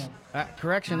grass.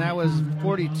 Correction, that was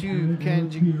 42 Ken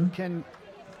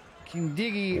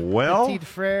Diggy Well, Petit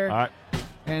Frere.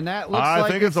 And that looks I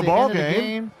like think it's a ball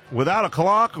game. Without a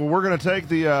clock, we're going to take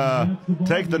the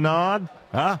nod.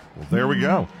 Huh? Well, there we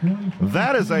go.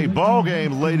 That is a ball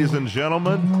game, ladies and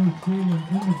gentlemen.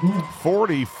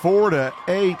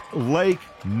 44-8 Lake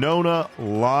Nona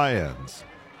Lions.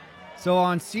 So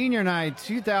on senior night,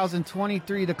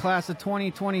 2023, the class of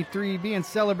 2023 being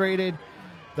celebrated,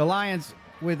 the Lions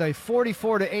with a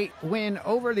 44-8 win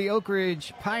over the Oak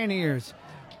Ridge Pioneers.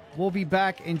 We'll be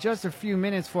back in just a few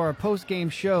minutes for our post-game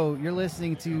show. You're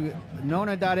listening to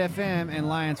Nona.fm and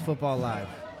Lions Football Live.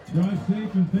 Drive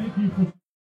safe and thank you for...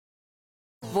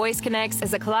 Voice Connects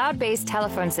is a cloud-based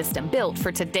telephone system built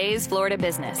for today's Florida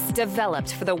business,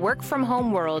 developed for the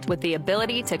work-from-home world with the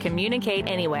ability to communicate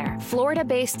anywhere.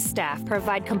 Florida-based staff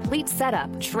provide complete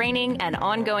setup, training, and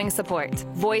ongoing support.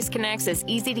 Voice Connects is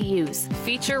easy to use,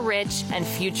 feature-rich, and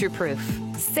future-proof.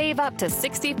 Save up to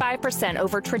 65%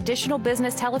 over traditional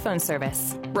business telephone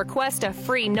service. Request a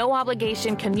free,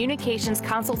 no-obligation communications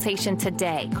consultation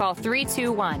today. Call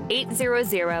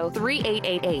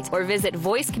 321-800-3888 or visit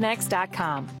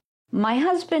voiceconnects.com. My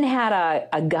husband had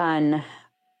a gun.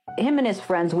 Him and his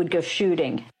friends would go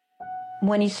shooting.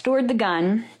 When he stored the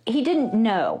gun, he didn't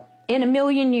know. In a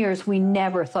million years, we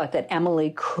never thought that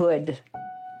Emily could.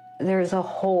 There's a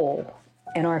hole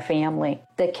in our family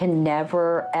that can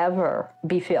never, ever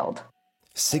be filled.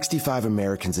 65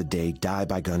 Americans a day die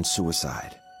by gun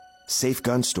suicide. Safe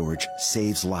gun storage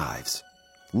saves lives.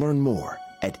 Learn more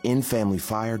at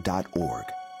infamilyfire.org.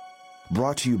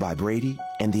 Brought to you by Brady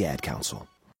and the Ad Council.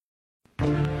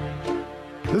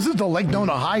 This is the Lake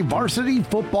Nona High Varsity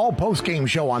Football Postgame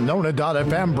Show on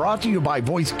Nona.fm, brought to you by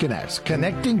Voice Connects,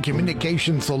 connecting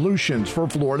communication solutions for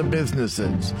Florida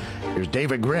businesses. Here's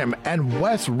David Grimm and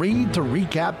Wes Reed to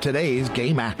recap today's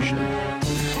game action.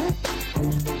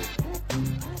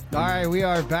 All right, we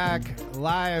are back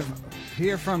live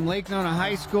here from Lake Nona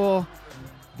High School.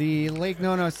 The Lake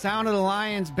Nona Sound of the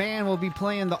Lions band will be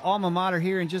playing the alma mater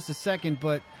here in just a second,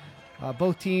 but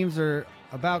both teams are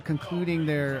about concluding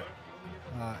their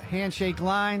handshake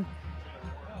line,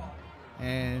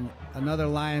 and another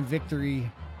Lion victory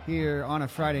here on a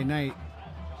Friday night.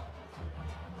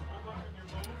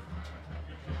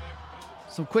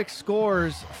 Some quick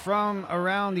scores from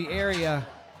around the area.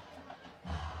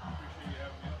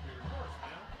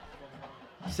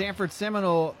 Sanford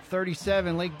Seminole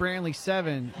 37, Lake Brantley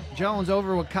 7. Jones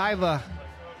over Wekiva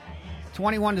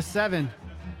 21-7.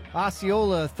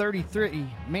 Osceola 33,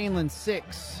 Mainland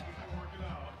 6.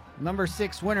 Number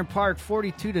 6, Winter Park,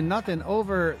 42-0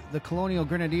 over the Colonial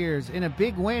Grenadiers. In a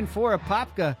big win for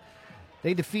Apopka,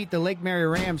 they defeat the Lake Mary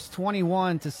Rams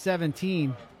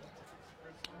 21-17.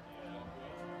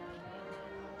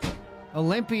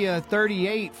 Olympia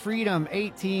 38, Freedom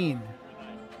 18.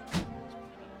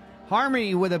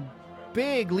 Harmony with a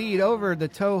big lead over the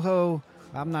Toho.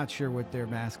 I'm not sure what their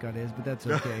mascot is, but that's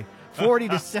okay.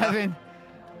 40-7.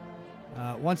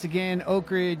 Once again,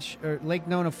 Lake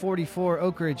Nona 44,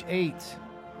 Oak Ridge 8.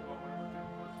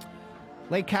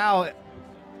 Lake Howe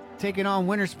taking on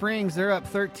Winter Springs. They're up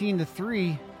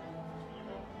 13-3.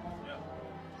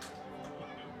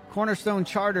 Cornerstone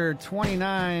Charter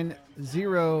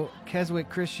 29-0. Keswick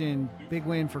Christian, big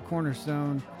win for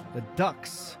Cornerstone. The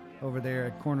Ducks over there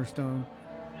at Cornerstone.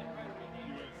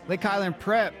 Lake Highland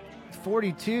Prep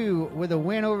 42 with a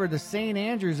win over the St.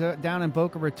 Andrews down in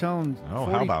Boca Raton. Oh,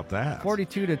 how about that?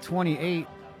 42-28.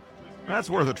 That's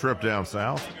worth a trip down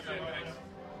south.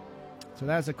 So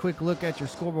that's a quick look at your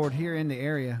scoreboard here in the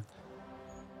area.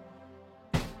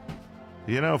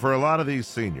 You know, for a lot of these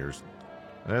seniors,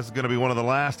 this is going to be one of the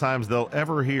last times they'll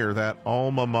ever hear that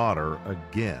alma mater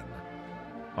again.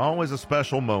 Always a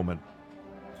special moment.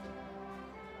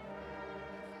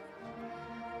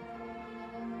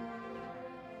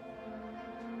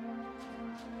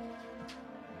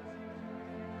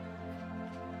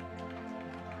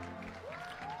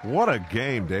 What a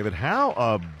game, David. How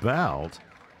about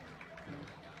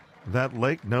that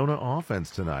Lake Nona offense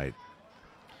tonight?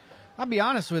 I'll be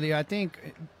honest with you. I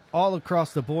think all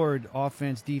across the board,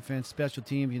 offense, defense, special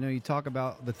teams, you talk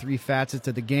about the three facets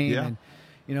of the game. Yeah.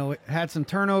 And, had some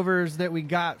turnovers that we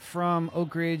got from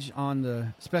Oak Ridge on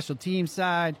the special team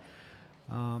side.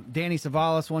 Danny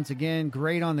Savalas, once again,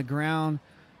 great on the ground,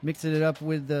 mixing it up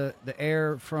with the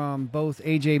air from both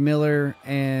A.J. Miller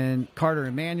and Carter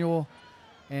Emanuel.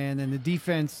 And then the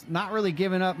defense not really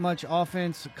giving up much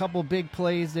offense. A couple big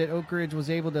plays that Oak Ridge was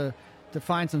able to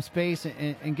find some space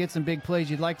and get some big plays.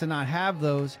 You'd like to not have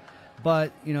those.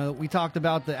 But, we talked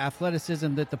about the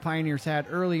athleticism that the Pioneers had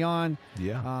early on.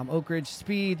 Yeah. Oak Ridge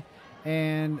speed.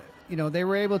 And, they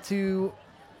were able to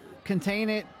contain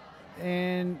it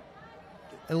and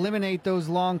eliminate those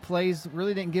long plays.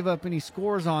 Really didn't give up any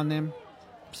scores on them.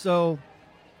 So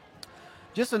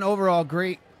just an overall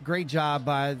great job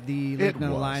by the Lake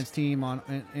Nona Lions team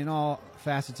in all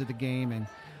facets of the game. And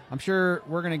I'm sure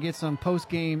we're going to get some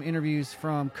post-game interviews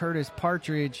from Curtis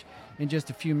Partridge in just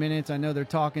a few minutes. I know they're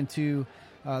talking to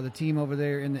the team over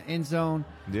there in the end zone.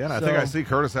 Yeah, and I think I see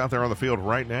Curtis out there on the field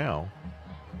right now.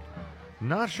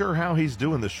 Not sure how he's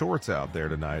doing the shorts out there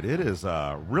tonight. It is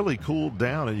really cooled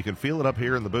down, and you can feel it up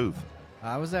here in the booth.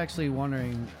 I was actually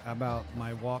wondering about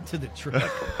my walk to the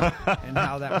truck and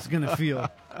how that was going to feel,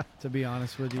 to be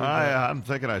honest with you. I'm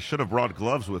thinking I should have brought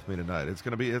gloves with me tonight. It's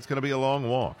going to be a long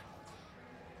walk.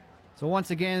 So once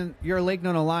again, your Lake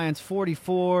Nona Lions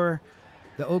 44,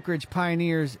 the Oak Ridge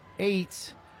Pioneers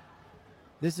 8.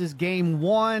 This is game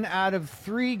 1 out of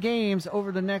 3 games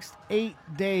over the next 8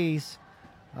 days.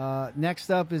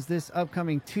 Next up is this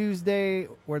upcoming Tuesday,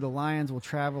 where the Lions will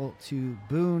travel to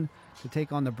Boone to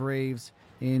take on the Braves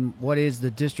in what is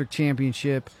the district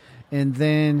championship. And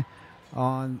then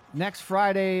on next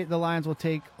Friday, the Lions will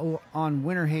take on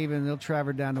Winter Haven. They'll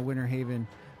travel down to Winter Haven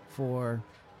for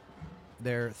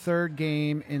their 3rd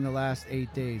game in the last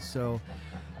 8 days. So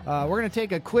we're going to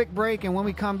take a quick break, and when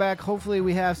we come back, hopefully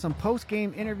we have some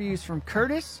post-game interviews from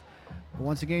Curtis. But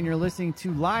once again, you're listening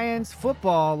to Lions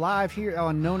Football live here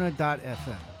on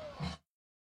Nona.fm.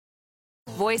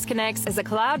 Voice Connects is a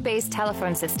cloud-based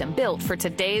telephone system built for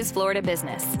today's Florida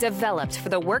business, developed for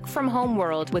the work-from-home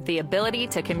world with the ability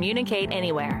to communicate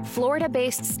anywhere.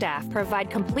 Florida-based staff provide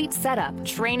complete setup,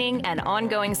 training, and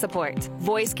ongoing support.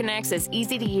 Voice Connects is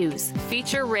easy to use,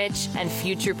 feature-rich, and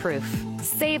future-proof.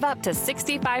 Save up to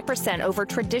 65% over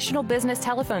traditional business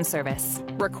telephone service.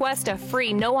 Request a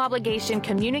free, no-obligation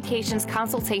communications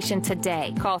consultation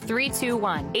today. Call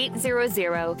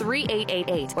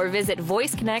 321-800-3888 or visit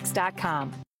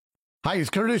voiceconnects.com. Hi, it's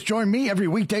Curtis. Join me every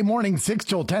weekday morning, 6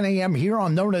 till 10 a.m. here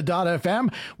on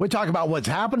Nona.fm. We talk about what's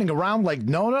happening around Lake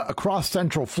Nona, across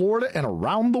Central Florida, and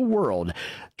around the world.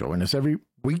 Join us every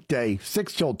weekday,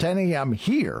 6 till 10 a.m.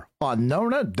 here on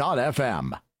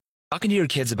Nona.fm. Talking to your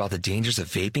kids about the dangers of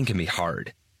vaping can be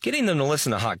hard. Getting them to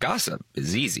listen to hot gossip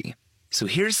is easy. So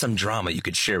here's some drama you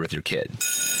could share with your kid.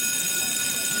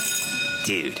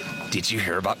 Dude, did you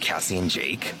hear about Cassie and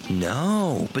Jake?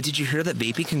 No, but did you hear that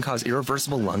vaping can cause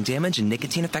irreversible lung damage and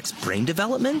nicotine affects brain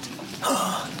development?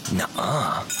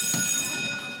 Nuh-uh.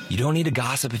 You don't need to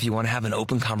gossip if you want to have an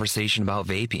open conversation about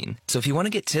vaping. So if you want to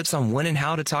get tips on when and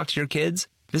how to talk to your kids,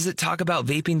 visit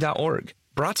talkaboutvaping.org.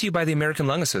 Brought to you by the American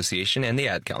Lung Association and the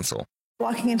Ad Council.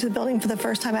 Walking into the building for the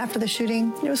first time after the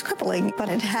shooting, it was crippling, but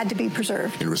it had to be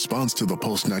preserved. In response to the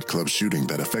Pulse nightclub shooting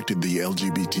that affected the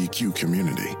LGBTQ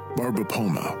community, Barbara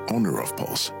Poma, owner of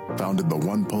Pulse, founded the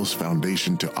One Pulse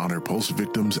Foundation to honor Pulse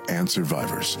victims and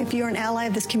survivors. If you're an ally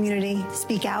of this community,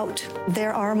 speak out.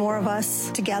 There are more of us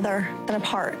together than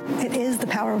apart. It is the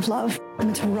power of love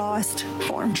in its rawest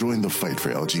form. Join the fight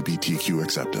for LGBTQ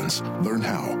acceptance. Learn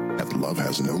how at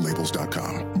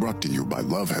lovehasnolabels.com. Brought to you by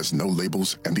Love Has No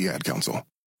Labels and the Ad Council.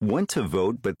 Want to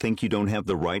vote but think you don't have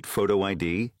the right photo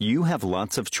ID? You have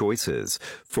lots of choices.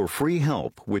 For free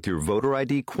help with your voter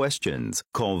ID questions,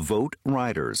 call Vote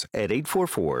Riders at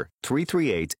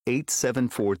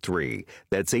 844-338-8743.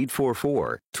 That's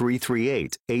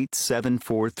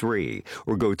 844-338-8743.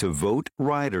 Or go to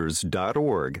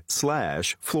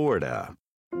voteriders.org/Florida.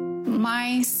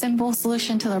 My simple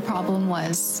solution to the problem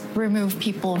was remove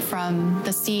people from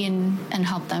the scene and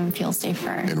help them feel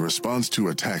safer. In response to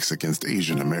attacks against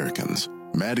Asian Americans,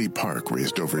 Maddie Park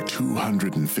raised over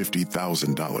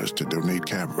 $250,000 to donate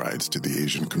cab rides to the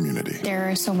Asian community. There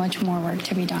is so much more work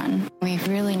to be done. We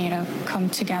really need to come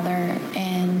together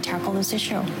and tackle this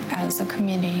issue as a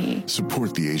community.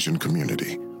 Support the Asian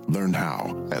community. Learn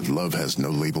how at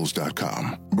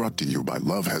lovehasnolabels.com. Brought to you by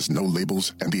Love Has No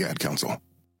Labels and the Ad Council.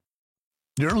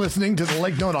 You're listening to the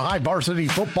Lake Nona High Varsity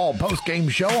Football Postgame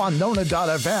Show on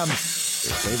Nona.fm.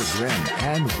 It's David Grimm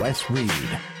and Wes Reed.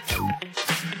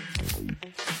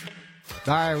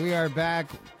 All right, we are back.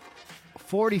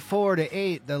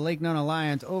 44-8, the Lake Nona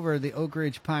Lions over the Oak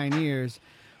Ridge Pioneers.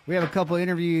 We have a couple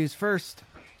interviews. First,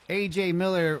 A.J.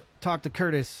 Miller talked to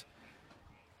Curtis.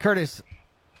 Curtis.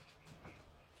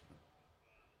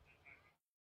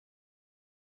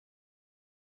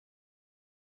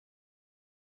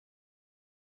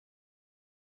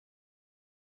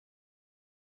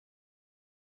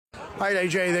 All right,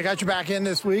 AJ, they got you back in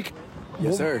this week.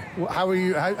 Yes, sir. How are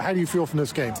you? How do you feel from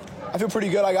this game? I feel pretty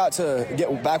good. I got to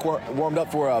get back warmed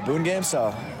up for a Boone game,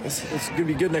 so it's going to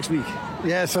be good next week.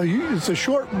 Yeah, so it's a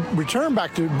short return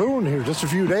back to Boone here, just a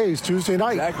few days, Tuesday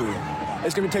night. Exactly.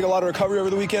 It's going to take a lot of recovery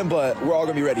over the weekend, but we're all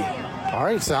going to be ready. All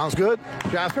right, sounds good.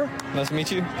 Jasper? Nice to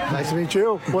meet you. Nice to meet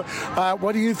you.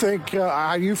 What do you think, how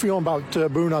are you feeling about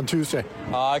Boone on Tuesday?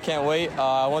 I can't wait.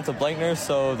 I went to Blankner,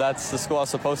 so that's the school I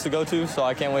was supposed to go to, so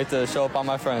I can't wait to show up on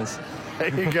my friends.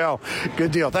 There you go.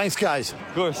 Good deal. Thanks, guys.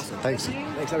 Of course. Thanks.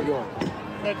 Thanks. How you doing?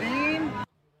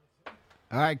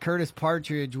 All right, Curtis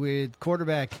Partridge with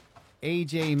quarterback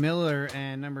A.J. Miller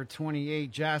and number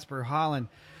 28, Jasper Holland.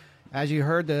 As you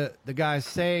heard the guys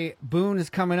say, Boone is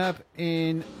coming up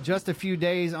in just a few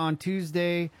days on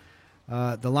Tuesday.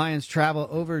 The Lions travel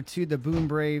over to the Boone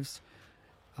Braves.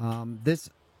 This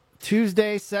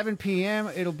Tuesday, 7 p.m.,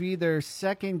 it'll be their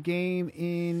second game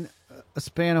in a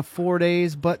span of 4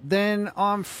 days. But then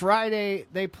on Friday,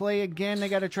 they play again. They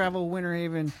got to travel Winter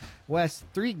Haven West.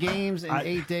 3 games in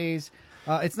 8 days.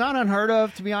 It's not unheard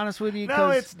of, to be honest with you.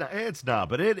 No, it's not.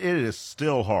 But it is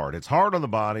still hard. It's hard on the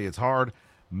body. It's hard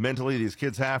mentally. These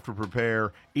kids have to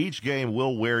prepare. Each game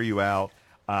will wear you out.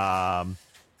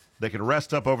 They can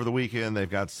rest up over the weekend. They've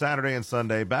got Saturday and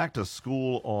Sunday, back to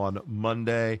school on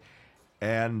Monday.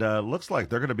 And looks like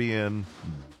they're going to be in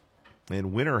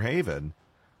Winter Haven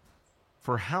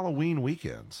for Halloween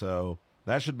weekend. So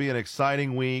that should be an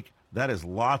exciting week. That is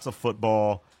lots of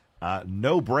football.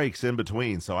 No breaks in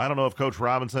between. So I don't know if Coach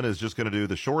Robinson is just going to do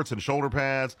the shorts and shoulder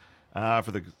pads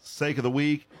for the sake of the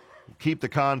week. Keep the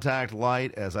contact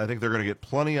light, as I think they're going to get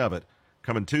plenty of it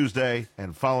coming Tuesday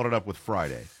and following it up with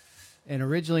Friday. And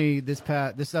originally, this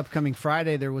upcoming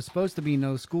Friday, there was supposed to be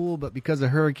no school, but because of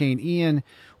Hurricane Ian,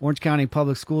 Orange County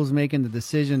Public Schools making the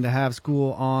decision to have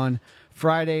school on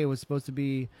Friday. It was supposed to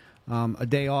be a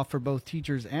day off for both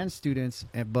teachers and students,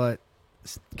 but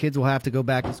kids will have to go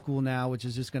back to school now, which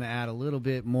is just going to add a little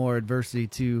bit more adversity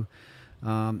to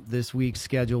this week's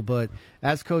schedule. But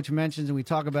as Coach mentions, and we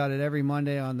talk about it every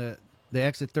Monday on the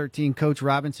Exit 13 Coach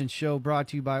Robinson Show, brought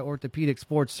to you by orthopedic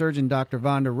sports surgeon Dr.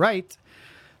 Vonda Wright,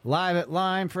 live at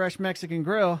Lime Fresh Mexican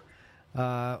Grill.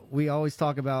 We always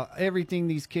talk about everything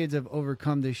these kids have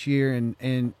overcome this year,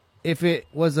 and if it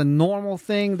was a normal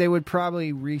thing, they would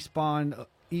probably respond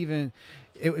even.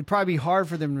 It would probably be hard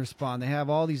for them to respond. They have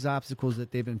all these obstacles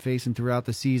that they've been facing throughout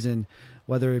the season,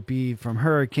 whether it be from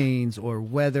hurricanes or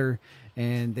weather,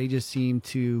 and they just seem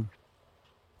to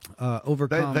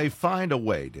overcome. They find a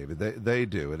way, David. They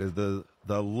do. It is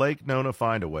the Lake Nona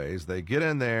find-a-ways. They get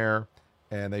in there,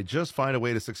 and they just find a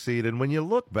way to succeed. And when you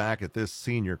look back at this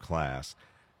senior class,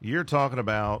 you're talking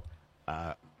about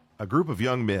a group of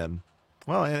young men,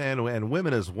 well, and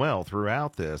women as well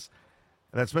throughout this,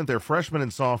 and that spent their freshman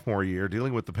and sophomore year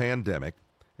dealing with the pandemic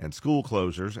and school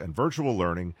closures and virtual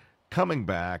learning, coming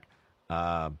back,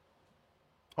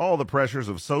 all the pressures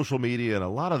of social media and a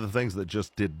lot of the things that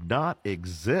just did not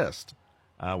exist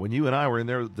when you and I were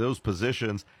in those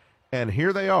positions. And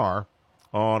here they are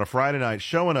on a Friday night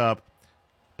showing up,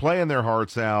 playing their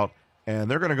hearts out, and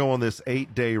they're going to go on this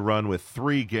 8-day run with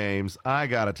 3 games. I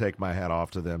got to take my hat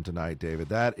off to them tonight, David.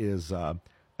 That is an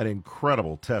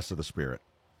incredible test of the spirit.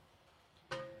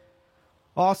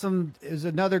 Awesome. It was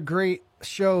another great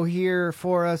show here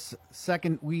for us.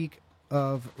 Second week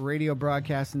of radio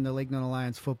broadcasting the Lake Nona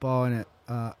Lions football, and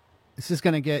it's just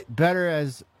going to get better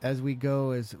as we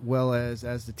go, as well as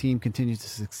the team continues to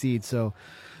succeed. So,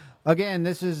 again,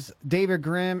 this is David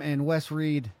Grimm and Wes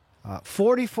Reed.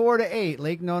 44-8,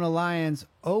 Lake Nona Lions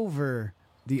over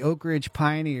the Oak Ridge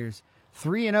Pioneers.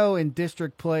 3-0 in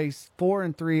district play,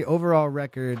 4-3 overall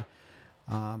record.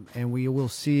 And we will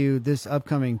see you this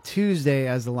upcoming Tuesday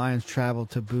as the Lions travel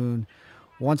to Boone.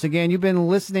 Once again, you've been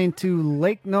listening to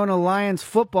Lake Nona Lions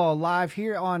football live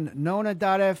here on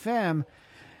Nona.fm.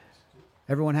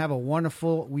 Everyone have a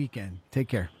wonderful weekend. Take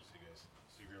care.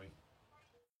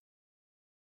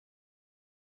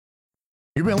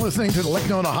 You've been listening to the Lake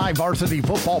Nona High Varsity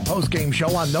Football Postgame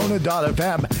Show on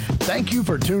Nona.fm. Thank you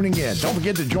for tuning in. Don't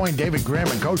forget to join David Grimm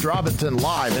and Coach Robinson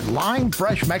live at Lime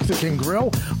Fresh Mexican Grill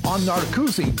on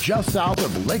Narcoossee, just south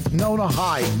of Lake Nona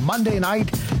High, Monday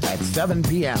night at 7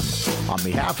 p.m. On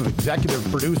behalf of executive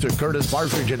producer Curtis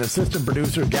Partridge and assistant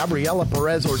producer Gabriela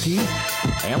Perez-Ortiz,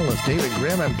 analyst David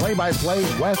Grimm, and play-by-play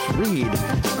Wes Reed,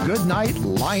 good night,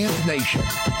 Lions Nation.